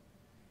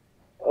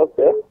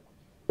 Okay.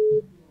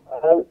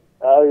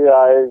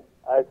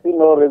 I see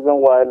no reason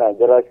why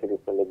Nigeria should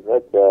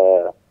celebrate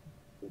the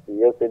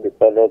years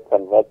independence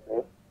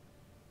anniversary.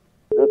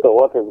 Due to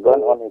what is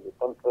going on in the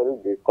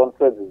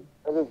country is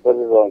very,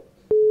 very wrong.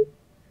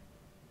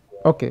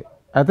 Okay.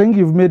 I think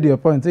you've made your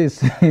point. It's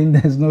saying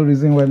there's no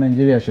reason why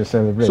Nigeria should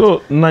celebrate.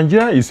 So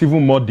Nigeria is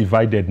even more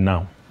divided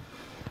now.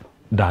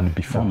 than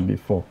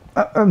before.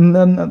 And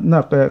then,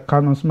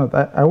 Colonel Smith,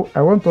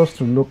 I want us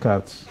to look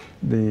at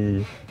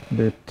the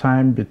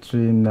time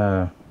between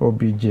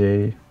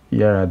OBJ,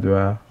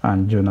 Yar'Adua,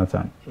 and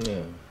Jonathan.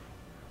 Yeah.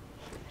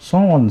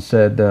 Someone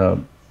said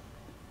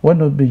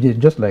when OBJ,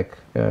 just like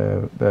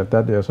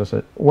that they also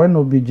said, when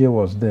OBJ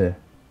was there,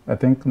 I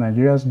think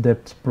Nigeria's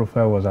debt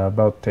profile was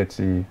about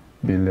 $30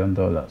 billion,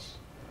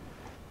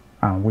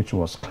 and which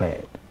was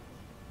cleared.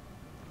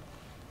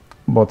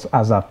 But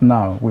as at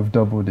now, we've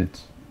doubled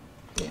it.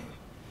 Yeah.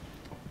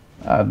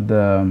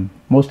 And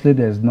mostly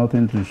there's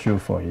nothing to show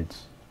for it.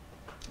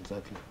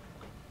 Exactly.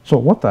 So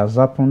what has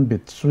happened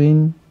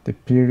between the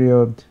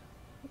period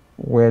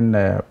when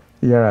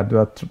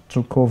Yar'Adua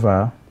took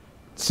over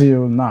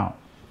till now?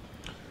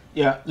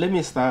 Yeah, let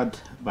me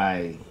start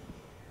by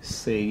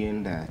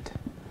saying that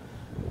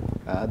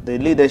the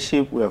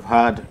leadership we have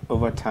had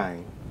over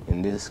time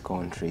in this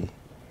country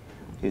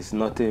is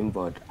nothing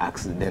but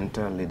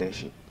accidental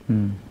leadership.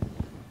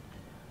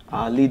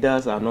 Our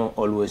leaders are not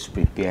always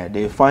prepared.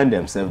 They find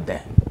themselves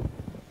there,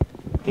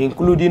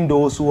 including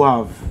those who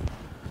have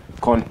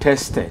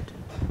contested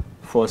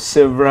for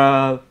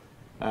several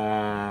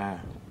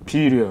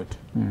periods,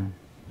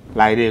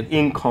 like the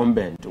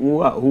incumbent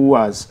who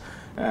has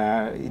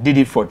did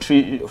it for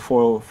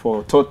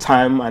third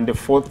time, and the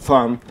fourth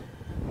time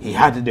he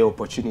had the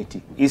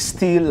opportunity. It's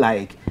still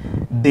like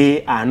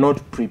they are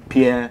not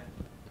prepared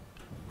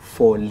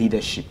for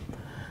leadership.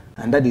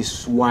 And that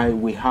is why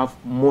we have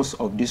most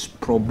of these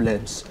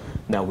problems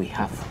that we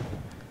have.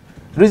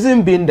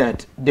 Reason being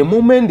that the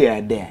moment they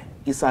are there,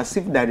 it's as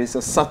if there is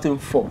a certain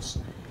force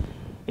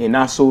in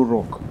Aso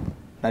Rock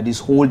that is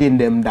holding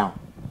them down.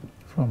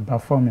 From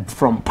performing.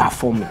 From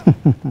performing.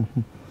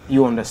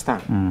 You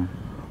understand?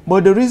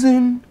 But the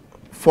reason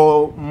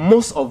for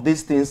most of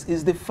these things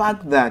is the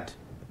fact that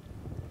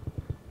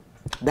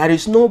there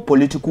is no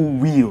political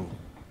will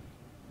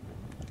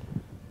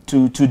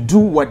to do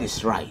what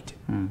is right.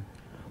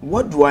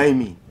 What do I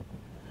mean?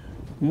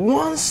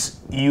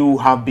 Once you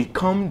have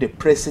become the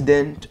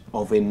president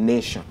of a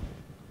nation,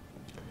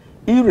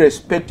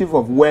 irrespective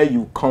of where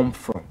you come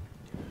from,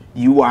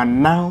 you are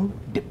now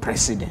the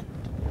president.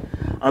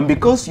 And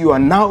because you are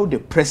now the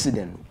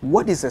president,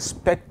 what is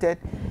expected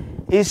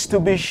is to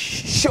be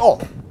sure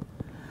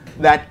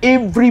that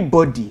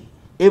everybody,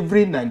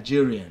 every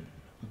Nigerian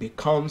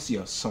becomes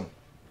your son.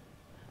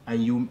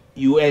 And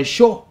you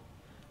ensure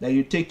that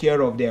you take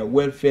care of their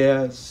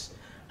welfares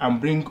and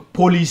bring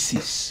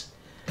policies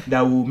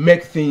that will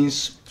make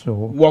things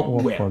work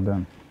well. For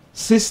them.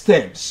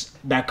 Systems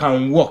that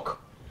can work,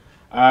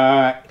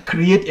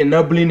 create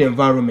enabling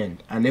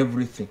environment and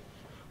everything.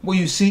 But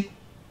you see,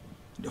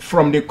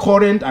 from the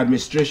current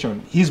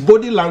administration, his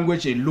body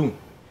language alone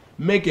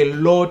make a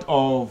lot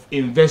of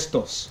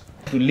investors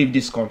to leave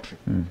this country.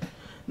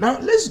 Now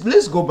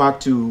let's go back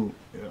to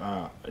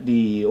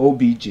the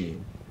OBJ.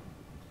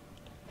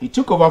 He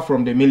took over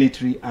from the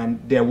military,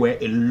 and there were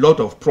a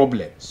lot of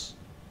problems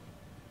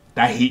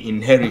that he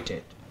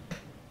inherited.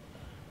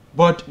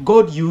 But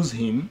God used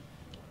him,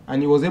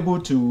 and he was able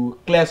to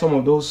clear some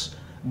of those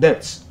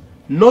debts,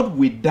 not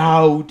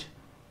without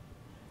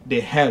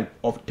the help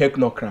of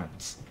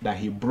technocrats that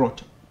he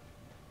brought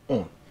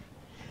on.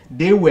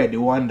 They were the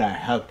one that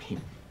helped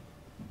him.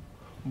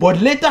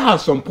 But later at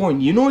some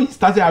point, you know, he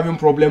started having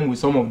problems with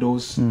some of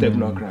those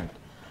technocrats.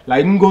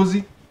 Like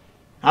Ngozi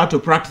had to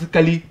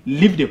practically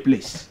leave the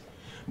place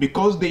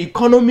because the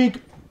economic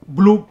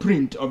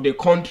blueprint of the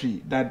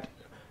country that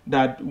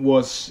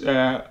was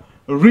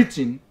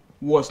written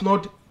was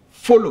not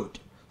followed.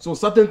 So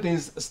certain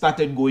things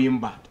started going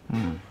bad.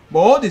 But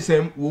all the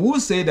same, we will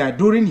say that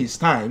during his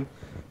time,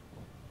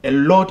 a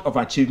lot of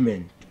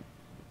achievement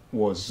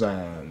was,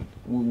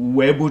 we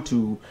were able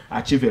to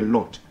achieve a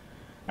lot.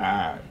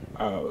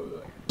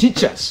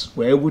 Teachers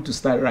were able to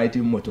start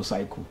riding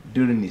motorcycle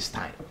during his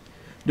time.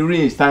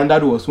 During his time,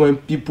 that was when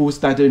people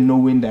started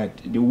knowing that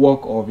the work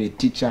of a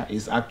teacher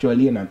is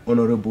actually an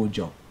honorable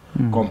job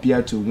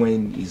compared to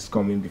when he's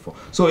coming before.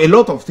 So a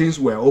lot of things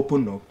were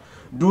opened up.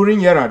 During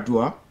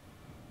Yar'Adua,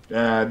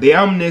 the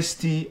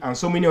amnesty and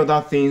so many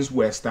other things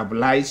were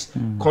stabilized,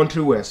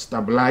 country were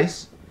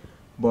stabilized,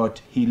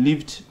 but he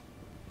lived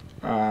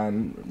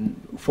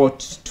for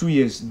 2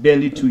 years,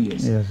 barely 2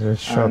 years. Yes, a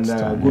short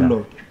time,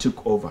 Goodluck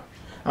took over.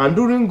 And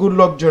during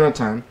Goodluck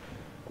Jonathan,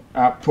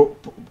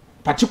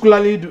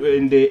 particularly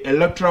in the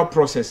electoral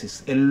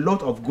processes, a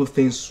lot of good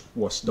things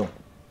was done.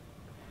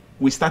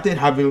 We started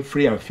having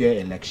free and fair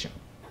election.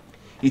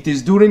 It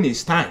is during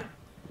his time.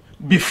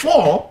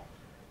 Before,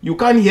 you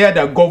can't hear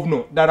the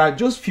governor. There are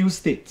just few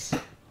states,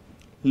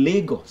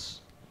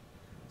 Lagos,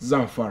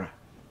 Zamfara,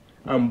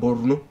 and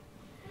Borno.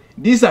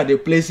 These are the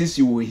places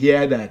you will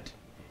hear that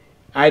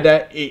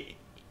either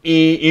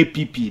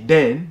APP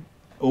then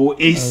or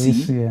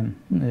ACNN,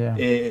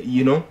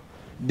 you know,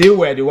 they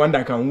were the one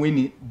that can win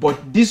it.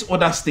 But these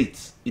other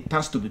states, it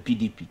has to be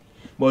PDP.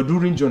 But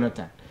during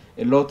Jonathan,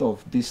 a lot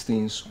of these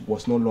things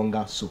was no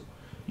longer so.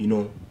 You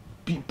know,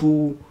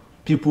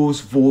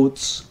 people's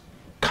votes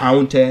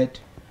counted,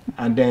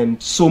 and then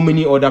so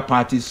many other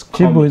parties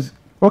come.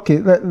 Okay,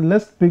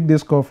 let's pick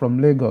this call from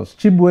Lagos.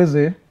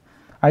 Chibueze,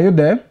 are you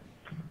there?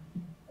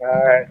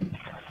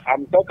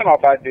 I'm talking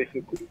about the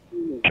security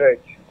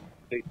event.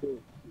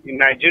 In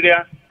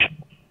Nigeria,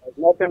 there's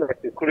nothing like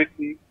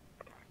security,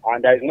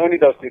 and there is no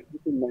need of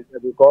security measure,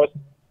 because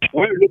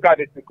when you look at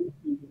the security,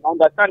 you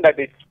understand that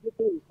the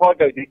people involved,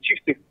 the chief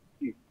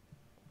security,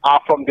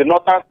 are from the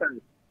northern side,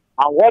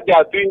 and what they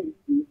are doing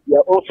is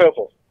their own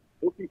favor.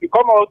 If you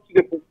come out to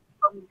the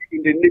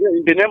in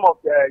the name of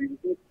the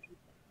university,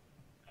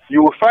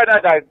 you will find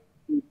out that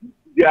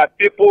there are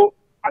people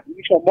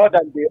admission more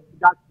than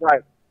that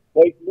tribe.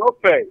 But it's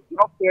not fair. It's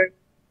not fair.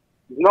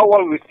 It's not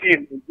what we see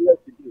in Nigeria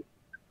today.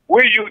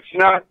 We youth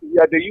now, we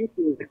are the youth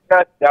in the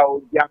church that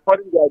they are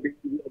calling the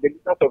leaders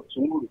of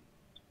tomorrow.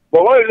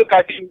 But when you look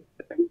at it,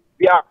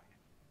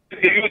 the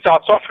youth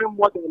are suffering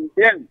more than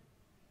them.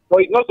 So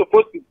it's not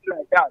supposed to be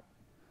like that.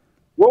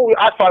 When we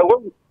ask for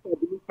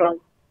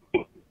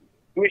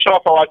admission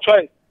of our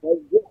choice,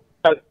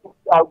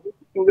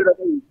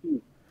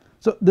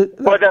 so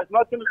but there's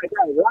nothing like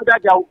that. Rather,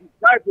 they will be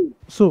driving.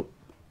 So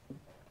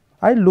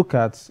I look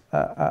at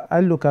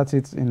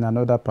it in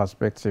another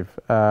perspective.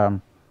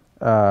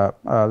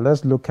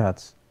 Let's look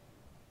at,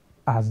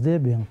 has there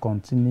been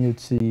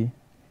continuity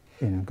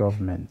in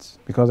government?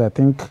 Because I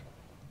think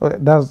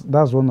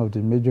that's one of the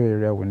major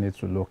areas we need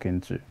to look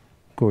into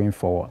going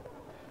forward.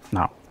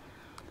 Now,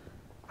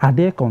 are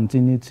there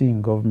continuity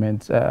in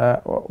government?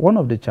 One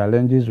of the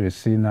challenges we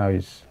see now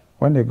is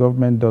when the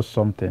government does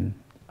something,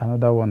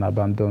 another one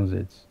abandons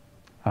it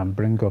and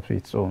brings up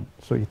its own.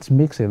 So it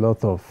makes a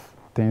lot of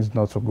things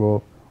not to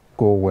go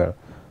well.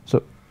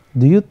 So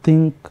do you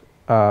think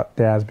there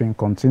has been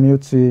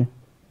continuity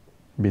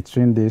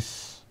between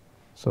this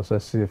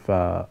successive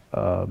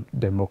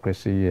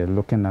democracy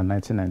looking at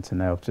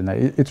 1999 up to now?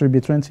 It will be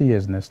 20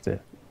 years next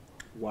year.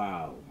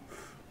 Wow.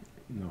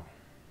 No,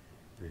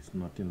 there's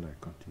nothing like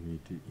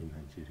continuity in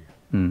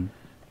Nigeria.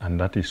 And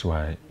that is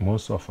why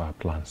most of our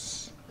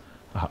plans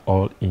are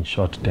all in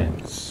short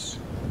terms,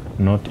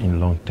 not in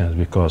long terms,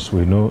 because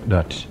we know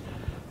that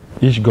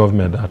each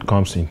government that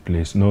comes in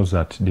place knows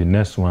that the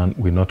next one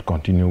will not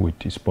continue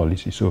with its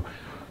policy. So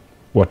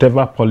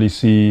whatever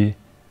policy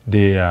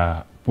they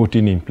are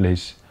putting in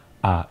place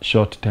are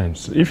short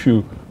terms. If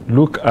you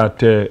look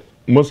at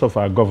most of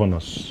our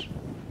governors,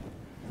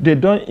 they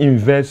don't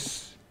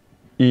invest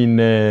in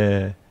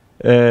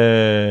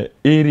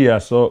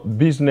areas or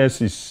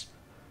businesses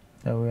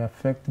that will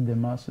affect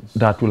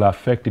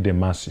the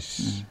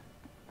masses.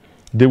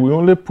 They will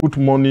only put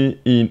money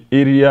in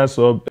areas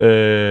of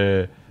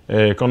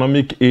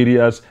economic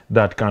areas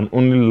that can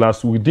only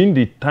last within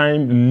the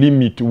time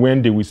limit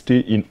when they will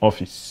stay in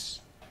office.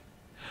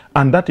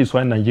 And that is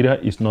why Nigeria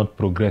is not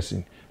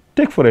progressing.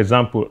 Take, for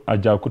example,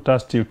 Ajaokuta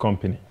Steel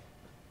Company.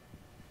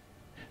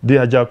 The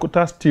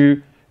Ajaokuta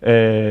Steel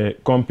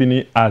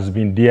Company has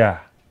been there.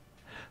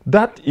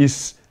 That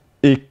is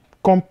a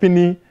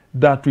company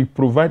that will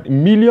provide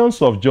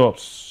millions of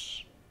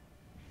jobs.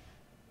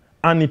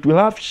 And it will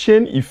have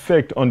chain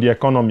effect on the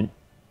economy.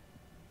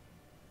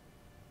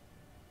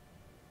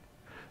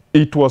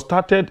 It was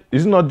started,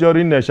 it's not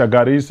during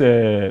Shagari's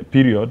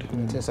period.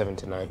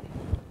 1979.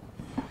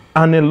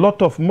 And a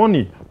lot of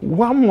money.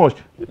 How much?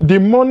 The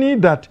money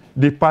that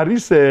the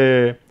Paris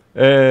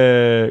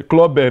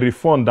Club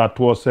refund that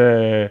was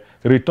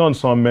returned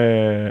some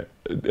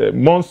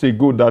months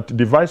ago that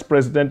the vice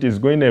president is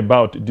going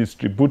about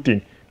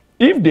distributing,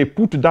 if they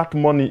put that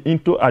money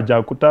into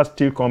Ajaokuta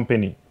Steel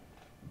Company,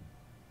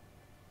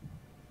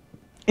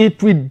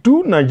 it will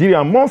do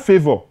Nigeria more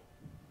favor,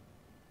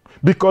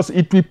 because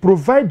it will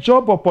provide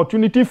job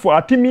opportunity for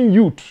Atimin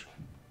youth.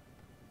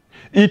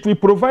 It will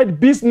provide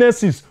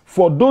businesses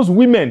for those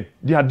women.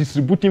 They are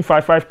distributing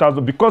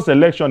 5,000 because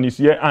election is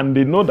here and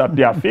they know that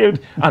they have failed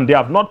and they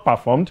have not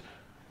performed.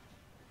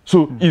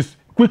 So it's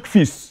quick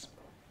fix.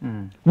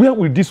 Where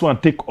will this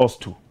one take us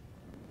to?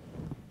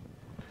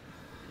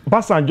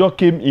 Basanjo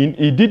came in,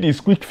 he did his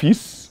quick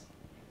fix.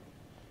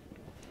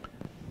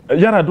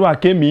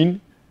 Yaradua came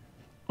in.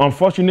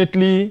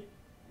 Unfortunately,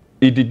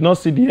 he did not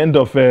see the end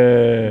of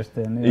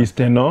his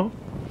tenure.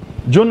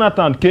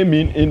 Jonathan came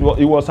in,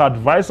 he was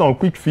advised on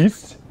quick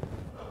fix.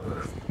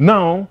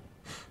 Now,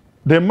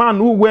 the man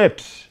who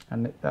wept.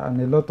 And a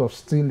lot of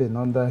stealing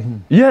under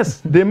him.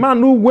 Yes, the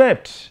man who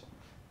wept.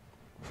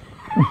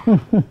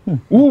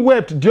 Who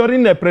wept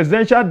during a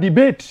presidential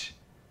debate,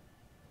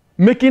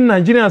 making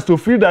Nigerians to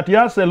feel that he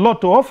has a lot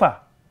to offer,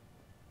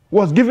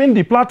 was given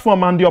the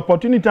platform and the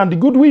opportunity and the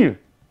goodwill.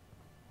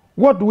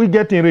 What do we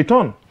get in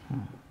return?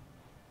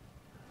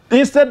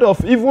 Instead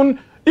of even,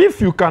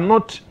 if you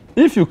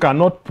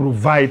cannot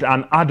provide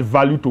and add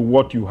value to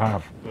what you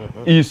have,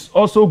 it's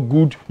also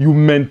good you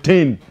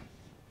maintain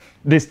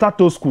the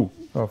status quo.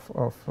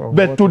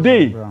 But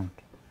today,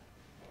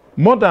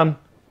 more than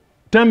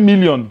 10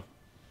 million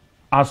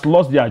has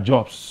lost their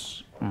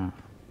jobs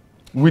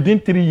within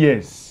 3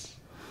 years.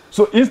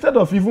 So instead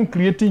of even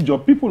creating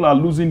jobs, people are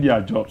losing their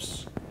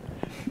jobs.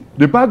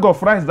 The bag of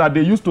rice that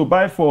they used to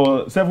buy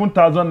for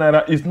 7,000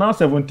 naira is now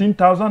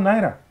 17,000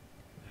 naira.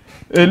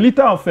 A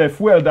liter of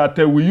fuel that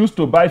we used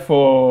to buy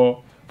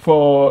for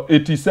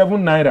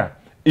 87 naira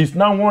is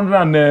now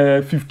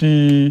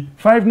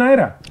 155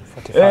 naira.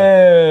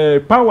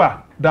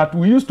 Power that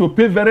we used to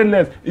pay very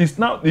less is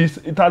now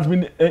it has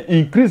been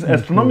increased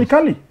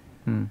astronomically.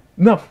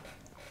 Now,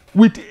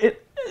 with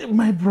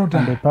my brother,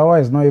 and the power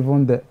is not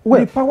even there.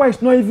 The power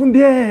is not even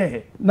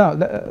there. Now,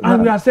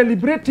 and we are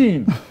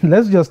celebrating.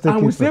 Let's just take it.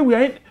 And we say we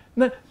are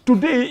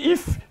today.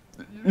 If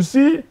you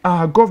see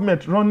our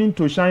government running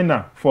to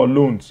China for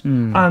loans,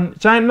 and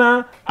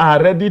China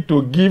are ready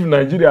to give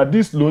Nigeria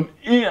this loan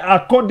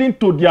according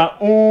to their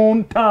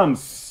own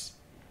terms,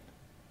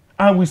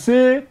 and we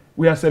say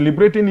we are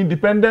celebrating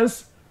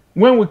independence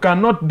when we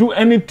cannot do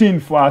anything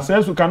for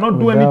ourselves, we cannot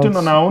do anything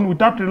on our own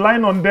without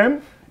relying on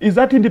them. Is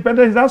that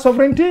independence? Is that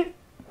sovereignty?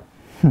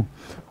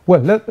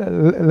 Well,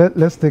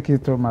 let's take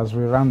it home as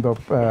we round up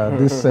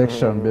this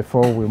section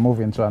before we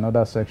move into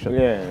another section.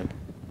 Yeah.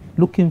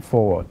 Looking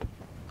forward,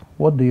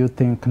 what do you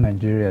think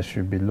Nigeria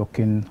should be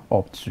looking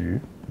up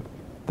to?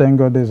 Thank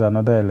God there's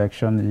another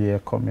election year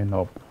coming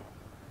up.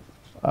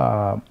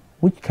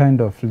 Which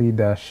kind of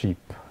leadership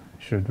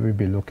should we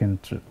be looking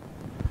to?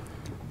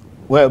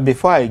 Well,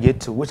 before I get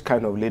to which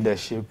kind of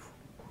leadership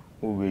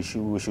we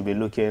should be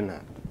looking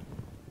at,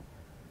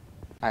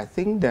 I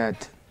think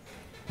that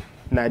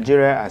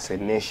Nigeria as a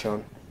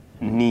nation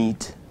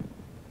needs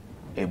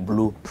a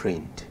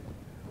blueprint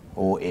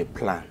or a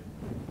plan,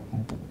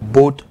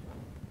 both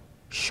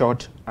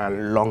short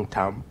and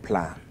long-term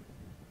plan.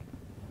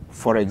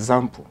 For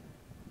example,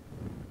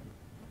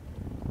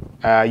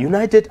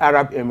 United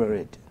Arab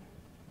Emirates,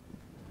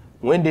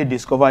 when they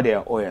discovered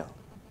their oil,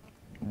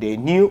 they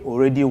knew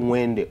already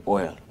when the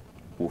oil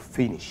will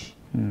finish.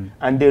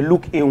 And they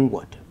look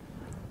inward.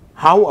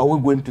 How are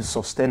we going to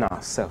sustain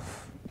ourselves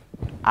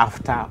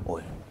after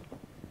oil?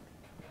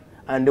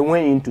 And they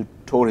went into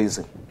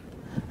tourism.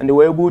 And they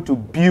were able to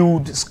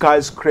build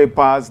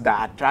skyscrapers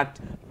that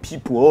attract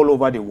people all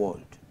over the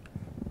world.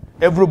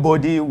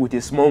 Everybody with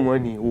a small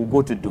money will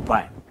go to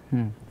Dubai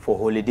for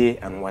holiday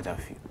and what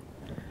have you.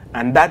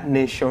 And that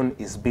nation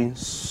is being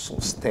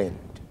sustained.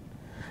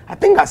 I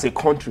think as a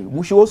country,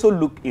 we should also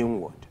look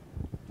inward.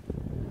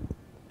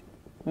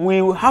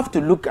 We will have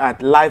to look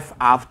at life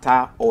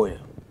after oil.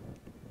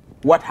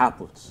 What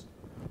happens?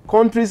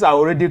 Countries are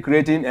already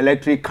creating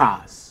electric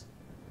cars,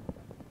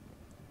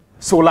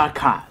 solar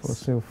cars,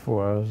 fossil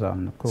fuels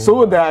and coal.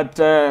 so that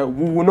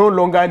we will no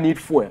longer need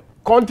fuel.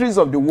 Countries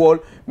of the world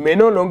may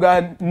no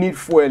longer need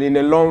fuel in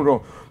the long run,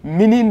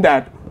 meaning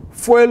that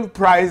fuel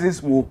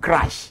prices will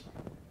crash.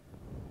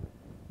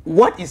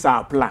 What is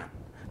our plan?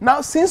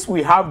 Now, since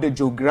we have the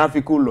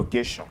geographical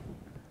location,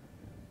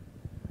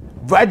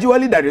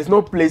 virtually there is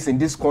no place in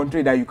this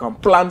country that you can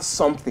plant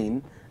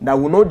something that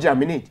will not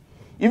germinate.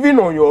 Even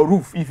on your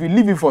roof, if you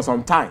leave it for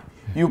some time,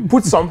 you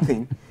put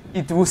something,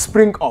 it will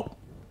spring up.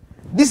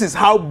 This is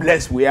how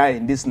blessed we are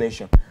in this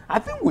nation. I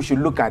think we should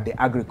look at the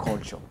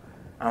agriculture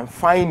and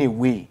find a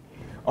way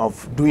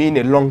of doing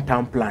a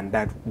long-term plan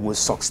that will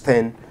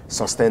sustain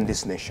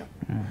this nation.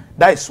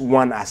 That is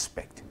one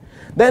aspect.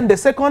 Then the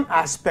second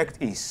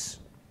aspect is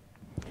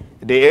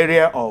the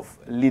area of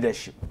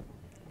leadership.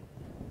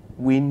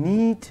 We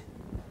need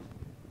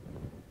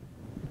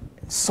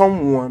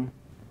someone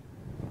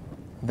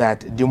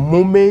that the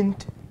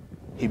moment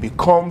he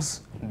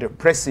becomes the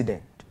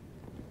president,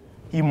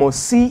 he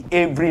must see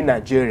every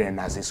Nigerian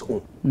as his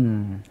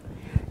own,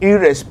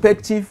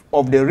 irrespective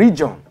of the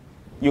region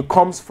you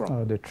comes from.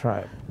 Or the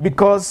tribe.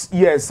 Because,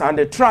 yes, and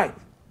the tribe.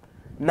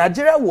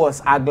 Nigeria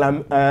was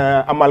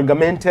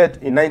amalgamated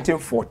in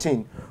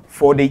 1914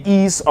 for the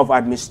ease of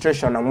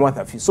administration and what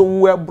have you. So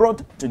we were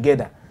brought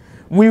together.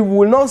 We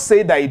will not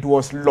say that it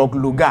was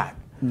Lugard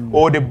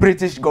or the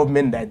British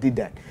government that did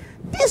that.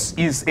 This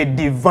is a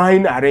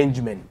divine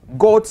arrangement.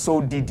 God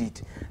so did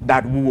it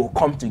that we will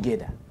come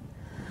together.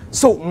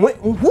 So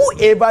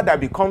whoever that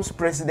becomes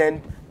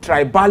president,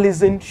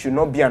 tribalism should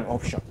not be an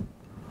option.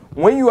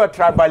 When you are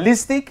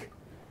tribalistic,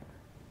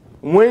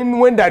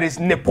 when there is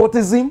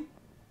nepotism,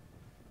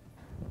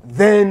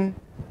 then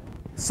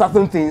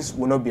certain things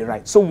will not be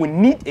right. So we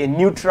need a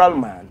neutral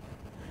man,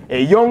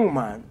 a young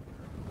man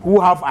who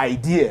have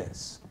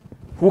ideas,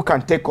 who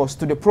can take us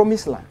to the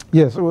promised land.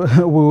 Yes, we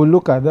will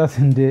look at that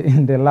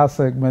in the last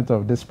segment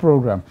of this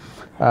program,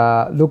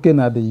 looking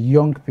at the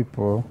young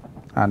people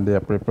and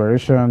their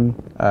preparation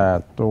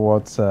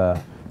towards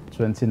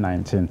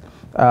 2019.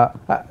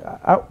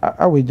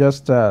 I will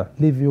just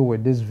leave you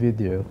with this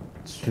video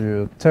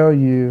to tell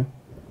you,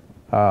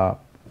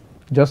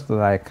 just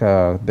like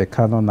the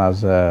canon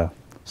has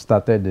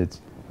started it,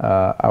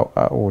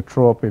 I will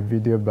throw up a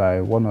video by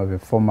one of the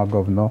former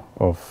governor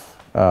of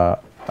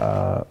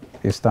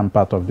eastern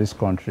part of this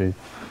country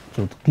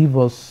to give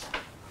us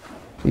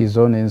his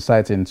own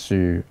insight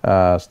into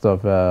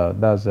stuff.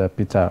 That's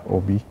Peter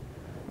Obi.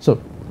 So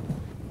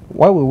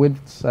while we wait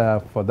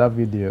for that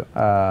video,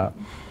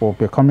 we'll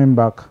be coming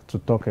back to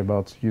talk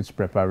about youth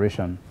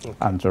preparation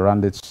and to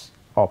round it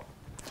up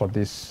for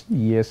this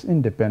year's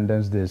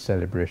Independence Day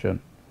celebration.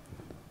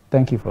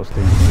 Thank you for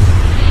staying.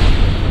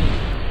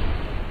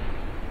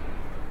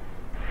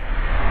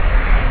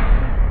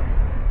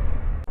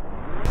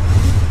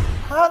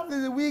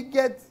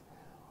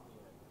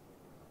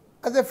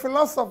 as a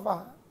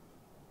philosopher,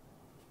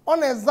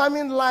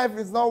 unexamined life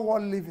is not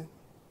worth living.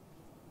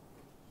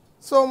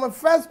 So my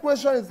first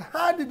question is,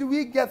 how did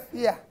we get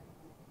here?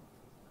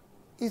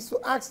 Is to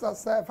ask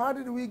ourselves, how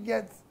did we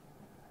get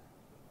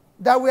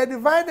that we are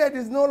divided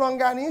is no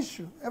longer an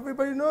issue.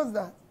 Everybody knows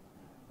that.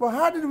 But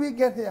how did we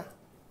get here?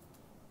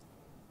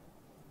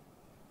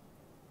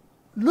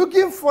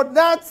 Looking for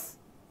that,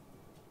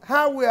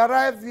 how we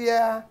arrived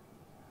here,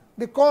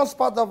 becomes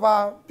part of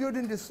our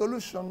building the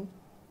solution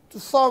to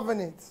solving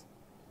it.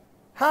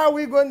 How are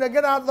we going to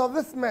get out of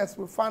this mess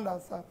we find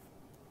ourselves?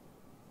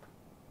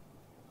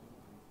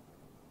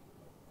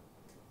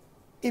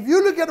 If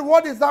you look at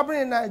what is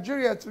happening in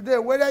Nigeria today,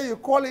 whether you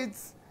call it,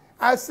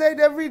 I say it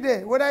every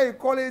day, whether you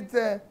call it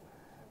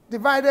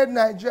divided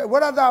Nigeria,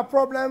 what is our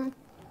problem?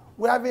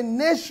 We have a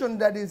nation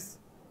that is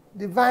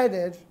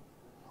divided.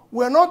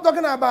 We're not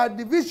talking about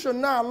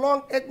division now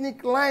along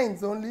ethnic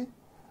lines only.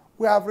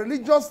 We have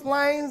religious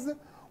lines.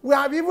 We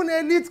have even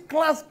elite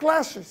class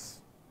clashes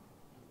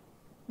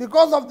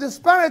because of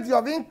disparity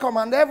of income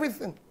and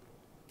everything,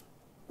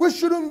 which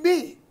shouldn't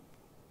be.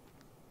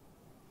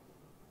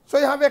 So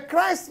you have a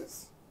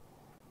crisis.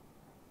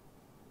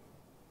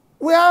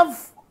 We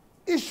have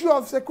issue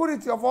of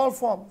security of all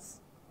forms,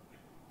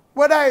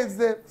 whether it's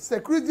the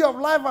security of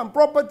life and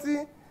property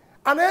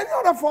and any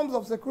other forms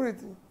of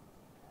security.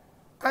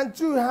 And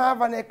two,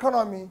 have an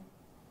economy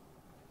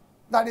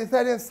that is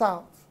heading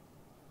south.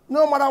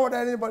 No matter what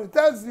anybody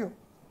tells you.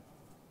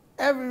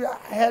 I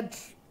had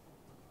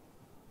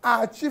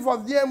our chief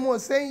of DMO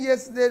saying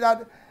yesterday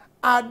that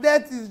our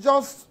debt is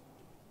just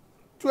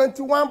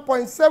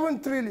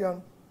 21.7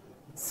 trillion,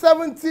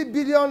 $70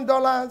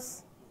 billion.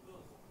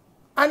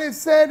 And he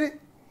said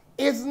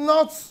it's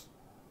not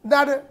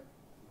that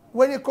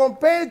when you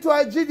compare it to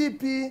our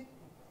GDP,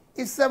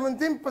 it's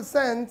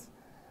 17%,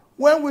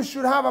 when we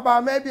should have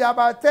about maybe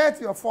about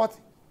 30 or 40.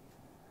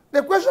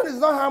 The question is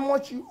not how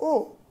much you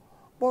owe,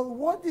 but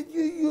what did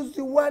you use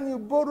the one you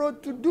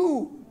borrowed to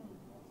do?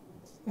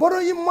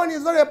 Borrowing money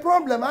is not a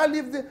problem.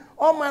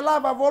 All my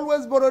life I've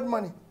always borrowed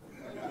money.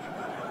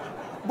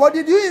 But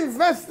did you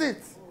invest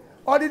it?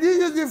 Or did you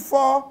use it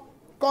for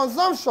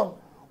consumption?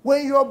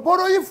 When you're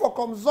borrowing for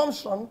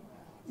consumption,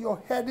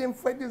 you're heading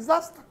for a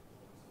disaster.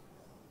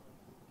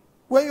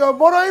 When you're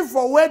borrowing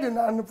for wedding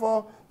and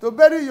to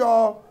bury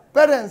your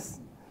parents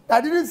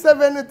that didn't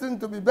save anything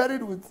to be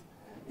buried with,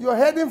 you're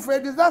heading for a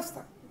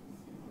disaster.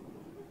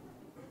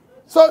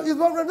 So it's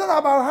not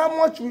about how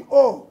much we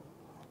owe.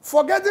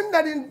 Forgetting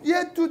that in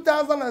year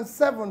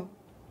 2007,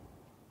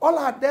 all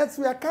our debts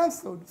were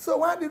cancelled. So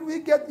why did we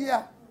get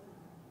here?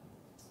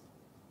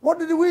 What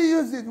did we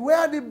use it? Where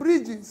are the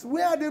bridges?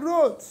 Where are the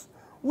roads?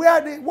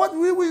 What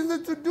we use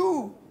it to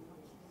do?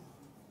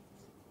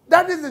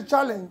 That is the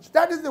challenge.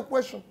 That is the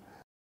question.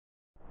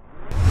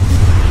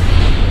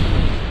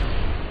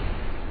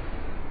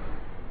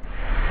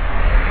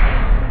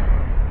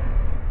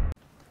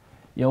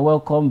 You're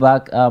welcome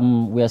back.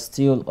 We are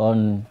still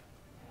on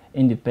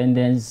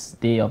Independence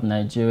Day of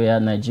Nigeria,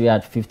 Nigeria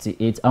at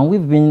 58, and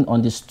we've been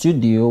on the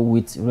studio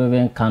with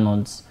Reverend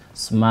Canons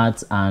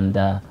Smart and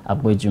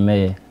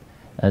Abuja.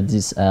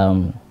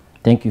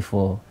 Thank you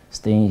for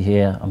staying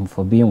here and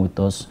for being with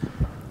us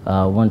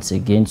once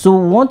again. So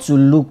we want to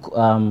look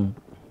on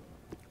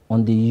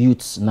the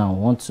youths now. We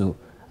want to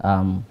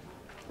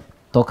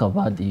talk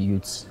about the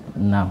youths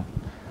now,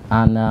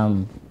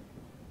 and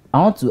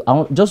I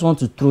just want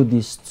to throw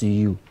this to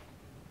you.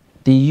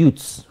 The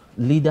youths,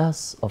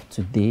 leaders of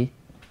today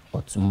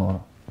or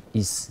tomorrow,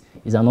 is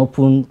an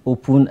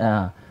open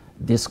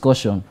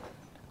discussion.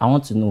 I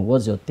want to know,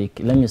 what's your take?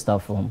 Let me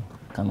start from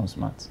Canon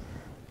Smart.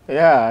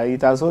 Yeah,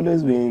 it has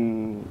always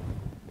been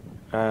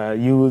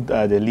youth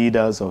are the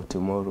leaders of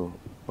tomorrow,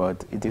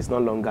 but it is no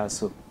longer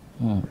so.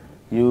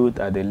 Youth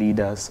are the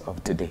leaders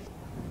of today.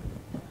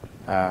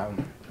 The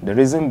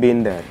reason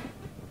being that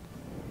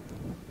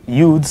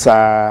youths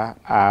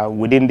are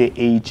within the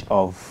age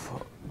of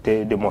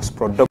the most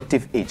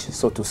productive age,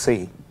 so to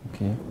say.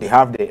 Okay. They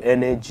have the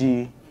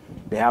energy,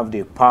 they have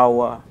the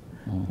power,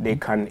 they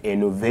can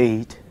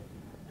innovate,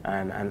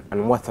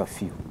 and what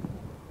have you.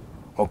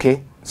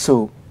 Okay?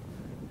 So,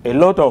 a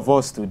lot of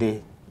us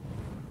today,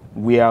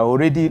 we are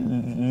already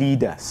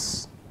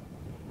leaders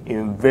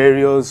in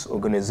various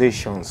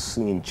organizations,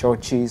 in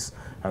churches,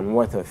 and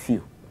what have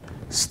you,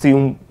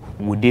 still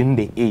within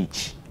the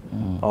age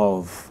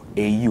of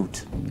a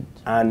youth.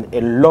 And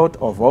a lot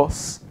of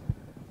us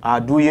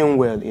are doing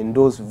well in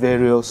those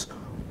various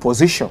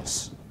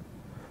positions.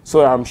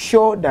 So I'm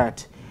sure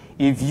that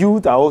if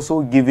youth are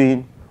also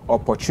given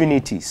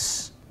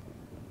opportunities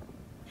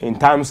in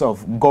terms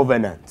of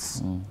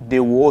governance, they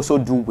will also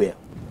do well.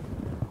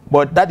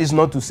 But that is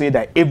not to say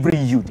that every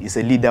youth is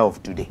a leader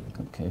of today.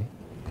 Okay.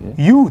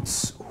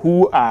 Youths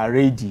who are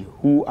ready,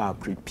 who are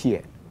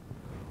prepared,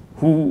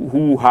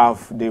 who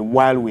have the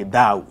while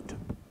without,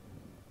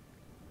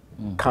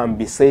 can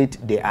be said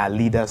they are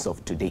leaders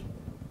of today.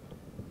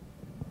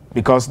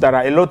 Because there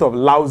are a lot of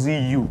lousy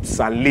youths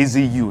and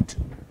lazy youth,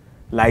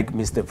 like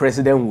Mr.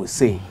 President will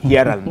say,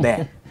 here and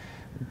there.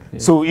 Okay.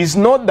 So it's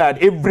not that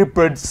every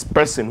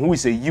person who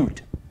is a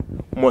youth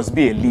must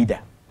be a leader.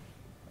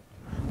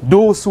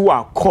 Those who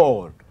are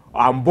called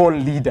and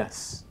born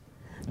leaders,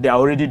 they are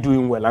already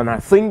doing well. And I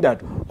think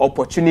that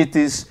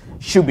opportunities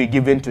should be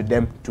given to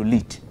them to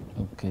lead.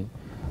 Okay.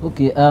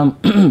 Okay,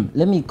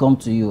 let me come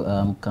to you,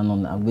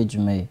 Canon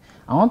Agbejume.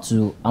 I want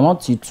you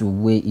to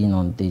weigh in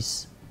on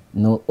this.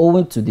 You know,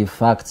 owing to the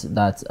fact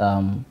that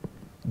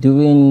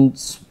during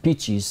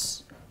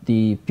speeches,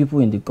 the people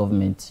in the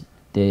government,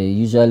 they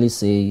usually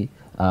say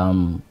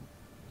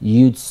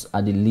youths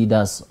are the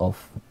leaders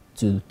of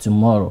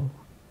tomorrow,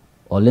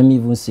 or let me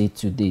even say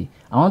today.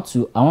 I want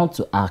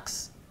to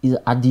ask: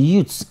 are the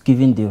youths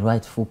given the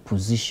rightful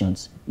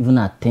positions, even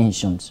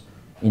attentions,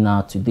 in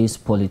our today's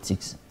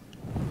politics?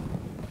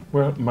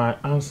 Well, my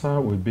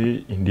answer will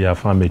be in the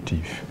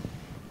affirmative.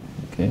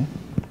 Okay.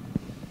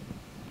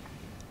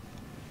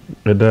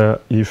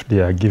 Whether if they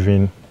are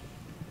given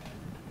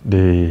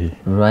the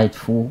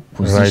rightful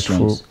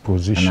positions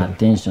and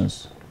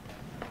attentions,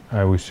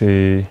 I would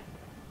say,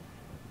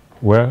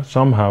 well,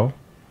 somehow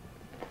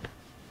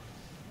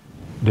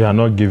they are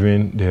not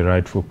given the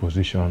rightful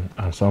position,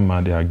 and somehow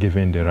they are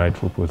given the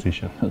rightful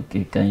position.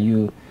 Okay, can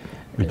you?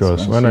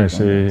 Because when I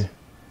say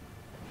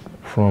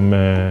from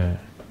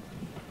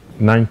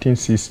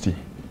 1960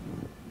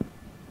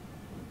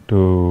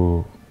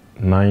 to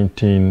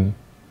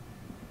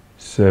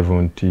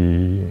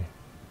 1970,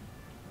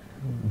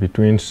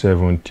 between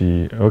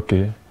 70,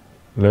 okay,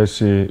 let's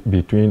say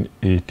between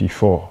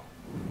 84,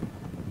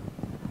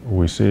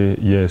 we say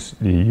yes,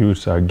 the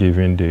youths are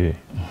given the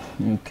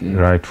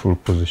rightful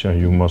position.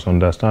 You must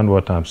understand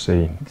what I'm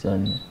saying.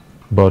 Exactly.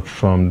 But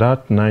from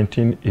that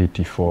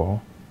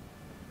 1984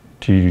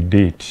 till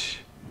date,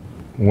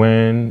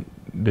 when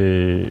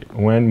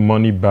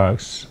money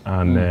bags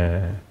and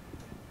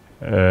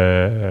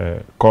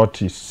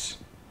Curtis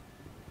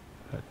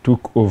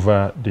took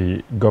over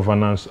the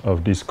governance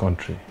of this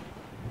country,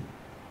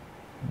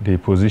 the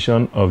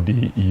position of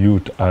the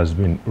youth has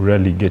been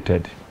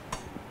relegated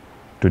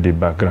to the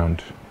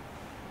background.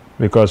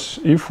 Because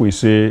if we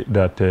say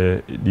that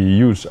the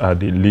youths are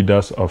the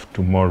leaders of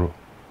tomorrow,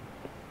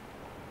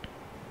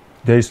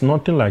 there is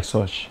nothing like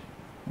such.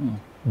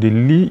 The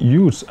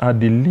youths are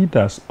the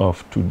leaders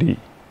of today.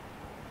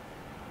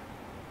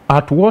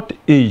 At what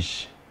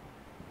age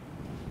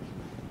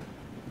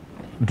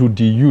do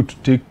the youth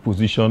take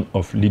position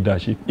of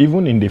leadership,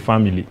 even in the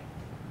family?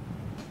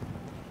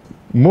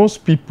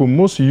 Most people,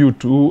 most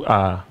youth who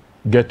are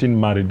getting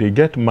married, they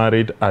get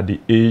married at the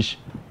age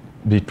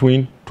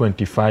between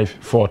 25,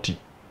 40.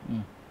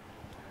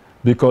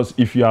 Because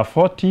if you are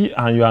 40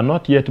 and you are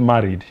not yet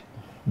married,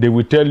 they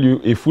will tell you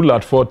a fool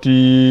at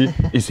 40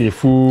 is a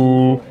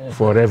fool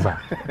forever.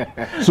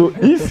 So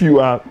if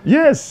you are,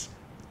 yes,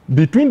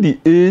 between the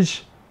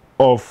age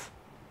of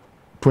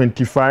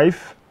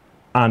 25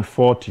 and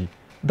 40,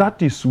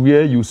 that is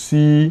where you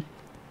see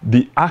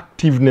the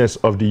activeness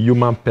of the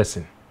human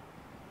person.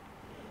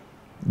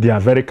 They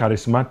are very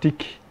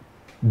charismatic,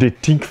 they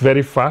think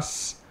very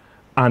fast,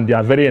 and they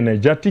are very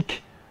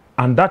energetic.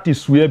 And that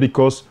is where,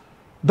 because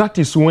that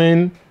is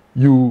when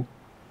you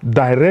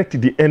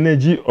direct the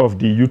energy of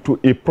the youth to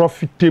a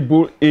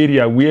profitable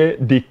area where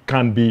they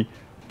can be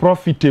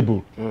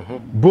profitable,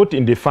 both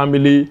in the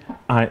family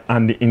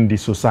and in the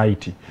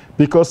society.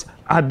 Because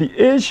at the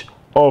age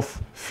of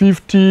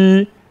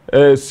 50,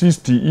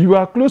 60, you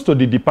are close to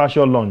the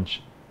departure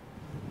lounge.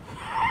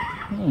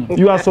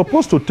 You are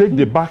supposed to take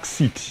the back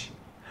seat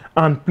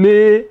and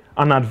play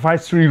an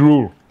advisory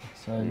role.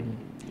 You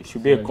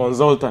should be a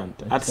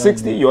consultant. At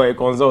 60, you are a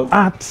consultant.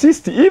 At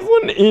 60,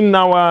 even in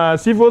our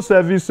civil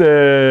service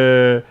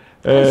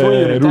that's when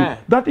you retire.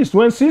 that is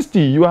when 60,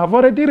 you have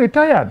already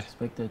retired.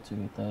 Expected to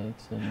retire.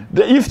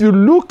 If you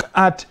look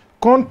at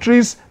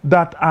countries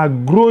that are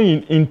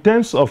growing in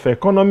terms of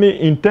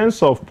economy, in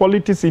terms of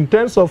politics, in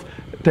terms of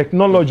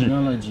technology,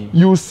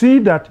 you see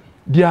that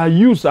their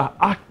youth are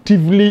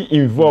actively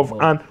involved.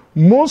 And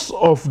most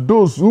of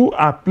those who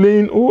are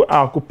playing, who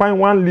are occupying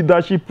one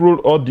leadership role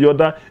or the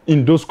other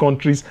in those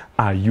countries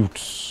are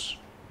youths.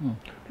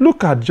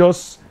 Look at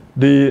just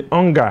the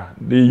UNGA,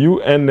 the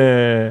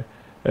UN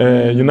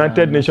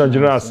United Nations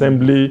General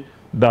Assembly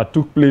that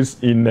took place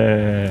in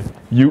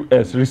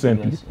US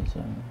recently.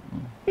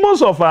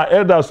 Most of our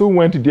elders who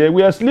went there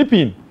were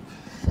sleeping.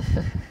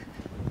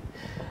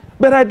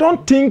 But I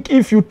don't think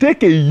if you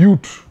take a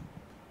youth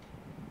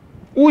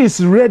who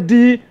is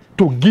ready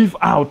to give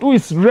out, who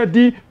is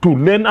ready to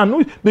learn,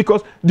 and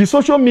because the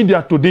social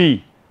media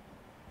today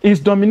is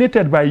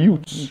dominated by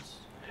youths.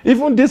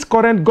 Even this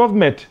current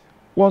government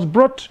was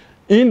brought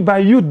in by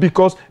youth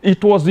because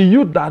it was the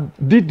youth that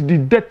did the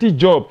dirty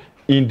job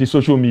in the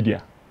social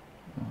media.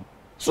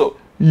 So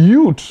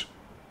youth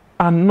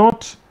are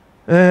not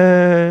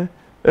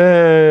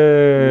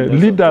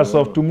leaders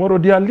of tomorrow,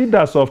 they are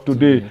leaders of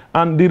today.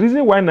 And the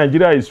reason why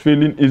Nigeria is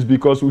failing is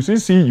because we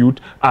see youth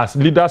as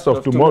leaders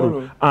of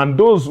tomorrow. And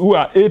those who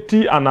are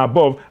 80 and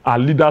above are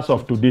leaders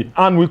of today.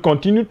 And we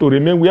continue to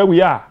remain where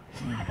we are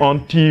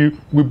until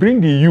we bring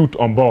the youth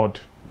on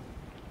board.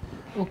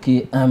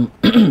 Okay, I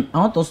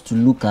want us to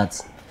look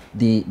at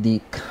the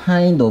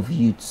kind of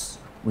youths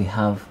we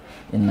have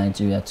in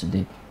Nigeria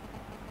today.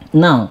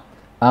 Now,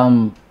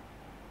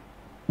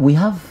 we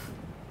have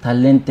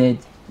talented,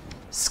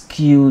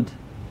 skilled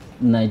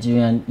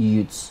Nigerian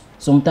youths.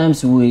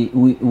 Sometimes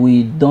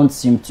we don't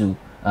seem to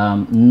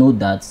know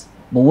that,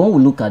 but when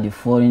we look at the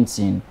foreign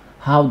scene,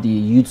 how the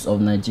youths of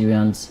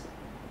Nigerians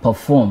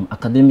perform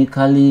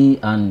academically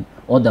and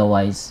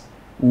otherwise,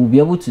 we'll be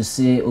able to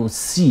say or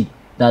see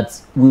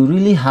that we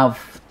really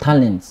have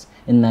talents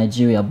in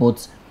Nigeria.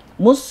 But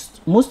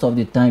most of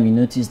the time you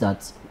notice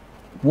that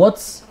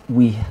what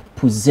we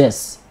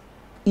possess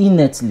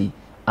innately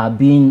are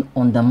being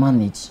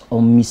undermanaged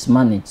or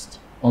mismanaged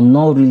or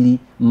not really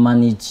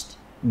managed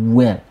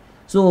well.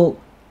 So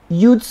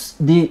youths,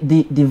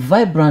 the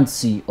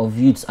vibrancy of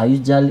youths are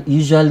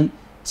usually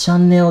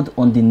channeled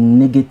on the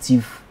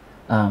negative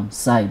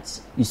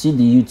sides. You see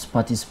the youths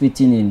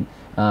participating in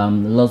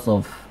lots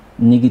of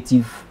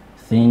negative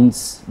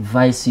things,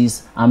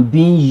 vices, and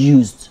being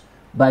used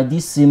by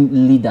these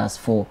same leaders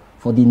for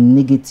the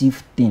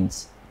negative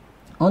things.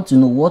 I want to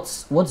know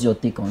what's your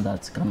take on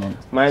that, Canon?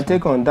 My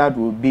take on that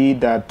would be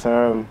that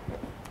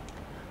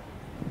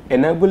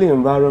enabling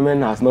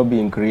environment has not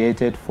been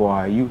created for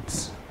our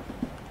youths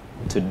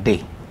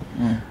today.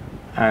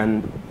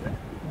 And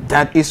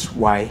that is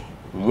why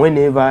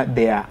whenever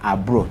they are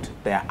abroad,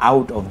 they are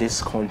out of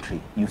this country,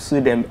 you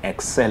see them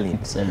excelling.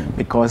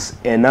 Because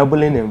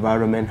enabling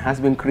environment has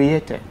been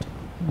created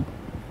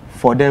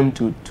for them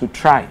to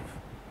thrive.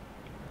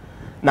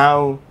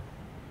 Now,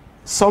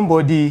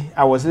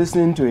 I was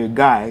listening to a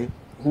guy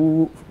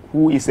who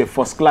is a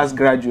first-class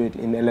graduate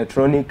in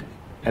electronics.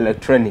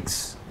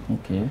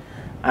 Okay.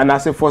 And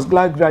as a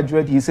first-class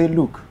graduate, he said,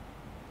 look,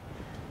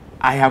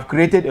 I have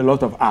created a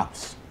lot of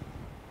apps.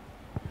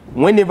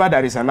 Whenever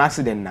there is an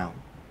accident now,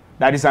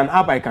 there is an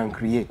app I can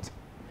create.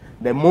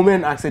 The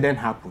moment accident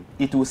happens,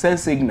 it will send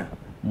signal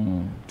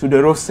to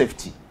the road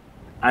safety,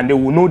 and they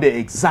will know the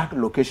exact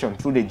location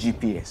through the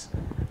GPS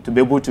to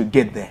be able to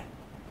get there.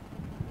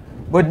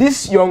 But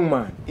this young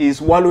man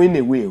is wallowing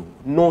away,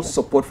 no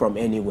support from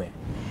anywhere.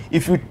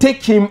 If you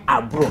take him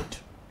abroad,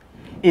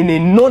 in a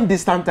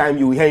non-distant time,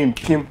 you will hear him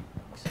pim.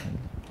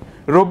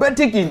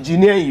 Robotic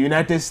engineer in the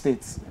United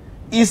States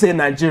is a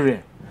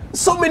Nigerian.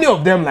 So many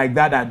of them like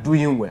that are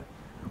doing well.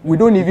 We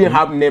don't even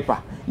have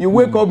NEPA. You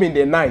wake up in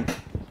the night,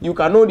 you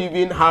cannot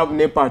even have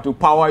NEPA to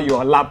power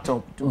your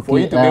laptop for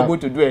you to be able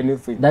to do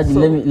anything. Daddy,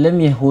 let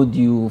me hold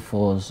you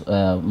for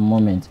a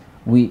moment.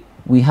 We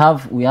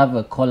have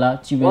a caller,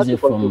 Chibeze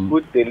from.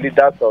 Put the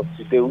leaders of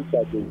today, which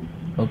are the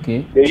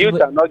okay. The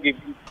youth are not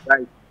given the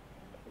right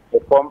to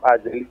perform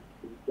as a.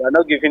 They are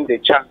not given the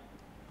chance.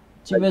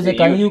 Chibeze,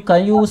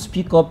 can you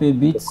speak up a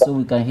bit so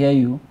we can hear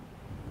you?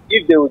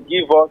 If they will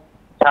give us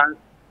chance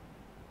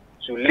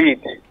to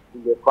lead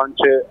in the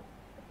country,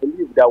 I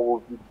believe that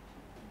will be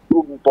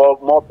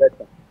more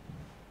better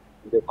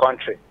in the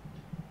country.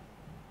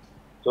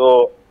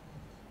 So,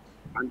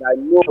 and I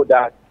know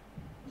that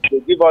if they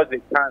give us the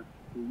chance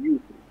to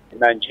youth in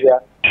Nigeria,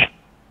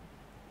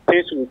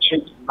 things will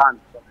change land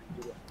for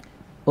Nigeria.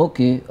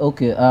 Okay.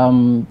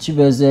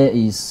 Chibeze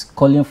is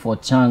calling for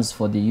chance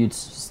for the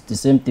youths. It's the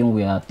same thing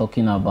we are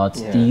talking about.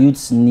 Yeah. The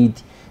youths need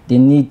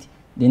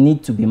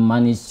to be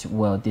managed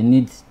well. They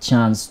need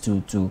chance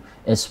to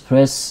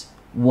express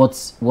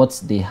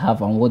what they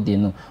have and what they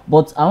know.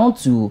 But I want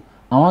to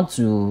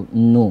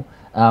know,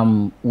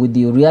 with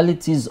the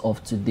realities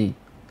of today,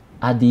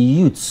 are the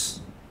youths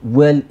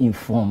well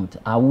informed?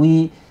 Are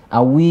we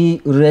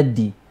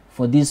ready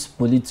for this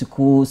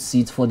political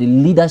seat, for the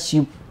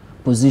leadership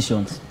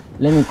positions?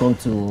 Let me come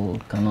to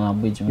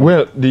Canon Abuja.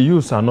 Well, the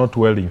youths are not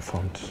well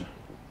informed.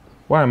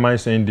 Why am I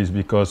saying this?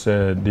 Because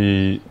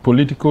the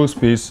political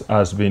space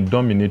has been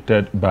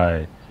dominated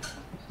by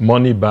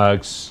money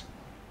bags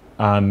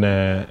and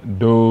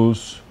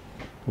those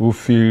who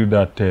feel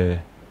that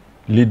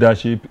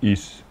leadership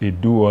is a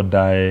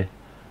do-or-die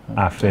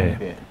affair.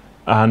 Okay.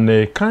 And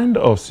a kind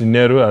of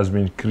scenario has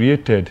been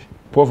created,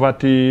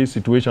 poverty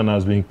situation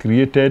has been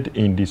created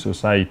in the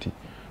society.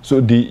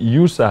 So the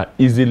youths are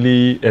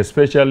easily,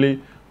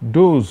 especially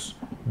those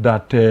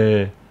that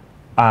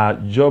are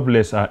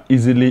jobless, are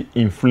easily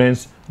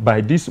influenced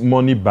by these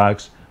money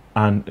bags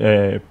and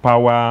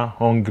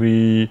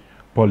power-hungry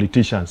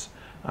politicians.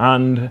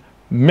 And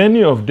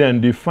many of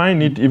them, they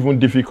find it even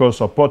difficult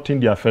supporting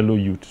their fellow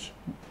youths.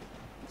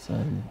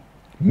 Sorry.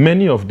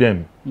 Many of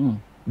them,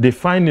 they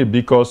find it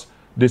because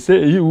they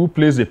say he who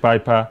plays the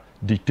piper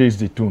dictates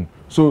the tune.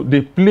 So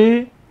they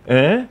play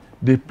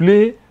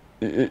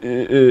into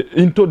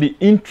the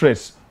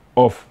interest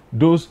of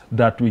those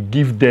that will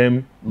give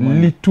them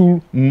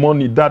little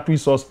money, that will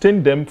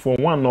sustain them for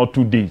 1 or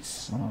 2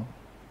 days.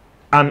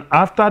 And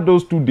after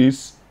those 2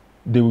 days,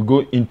 they will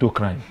go into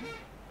crime.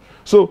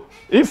 So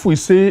if we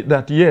say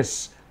that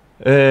yes,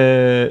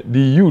 the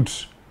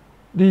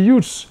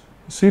youths,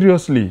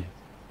 seriously,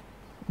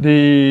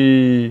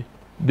 the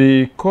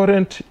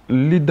current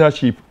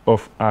leadership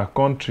of our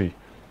country,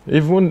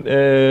 even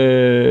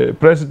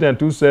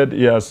president who said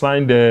he has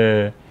signed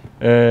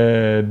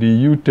the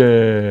youth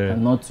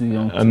not too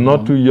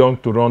young too young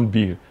to run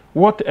bill.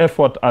 What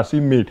effort has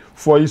he made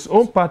for his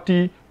own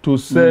party to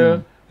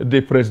sell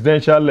the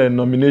presidential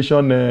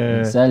nomination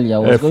exactly. I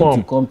was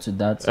going to come to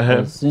that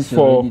since for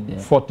you're already there.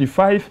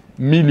 45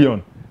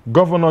 million,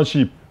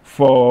 governorship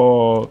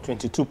for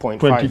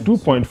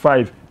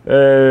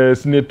 22.5,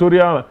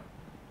 senatorial.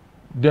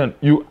 Then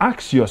you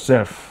ask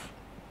yourself,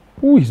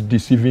 who is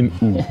deceiving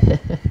who?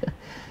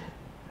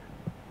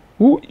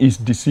 Who is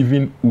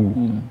deceiving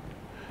who?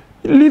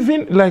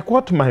 Living like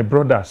what my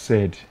brother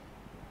said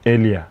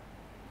earlier,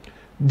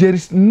 there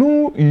is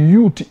no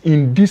youth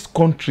in this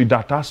country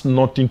that has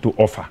nothing to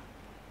offer.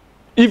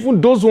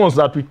 Even those ones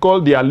that we call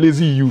they are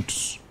lazy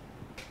youths.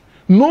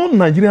 No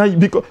Nigerian,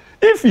 because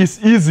if it's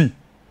easy,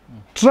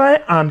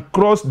 try and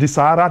cross the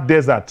Sahara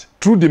Desert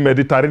through the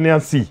Mediterranean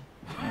Sea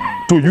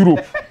to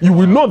Europe. You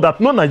will know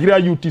that no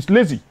Nigerian youth is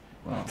lazy.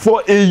 Wow.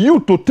 For a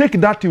youth to take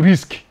that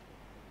risk,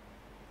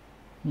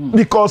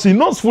 because he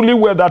knows fully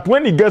well that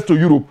when he gets to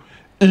Europe,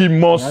 he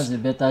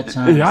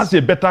has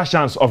a better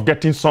chance of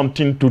getting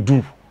something to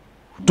do,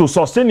 to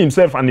sustain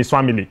himself and his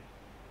family.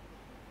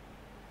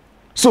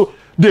 So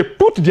they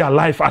put their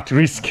life at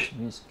risk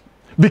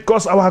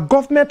because our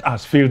government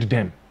has failed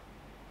them.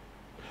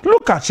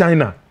 Look at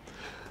China.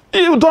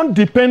 You don't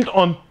depend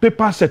on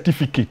paper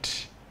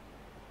certificate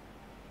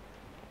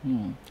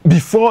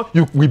before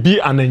you will be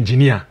an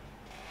engineer.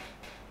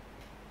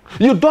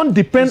 You don't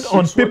depend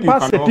on paper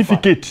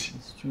certificate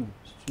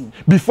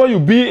before you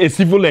be a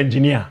civil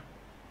engineer.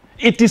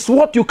 It is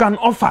what you can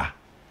offer.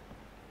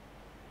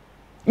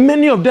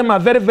 Many of them are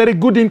very, very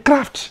good in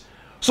craft.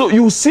 So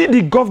you see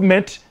the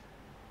government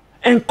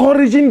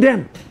encouraging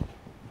them.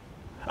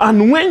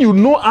 And when you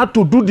know how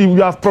to do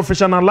you have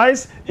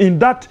professionalized in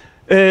that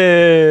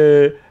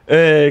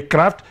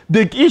craft,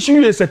 they issue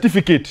you a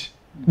certificate.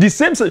 The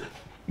same,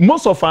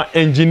 most of our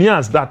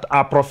engineers that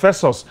are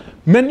professors,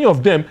 many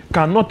of them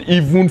cannot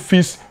even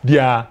fix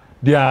their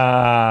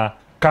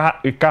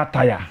car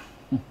tire.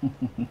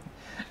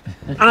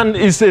 And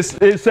it's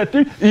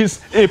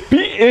a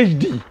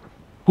PhD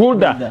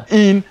holder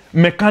in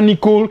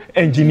mechanical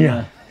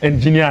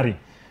engineering.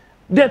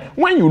 Then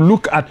when you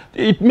look at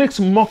it, makes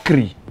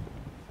mockery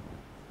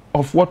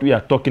of what we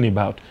are talking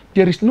about.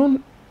 There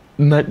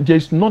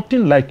is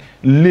nothing like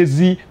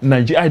lazy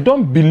Nigeria. I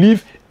don't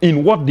believe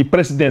in what the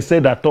president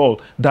said at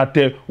all, that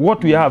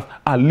what we have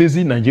are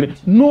lazy Nigeria.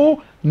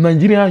 No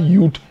Nigerian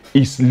youth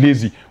is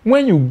lazy.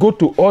 When you go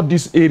to all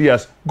these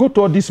areas, go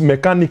to all this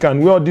mechanic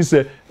and where all this,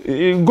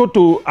 go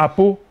to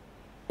Apo,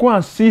 go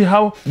and see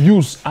how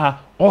youths are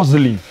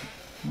hustling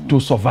to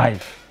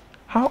survive.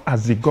 How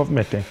has the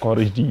government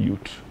encouraged the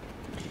youth?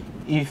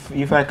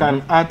 If I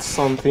can add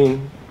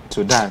something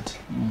to that,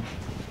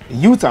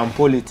 youth and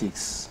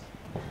politics,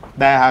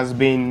 there has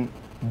been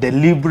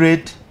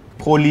deliberate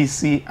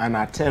policy and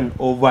attempt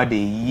over the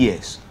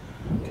years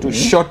to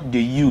shut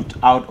the youth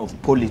out of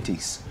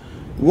politics.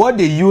 What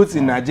the youth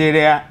in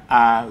Nigeria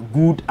are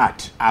good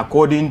at,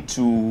 according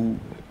to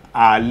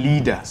our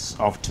leaders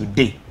of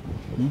today,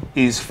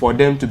 is for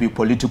them to be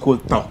political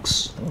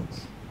thugs,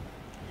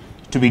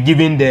 to be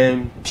giving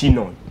them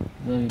peanut,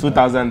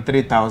 2,000,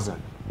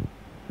 3,000.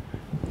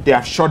 They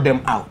have shut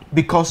them out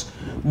because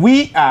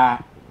we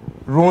are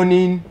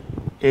running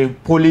a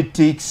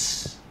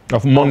politics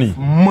of money.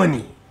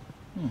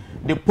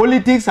 The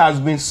politics has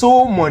been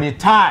so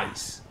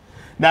monetized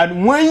that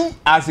when,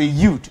 as a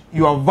youth,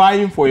 you are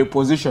vying for a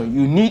position,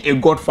 you need a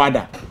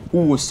godfather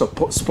who will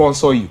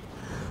sponsor you.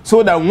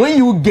 So that when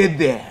you get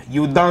there,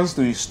 you dance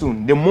to his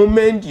tune. The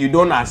moment you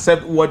don't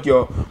accept what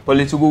your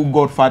political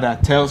godfather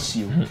tells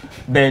you,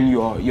 then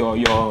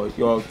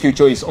your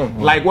future is on.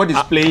 Like what is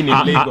playing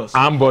in Lagos.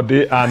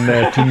 Ambode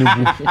and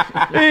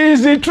Tinubu.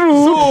 Is it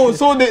true?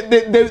 So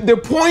the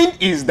point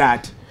is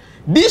that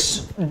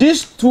this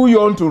too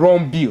young to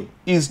run bill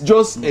is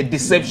just a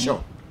deception.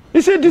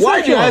 It's a deception.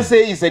 Why do I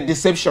say it's a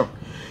deception?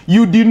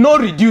 You did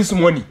not reduce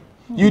money.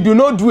 You do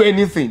not do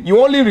anything.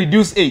 You only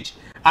reduce age.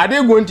 Are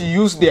they going to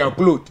use their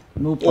clothes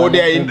or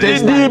their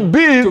intestine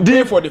to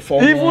pay for the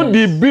form? Even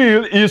the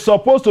bill is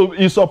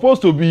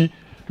supposed to be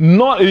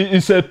not.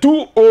 It's a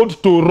too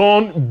old to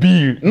run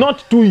bill,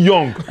 not too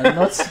young.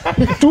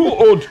 Too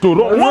old to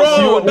run.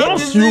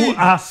 Once you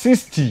are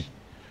 60.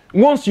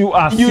 Once you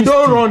are 60, you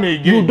don't run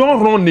again. You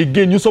don't run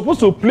again. You're supposed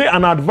to play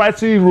an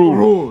advisory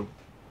role.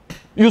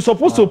 You're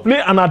supposed to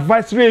play an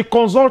advisory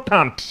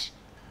consultant.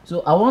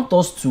 So I want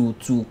us to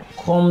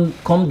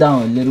calm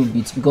down a little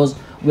bit, because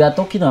we are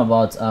talking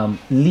about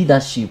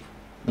leadership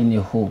in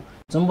a whole.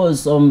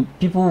 Some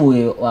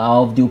people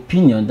are of the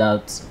opinion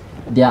that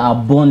they are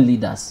born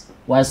leaders,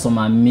 while some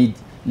are made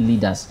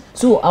leaders.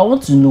 So I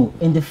want to know,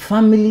 in the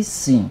family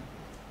scene,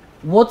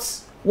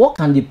 what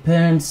can the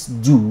parents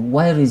do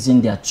while raising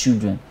their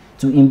children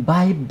to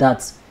imbibe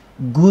that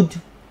good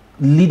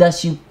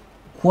leadership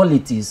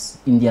qualities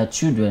in their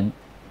children,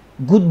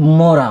 good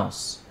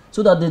morals,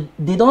 so that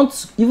they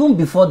don't, even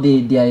before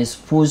they are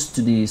exposed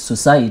to the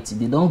society,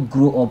 they don't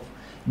grow up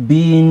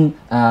being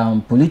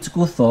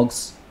political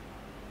thugs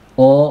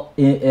or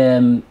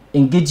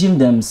engaging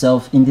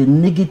themselves in the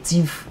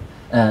negative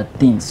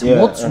things.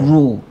 Yeah, What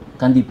role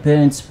can the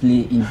parents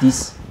play in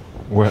this?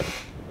 Well,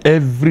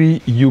 every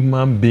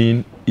human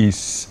being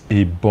is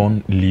a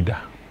born leader.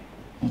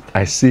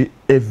 I say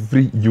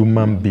every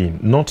human being,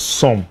 not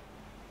some.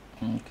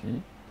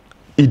 Okay.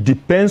 It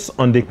depends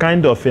on the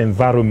kind of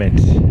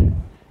environment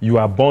you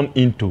are born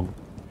into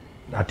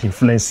that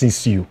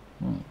influences you.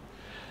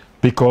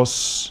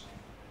 Because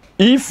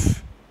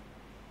if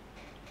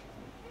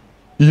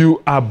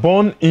you are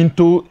born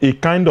into a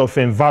kind of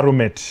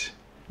environment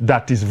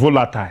that is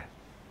volatile,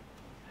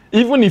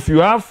 even if you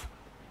have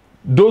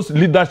those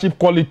leadership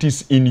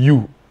qualities in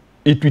you,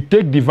 it will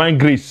take divine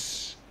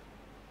grace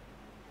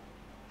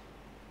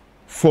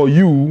for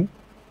you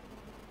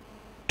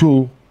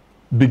to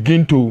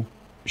begin to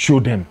show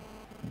them.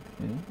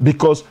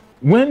 Because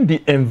when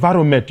the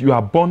environment you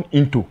are born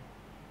into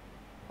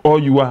or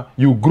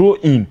you grow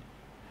in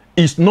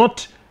is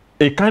not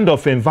a kind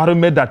of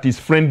environment that is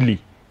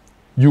friendly,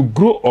 you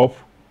grow up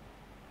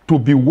to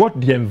be what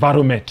the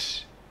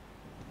environment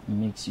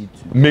makes you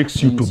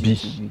to be.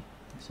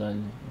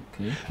 Exactly.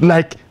 Okay.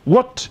 Like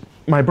what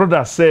my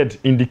brother said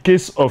in the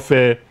case of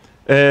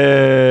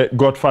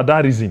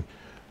godfatherism.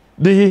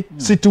 The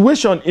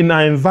situation in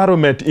our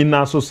environment, in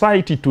our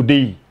society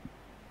today,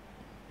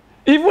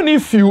 even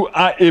if you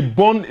are a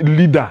born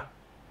leader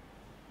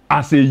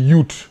as a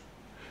youth,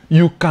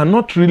 you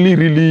cannot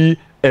really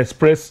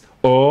express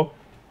or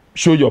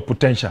show your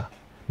potential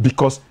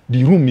because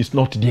the room is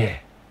not there.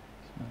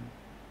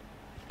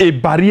 A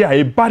barrier,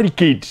 a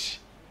barricade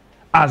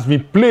has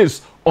been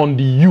placed on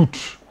the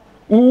youth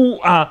who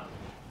have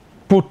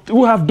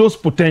those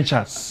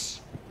potentials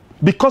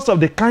because of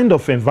the kind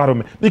of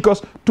environment.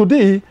 Because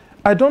today,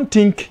 I don't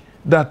think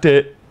that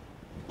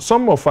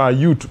some of our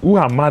youth who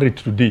are married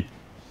today,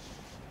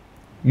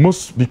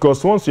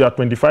 because once you are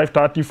 25,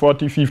 30,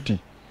 40, 50,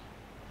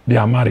 they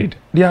are married.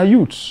 They are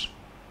youths.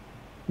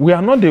 We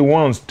are not the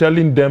ones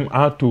telling them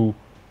how to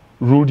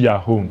rule their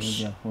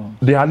homes.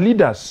 They are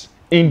leaders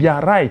in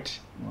their right,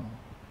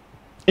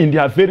 in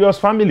their various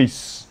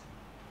families.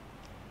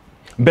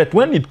 But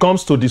when it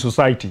comes to the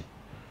society,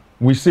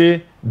 we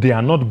say they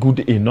are not good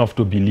enough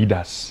to be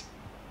leaders.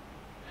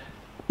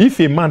 If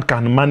a man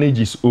can manage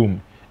his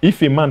home,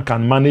 if a man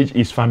can manage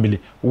his family,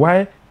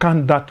 why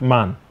can't that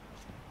man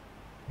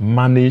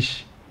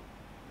manage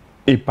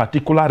a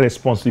particular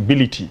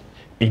responsibility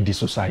in the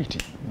society?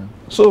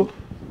 So,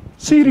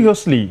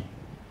 seriously,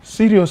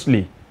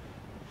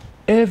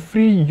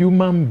 every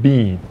human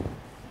being,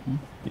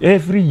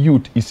 every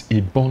youth is a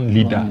born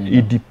leader.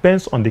 It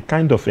depends on the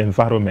kind of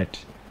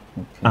environment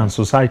and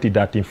society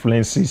that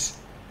influences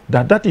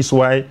that. That is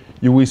why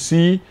you will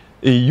see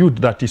a youth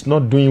that is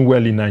not doing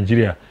well in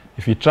Nigeria.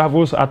 If he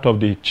travels out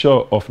of the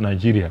shore of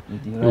Nigeria,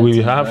 he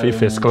will have a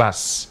first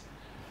class.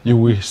 You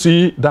will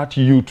see that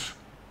youth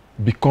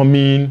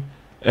becoming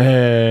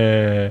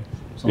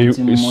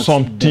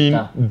something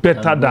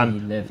better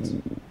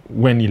than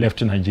when he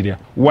left Nigeria.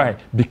 Why?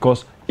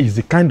 Because it's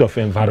the kind of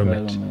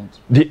environment,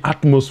 the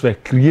atmosphere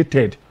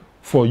created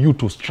for you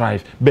to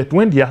strive. But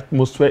when the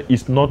atmosphere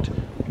is not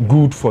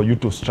good for you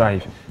to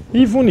strive,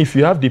 even if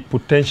you have the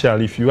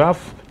potential, if you have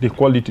the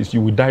qualities,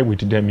 you will die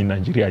with them in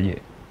Nigeria here.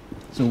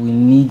 So we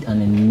need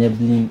an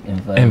enabling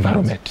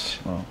environment.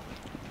 Wow.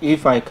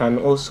 If I can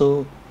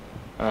also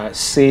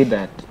say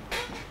that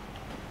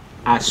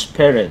as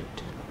parents,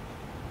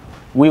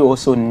 we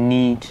also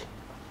need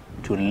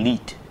to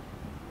lead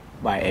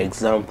by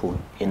example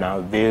in our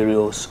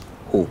various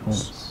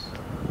homes.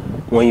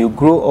 When you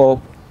grow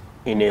up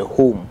in a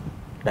home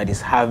that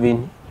is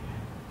having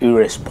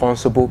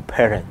irresponsible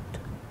parent,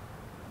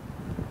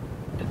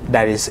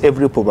 there is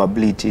every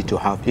probability to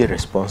have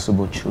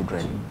irresponsible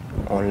children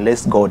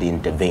unless God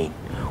intervened,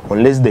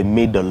 unless they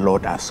made the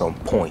Lord at some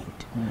point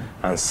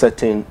and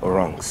certain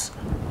wrongs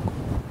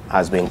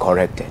has been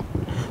corrected.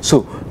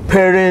 So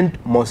parents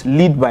must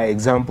lead by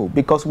example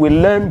because we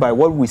learn by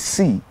what we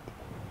see.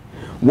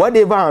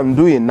 Whatever I'm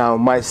doing now,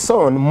 my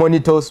son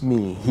monitors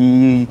me.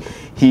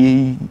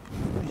 He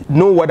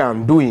know what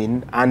I'm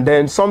doing, and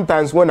then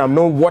sometimes when I'm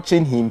not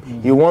watching him,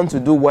 he wants to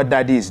do what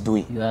daddy is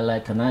doing. You are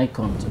like an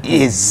icon to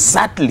him.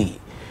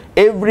 Exactly.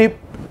 Every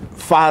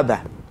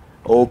father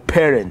or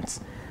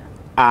parents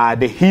are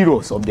the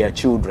heroes of their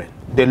children.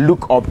 They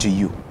look up to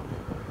you.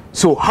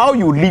 So how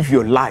you live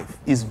your life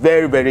is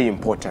very, very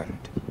important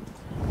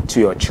to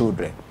your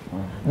children.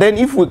 Then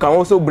if we can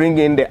also bring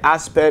in the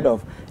aspect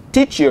of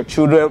teach your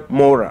children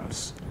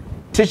morals,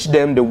 teach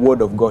them the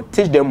word of God,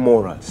 teach them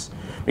morals,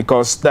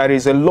 because there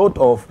is a lot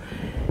of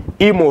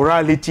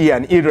immorality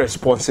and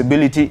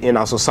irresponsibility in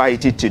our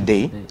society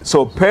today.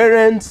 So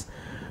parents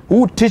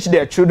who teach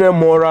their children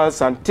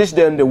morals and teach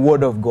them the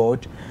word of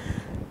God,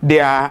 they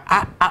are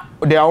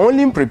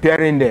only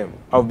preparing them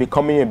of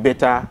becoming a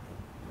better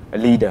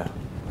leader.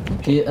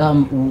 Okay,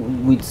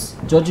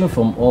 with judging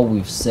from all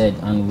we've said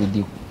and with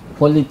the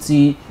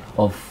quality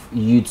of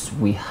youths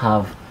we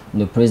have in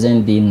the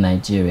present day in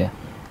Nigeria,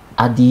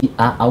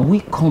 are we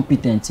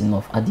competent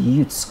enough? Are the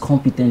youths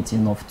competent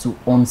enough to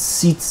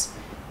unseat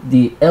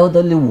the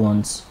elderly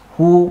ones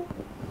who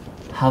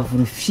have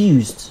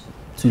refused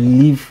to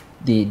leave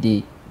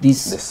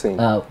these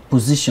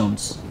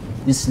positions,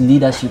 these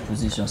leadership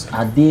positions?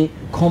 Are they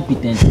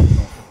competent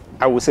enough?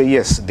 I would say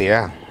yes, they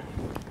are.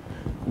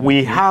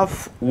 We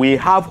have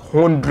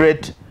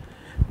 100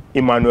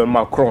 Emmanuel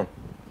Macron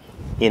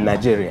in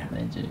Nigeria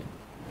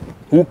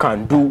who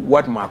can do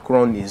what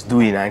Macron is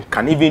doing and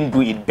can even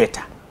do it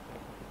better.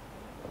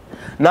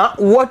 Now,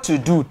 what to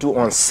do to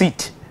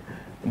unseat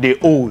the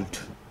old,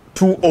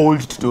 too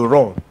old to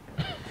run,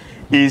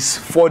 is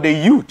for the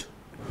youth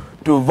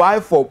to vie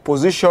for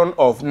position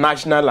of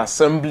National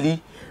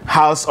Assembly,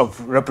 House of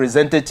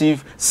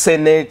Representatives,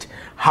 Senate,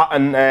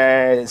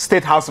 and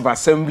State House of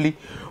Assembly.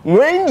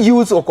 When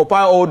youths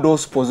occupy all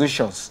those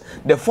positions,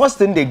 the first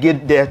thing they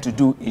get there to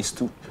do is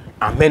to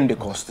amend the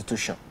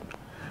Constitution.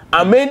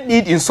 Amend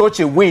it in such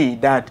a way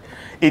that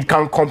it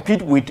can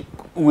compete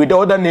with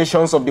other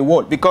nations of the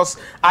world. Because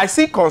I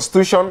see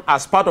Constitution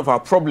as part of our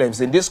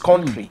problems in this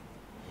country.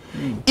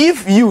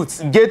 If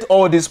youths get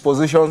all these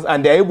positions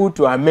and they're able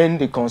to amend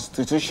the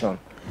Constitution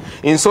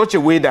in such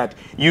a way that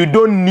you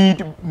don't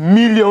need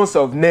millions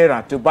of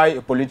naira to buy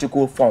a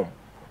political form,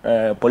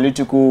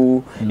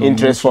 political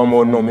interest form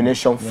or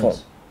nomination form,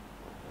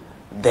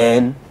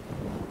 then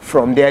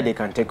from there they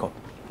can take up.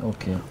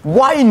 Okay.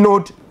 Why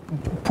not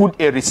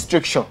put a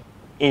restriction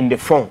in the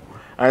form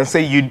and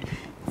say you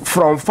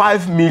from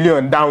 5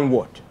 million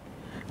downward,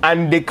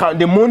 and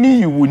the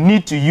money you would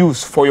need to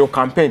use for your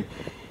campaign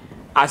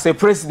as a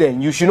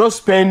president, you should not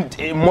spend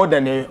more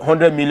than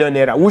 100 million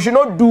naira. We should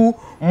not do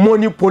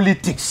money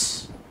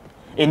politics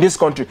in this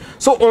country.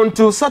 So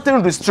until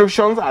certain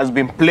restrictions has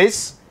been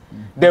placed,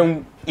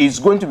 then it's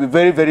going to be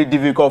very, very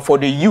difficult for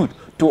the youth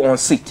to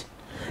unseat.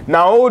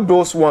 Now, all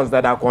those ones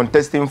that are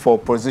contesting for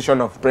position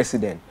of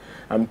president,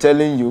 I'm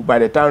telling you, by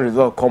the time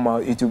results come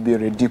out, it will be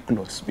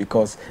ridiculous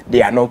because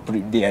they are not,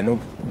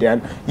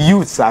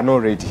 youths are not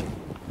ready.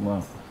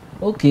 Wow.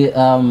 Okay.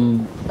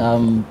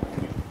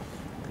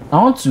 I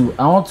want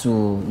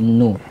to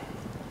know,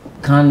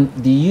 can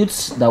the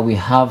youths that we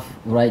have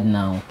right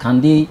now,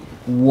 can they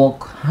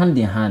work hand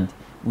in hand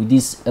with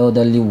these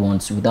elderly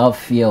ones without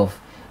fear of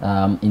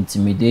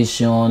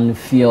intimidation,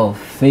 fear of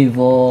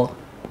favor,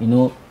 you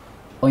know,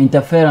 or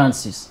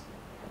interferences?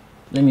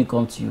 Let me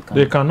come to you.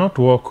 They cannot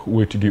work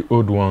with the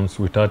old ones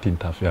without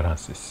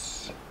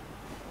interferences.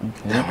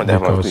 Okay.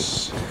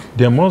 Because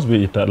there must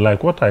be,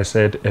 like what I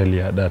said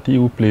earlier, that he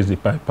who plays the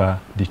piper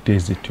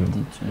dictates the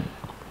tune.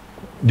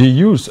 The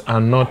youths are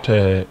not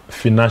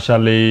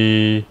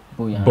financially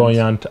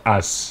buoyant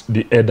as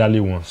the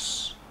elderly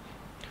ones.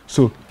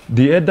 So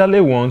the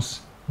elderly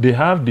ones, they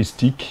have the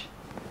stick,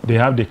 they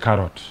have the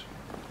carrot,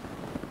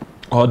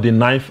 or the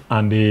knife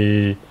and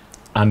the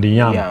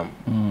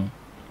yam.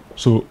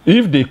 So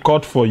if they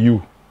cut for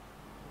you,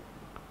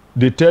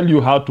 they tell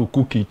you how to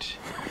cook it.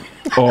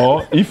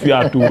 Or if you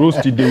are to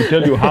roast it, they will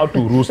tell you how to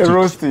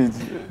roast it.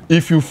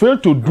 If you fail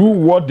to do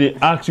what they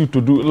ask you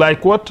to do,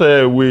 like what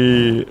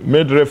we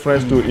made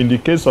reference to in the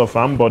case of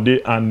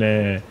Ambode and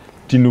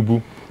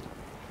Tinubu,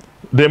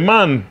 the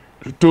man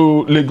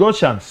to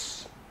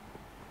Lagosians,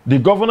 the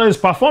governor is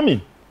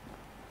performing.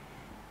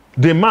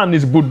 The man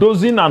is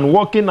bulldozing and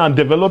working and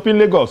developing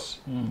Lagos.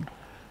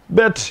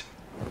 But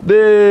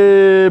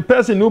the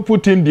person who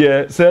put in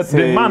there said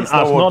the man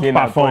has not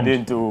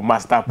performed to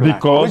master plan.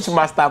 Because which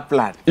master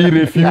plan? He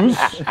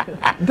refused.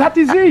 That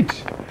is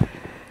it.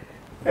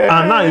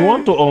 And now you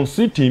want to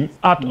unseat him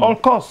at all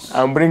costs.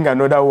 And bring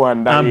another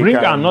one. That and bring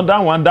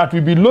another one that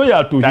will be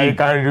loyal to him. That he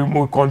can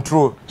remove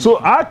control. So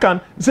I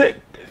can say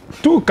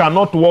two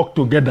cannot work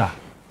together.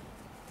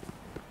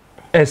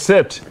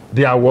 Except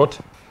they are what?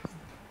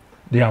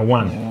 They are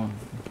one.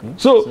 Okay.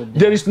 So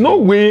there is no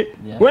way,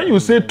 when you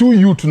say two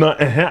youth now,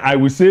 I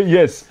will say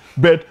yes.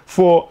 But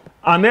for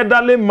an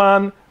elderly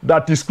man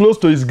that is close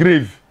to his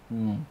grave,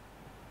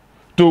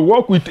 to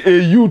work with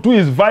a youth who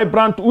is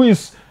vibrant, who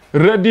is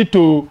ready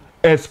to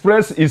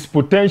express his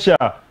potential,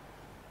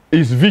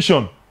 his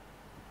vision,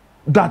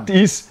 that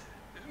is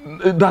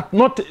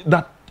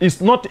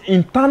not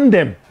in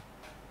tandem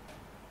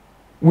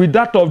with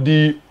that of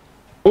the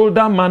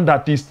older man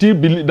that still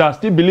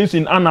believes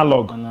in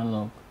analog.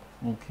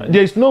 Okay.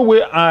 There is no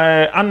way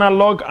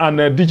analog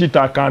and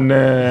digital can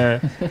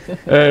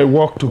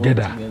work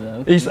together.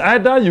 Okay. It's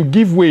either you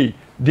give way,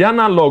 the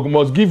analog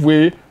must give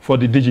way for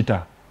the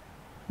digital,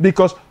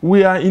 because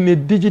we are in a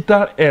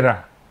digital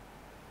era.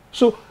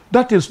 So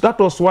that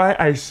was why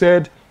I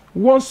said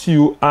once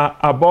you are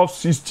above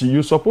 60,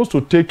 you're supposed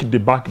to take the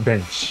back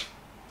bench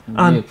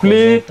and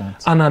play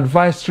an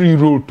advisory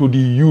role to the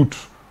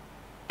youth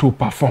to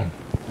perform.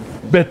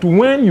 But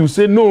when you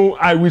say no,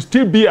 I will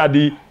still be at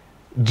the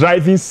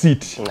driving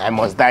seat. I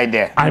must die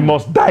there. I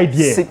must die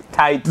there. Sit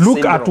tight.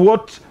 Look at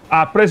what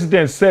our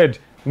president said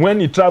when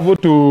he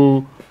traveled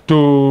to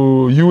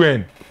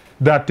UN,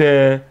 that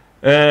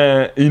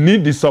he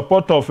needs the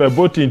support of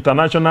both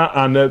international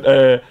and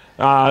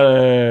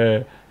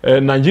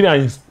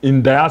Nigerians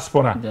in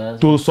diaspora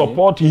to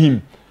support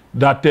him.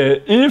 That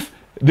if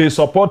they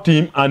support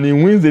him and he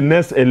wins the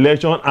next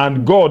election,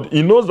 and God,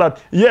 he knows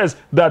that, yes,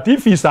 that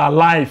if he's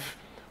alive,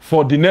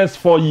 for the next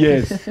 4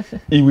 years,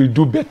 he will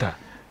do better.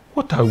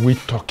 What are we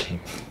talking?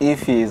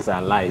 If he is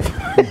alive.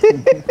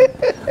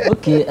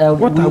 Okay.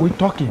 What are we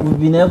talking? We've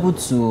been able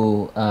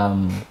to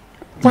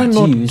why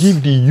not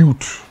give the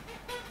youth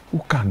who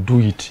can do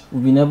it?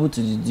 We've been able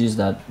to deduce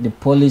that the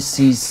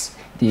policies,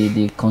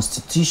 the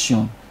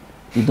constitution,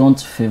 they don't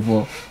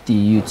favor the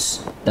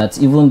youths. That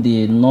even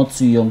the not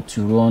too young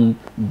to run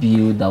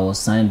bill that was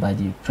signed by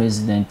the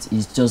president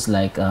is just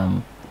like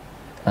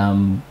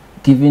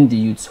giving the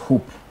youths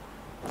hope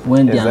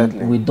when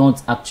we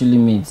don't actually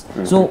meet.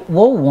 So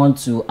what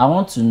I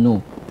want to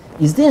know,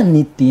 is there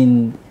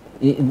anything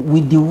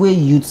with the way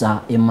youths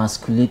are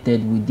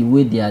emasculated, with the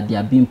way they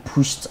are being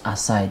pushed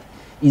aside,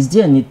 is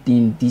there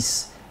anything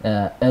these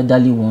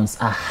elderly ones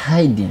are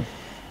hiding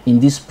in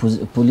these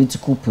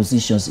political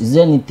positions? Is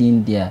there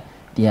anything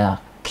they are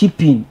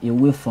keeping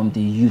away from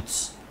the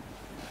youths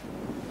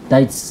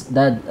that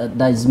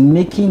is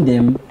making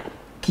them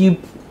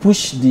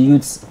push the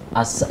youths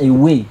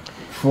away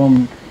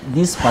from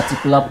these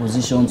particular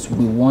positions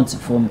we want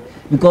from?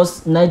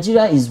 Because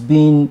Nigeria is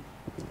being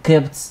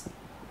kept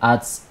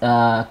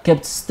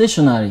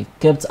stationary,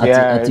 kept at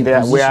a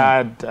position.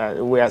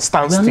 We are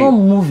standstill. We are not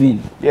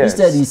moving. Yes.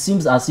 Instead, it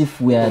seems as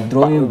if we are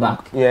drawing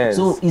back. Yes.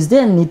 So, is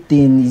there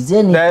anything?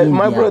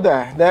 My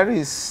brother, there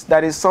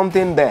is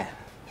something there.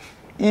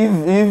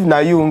 If na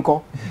you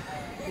uncle,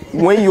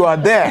 when you are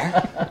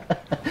there,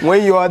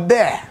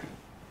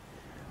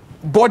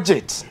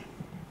 budget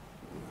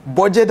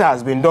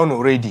has been done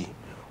already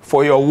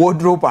for your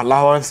wardrobe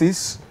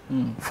allowances,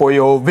 for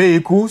your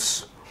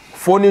vehicles,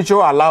 furniture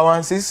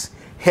allowances,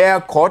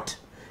 haircut,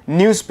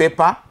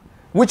 newspaper,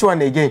 which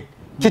one again?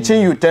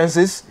 Kitchen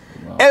utensils.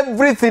 Wow.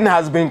 Everything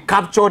has been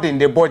captured in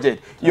the budget.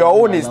 Your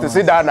own is to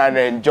sit down and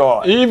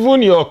enjoy.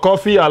 Even your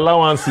coffee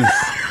allowances,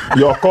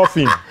 your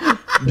coffin,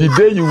 the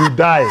day you will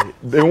die,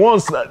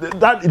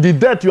 the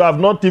death you have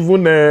not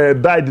even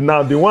died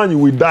now, the one you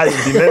will die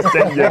in the next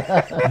 10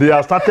 years, they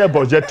have started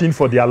budgeting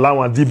for the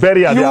allowance. The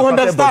burial, they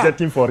have started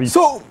budgeting for it.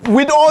 So,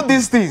 with all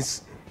these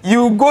things,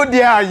 you go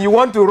there and you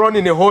want to run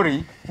in a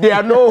hurry. They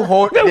are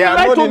not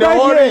in a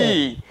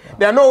hurry.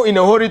 They are not in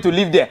a hurry to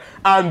live there.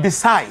 And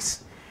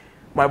besides,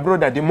 my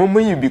brother, the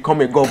moment you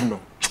become a governor,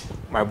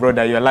 my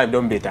brother, your life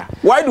don't better.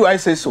 Why do I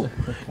say so?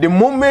 The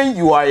moment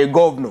you are a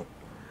governor,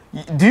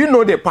 do you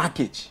know the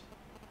package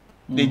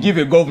they give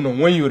a governor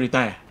when you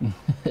retire?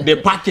 The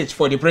package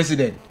for the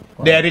president,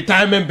 their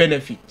retirement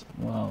benefit.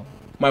 Wow.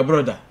 My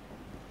brother,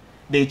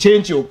 they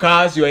change your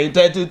cars, you are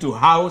entitled to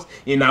house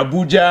in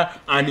Abuja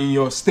and in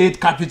your state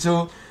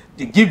capital.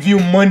 They give you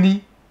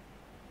money.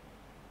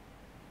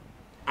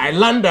 I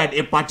learned that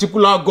a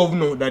particular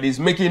governor that is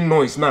making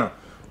noise now,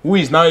 who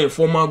is now a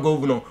former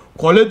governor,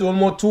 collect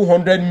almost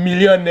 200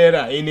 million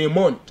naira in a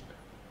month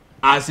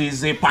as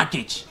is a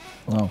package.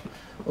 Wow.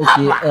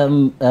 Okay,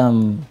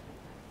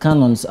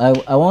 Canons,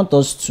 I want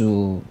us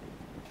to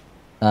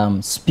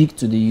speak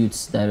to the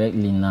youths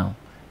directly now.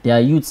 There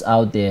are youths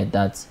out there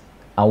that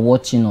are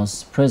watching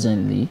us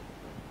presently.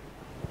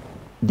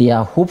 They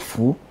are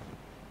hopeful.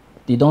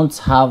 They don't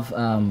have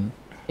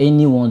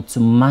anyone to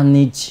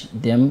manage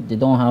them. They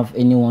don't have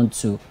anyone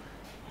to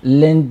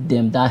lend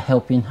them that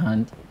helping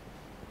hand.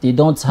 They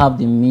don't have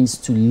the means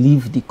to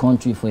leave the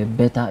country for a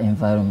better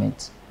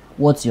environment.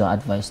 What's your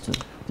advice to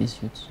these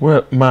youths?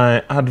 Well,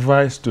 my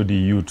advice to the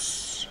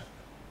youths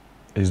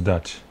is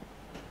that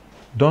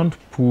don't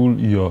pull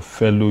your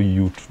fellow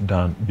youth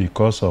down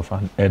because of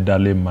an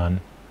elderly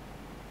man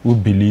who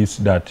believes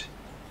that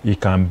he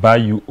can buy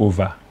you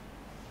over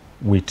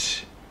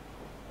with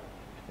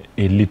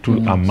a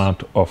little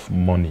amount of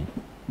money.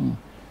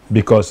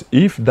 Because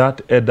if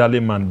that elderly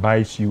man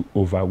buys you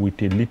over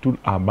with a little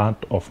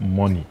amount of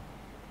money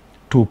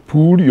to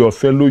pull your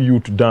fellow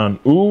youth down,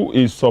 who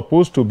is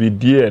supposed to be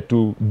there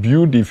to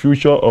build the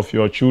future of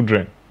your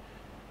children,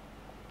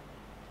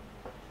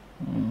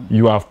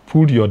 you have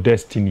pulled your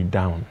destiny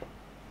down.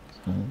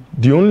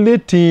 The only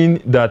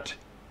thing that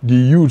the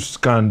youths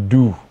can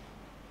do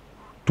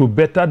to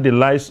better the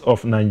lives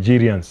of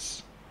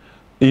Nigerians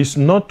is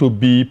not to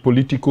be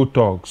political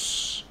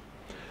thugs.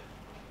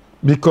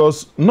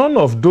 Because none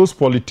of those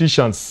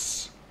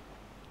politicians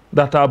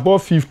that are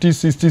above 50,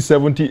 60,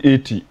 70,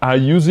 80 are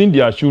using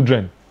their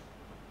children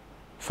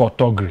for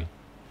thuggery.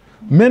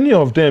 Many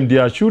of them,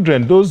 their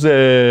children, those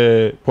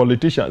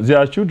politicians, they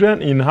are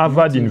children in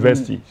Harvard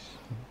University.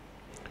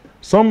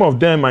 Some of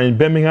them are in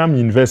Birmingham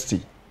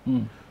University.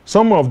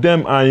 Some of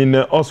them are in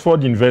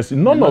Oxford University.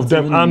 None of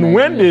them. And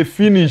when they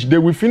finish, they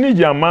will finish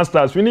their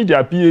masters, finish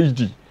their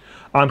PhD,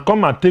 and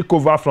come and take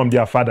over from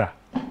their father.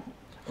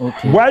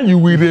 Okay. While you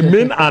will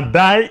remain and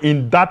die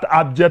in that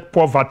abject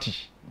poverty.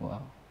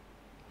 Wow.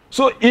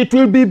 So it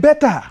will be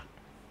better.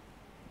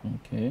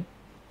 Okay.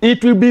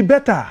 It will be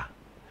better.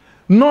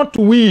 Not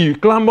we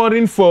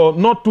clamoring for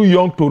not too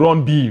young to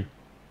run bill.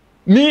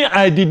 Me,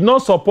 I did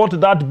not support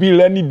that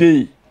bill any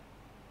day.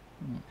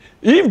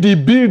 If the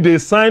bill they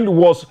signed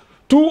was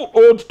too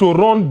old to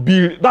run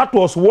bill. That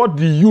was what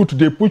the youth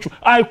they push.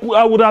 I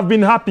would have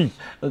been happy.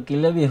 Okay,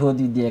 let me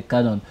hold you there,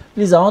 Canon.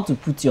 Please, I want to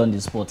put you on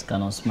the spot,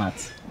 Canon Smart.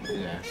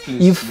 Yeah,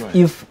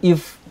 please,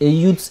 if a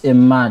youth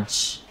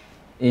emerge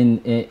in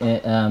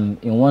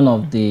one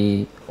of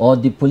the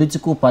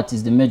political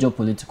parties, the major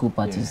political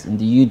parties, and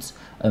the youth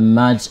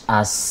emerge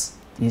as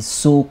a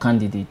sole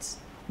candidate,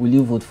 will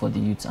you vote for the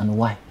youth, and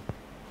why?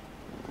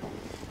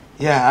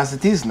 Yeah, as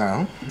it is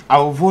now, I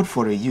will vote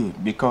for a youth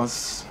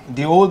because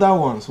the older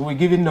ones were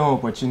given no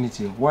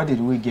opportunity. What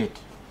did we get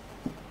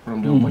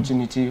from the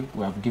opportunity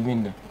we have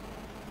given them?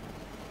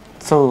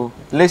 So,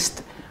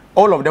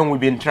 all of them, we've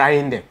been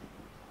trying them.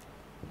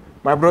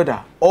 My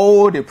brother,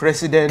 all the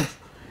presidents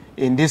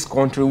in this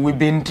country, we've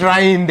been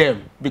trying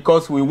them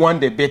because we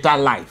want a better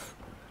life.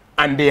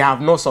 And they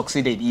have not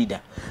succeeded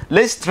either.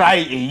 Let's try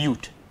a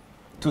youth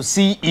to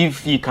see if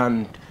he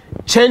can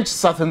change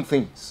certain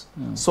things.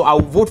 So I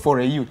will vote for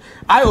a youth.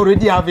 I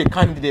already have a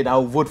candidate I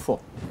will vote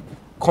for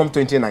come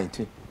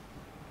 2019.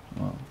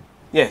 Wow.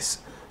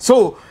 Yes.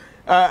 So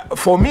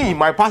for me,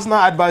 my personal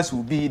advice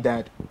would be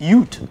that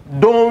youth,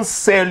 don't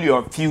sell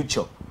your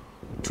future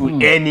to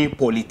any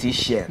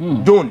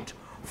politician. Don't,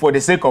 for the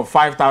sake of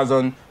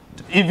 5,000,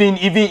 even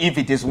if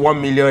it is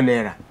 1 million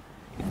naira.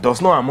 It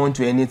does not amount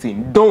to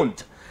anything.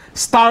 Don't.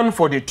 Stand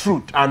for the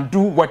truth and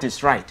do what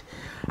is right.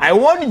 I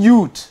want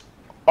youth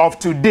of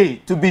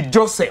today to be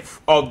Joseph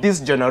of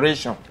this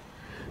generation.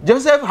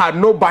 Joseph had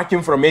no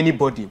backing from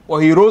anybody, but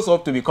he rose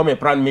up to become a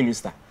prime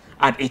minister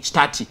at age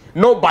 30.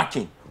 No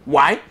backing.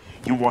 Why?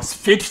 He was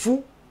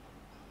faithful.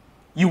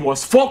 He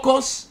was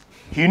focused.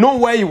 He knew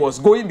where he was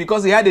going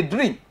because he had a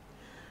dream.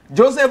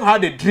 Joseph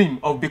had a dream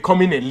of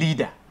becoming a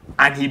leader,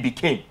 and he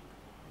became.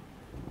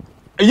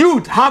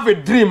 Youth, have a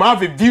dream,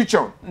 have a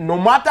vision. No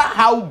matter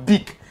how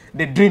big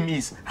the dream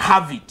is,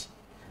 have it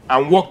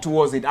and work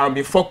towards it and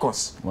be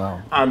focused.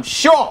 Wow. I'm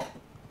sure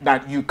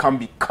that you can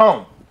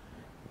become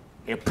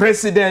a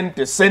president,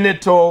 a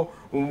senator,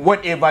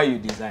 whatever you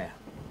desire.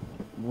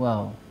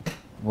 Wow.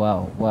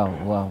 Wow,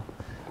 wow,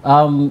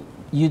 wow.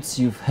 Youths,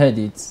 you've heard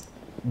it.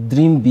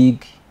 Dream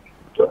big.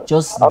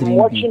 Just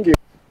dream big.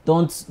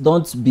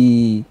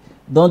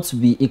 Don't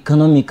be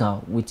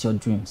economical with your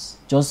dreams.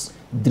 Just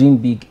dream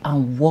big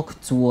and work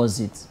towards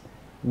it.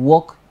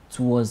 Work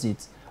towards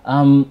it.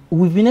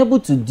 We've been able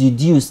to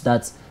deduce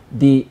that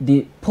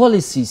the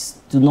policies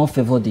do not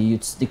favor the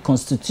youths. The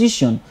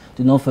constitution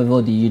do not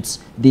favor the youths.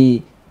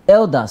 The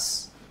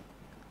elders,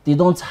 they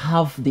don't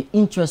have the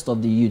interest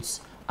of the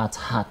youths at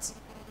heart.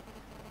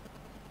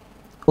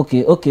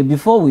 Okay.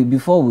 Before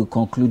we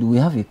conclude, we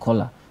have a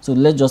caller. So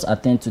let's just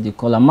attend to the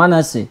caller.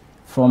 Manasseh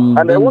from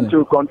And Benue. I want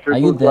to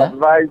contribute to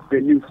advise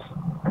the youth.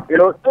 You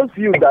know, those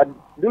youth that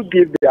do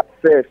give their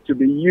access to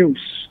be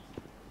used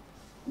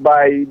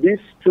by these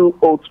too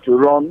old to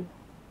run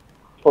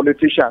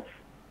politicians.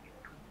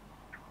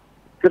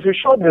 They should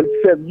show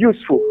themselves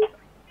useful,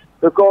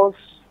 because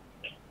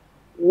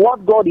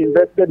what God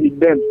invested in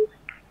them,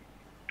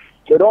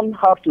 they don't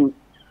have to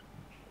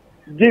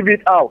give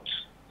it out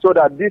so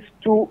that these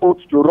too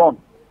old to run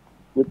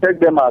will take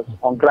them as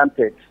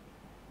ungranted.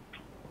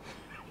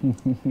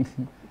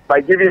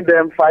 By giving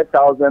them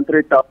 5,000,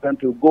 3,000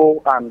 to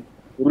go and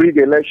rig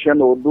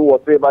election or do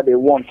whatever they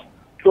want.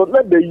 So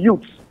let the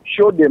youth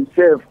show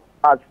themselves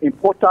as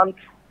important,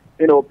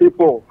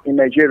 people in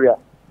Nigeria,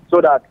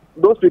 so that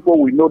those people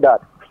will know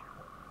that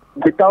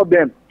without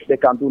them, they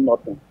can do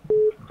nothing.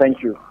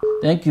 Thank you.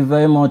 Thank you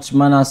very much,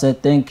 Manasseh.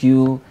 Thank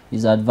you.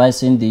 He's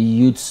advising the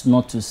youths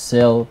not to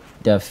sell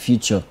their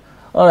future.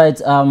 All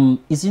right,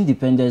 it's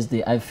Independence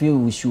Day. I feel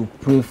we should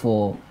pray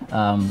for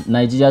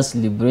Nigeria's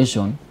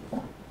liberation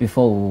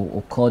before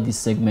we'll call this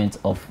segment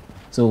off.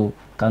 So,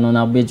 Canon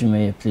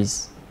Abejume,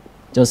 please,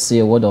 just say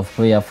a word of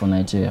prayer for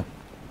Nigeria.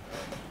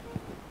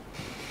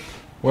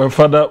 Well,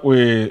 Father,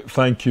 we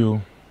thank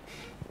you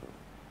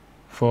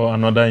for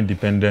another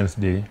Independence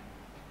Day.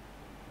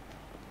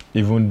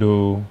 Even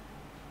though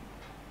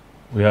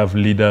we have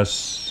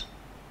leaders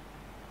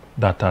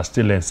that are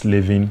still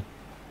enslaving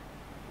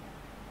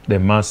the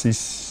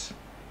masses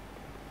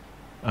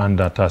and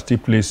that are still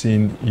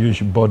placing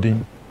huge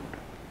burden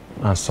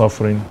and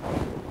suffering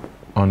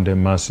on the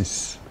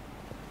masses.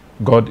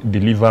 God,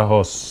 deliver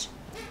us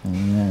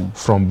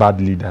from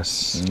bad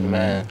leaders.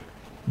 Amen.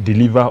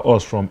 Deliver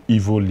us from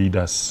evil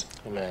leaders.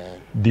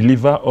 Amen.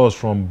 Deliver us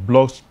from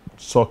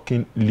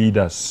blood-sucking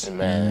leaders.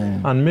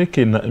 Amen. And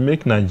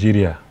make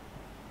Nigeria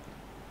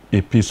a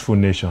peaceful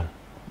nation,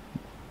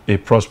 a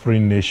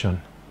prospering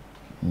nation,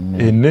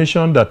 a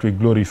nation that will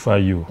glorify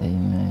you,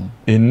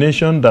 a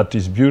nation that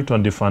is built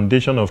on the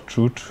foundation of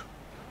truth,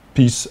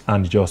 peace,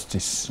 and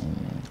justice,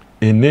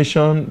 a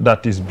nation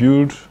that is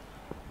built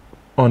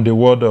on the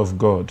word of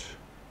God,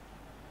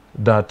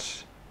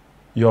 that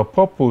your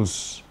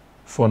purpose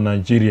for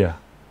Nigeria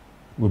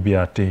will be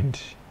attained.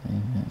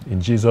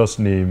 In Jesus'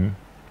 name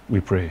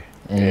we pray.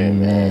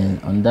 Amen.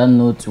 On that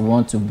note, we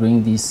want to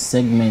bring this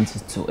segment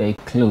to a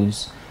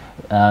close.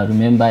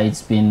 Remember,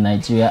 it's been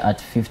Nigeria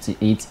at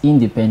 58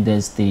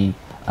 Independence Day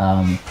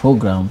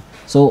program.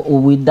 So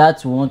with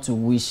that, we want to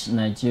wish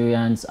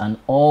Nigerians and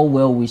all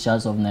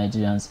well-wishers of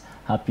Nigerians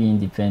happy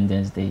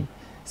Independence Day.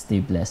 Stay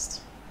blessed.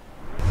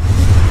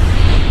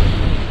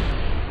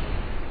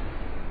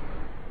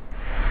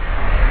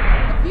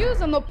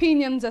 Views and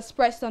opinions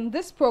expressed on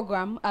this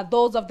program are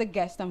those of the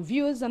guests and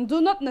viewers and do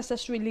not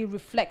necessarily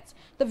reflect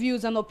the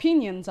views and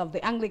opinions of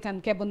the Anglican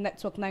Cable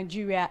Network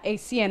Nigeria,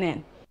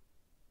 ACNN.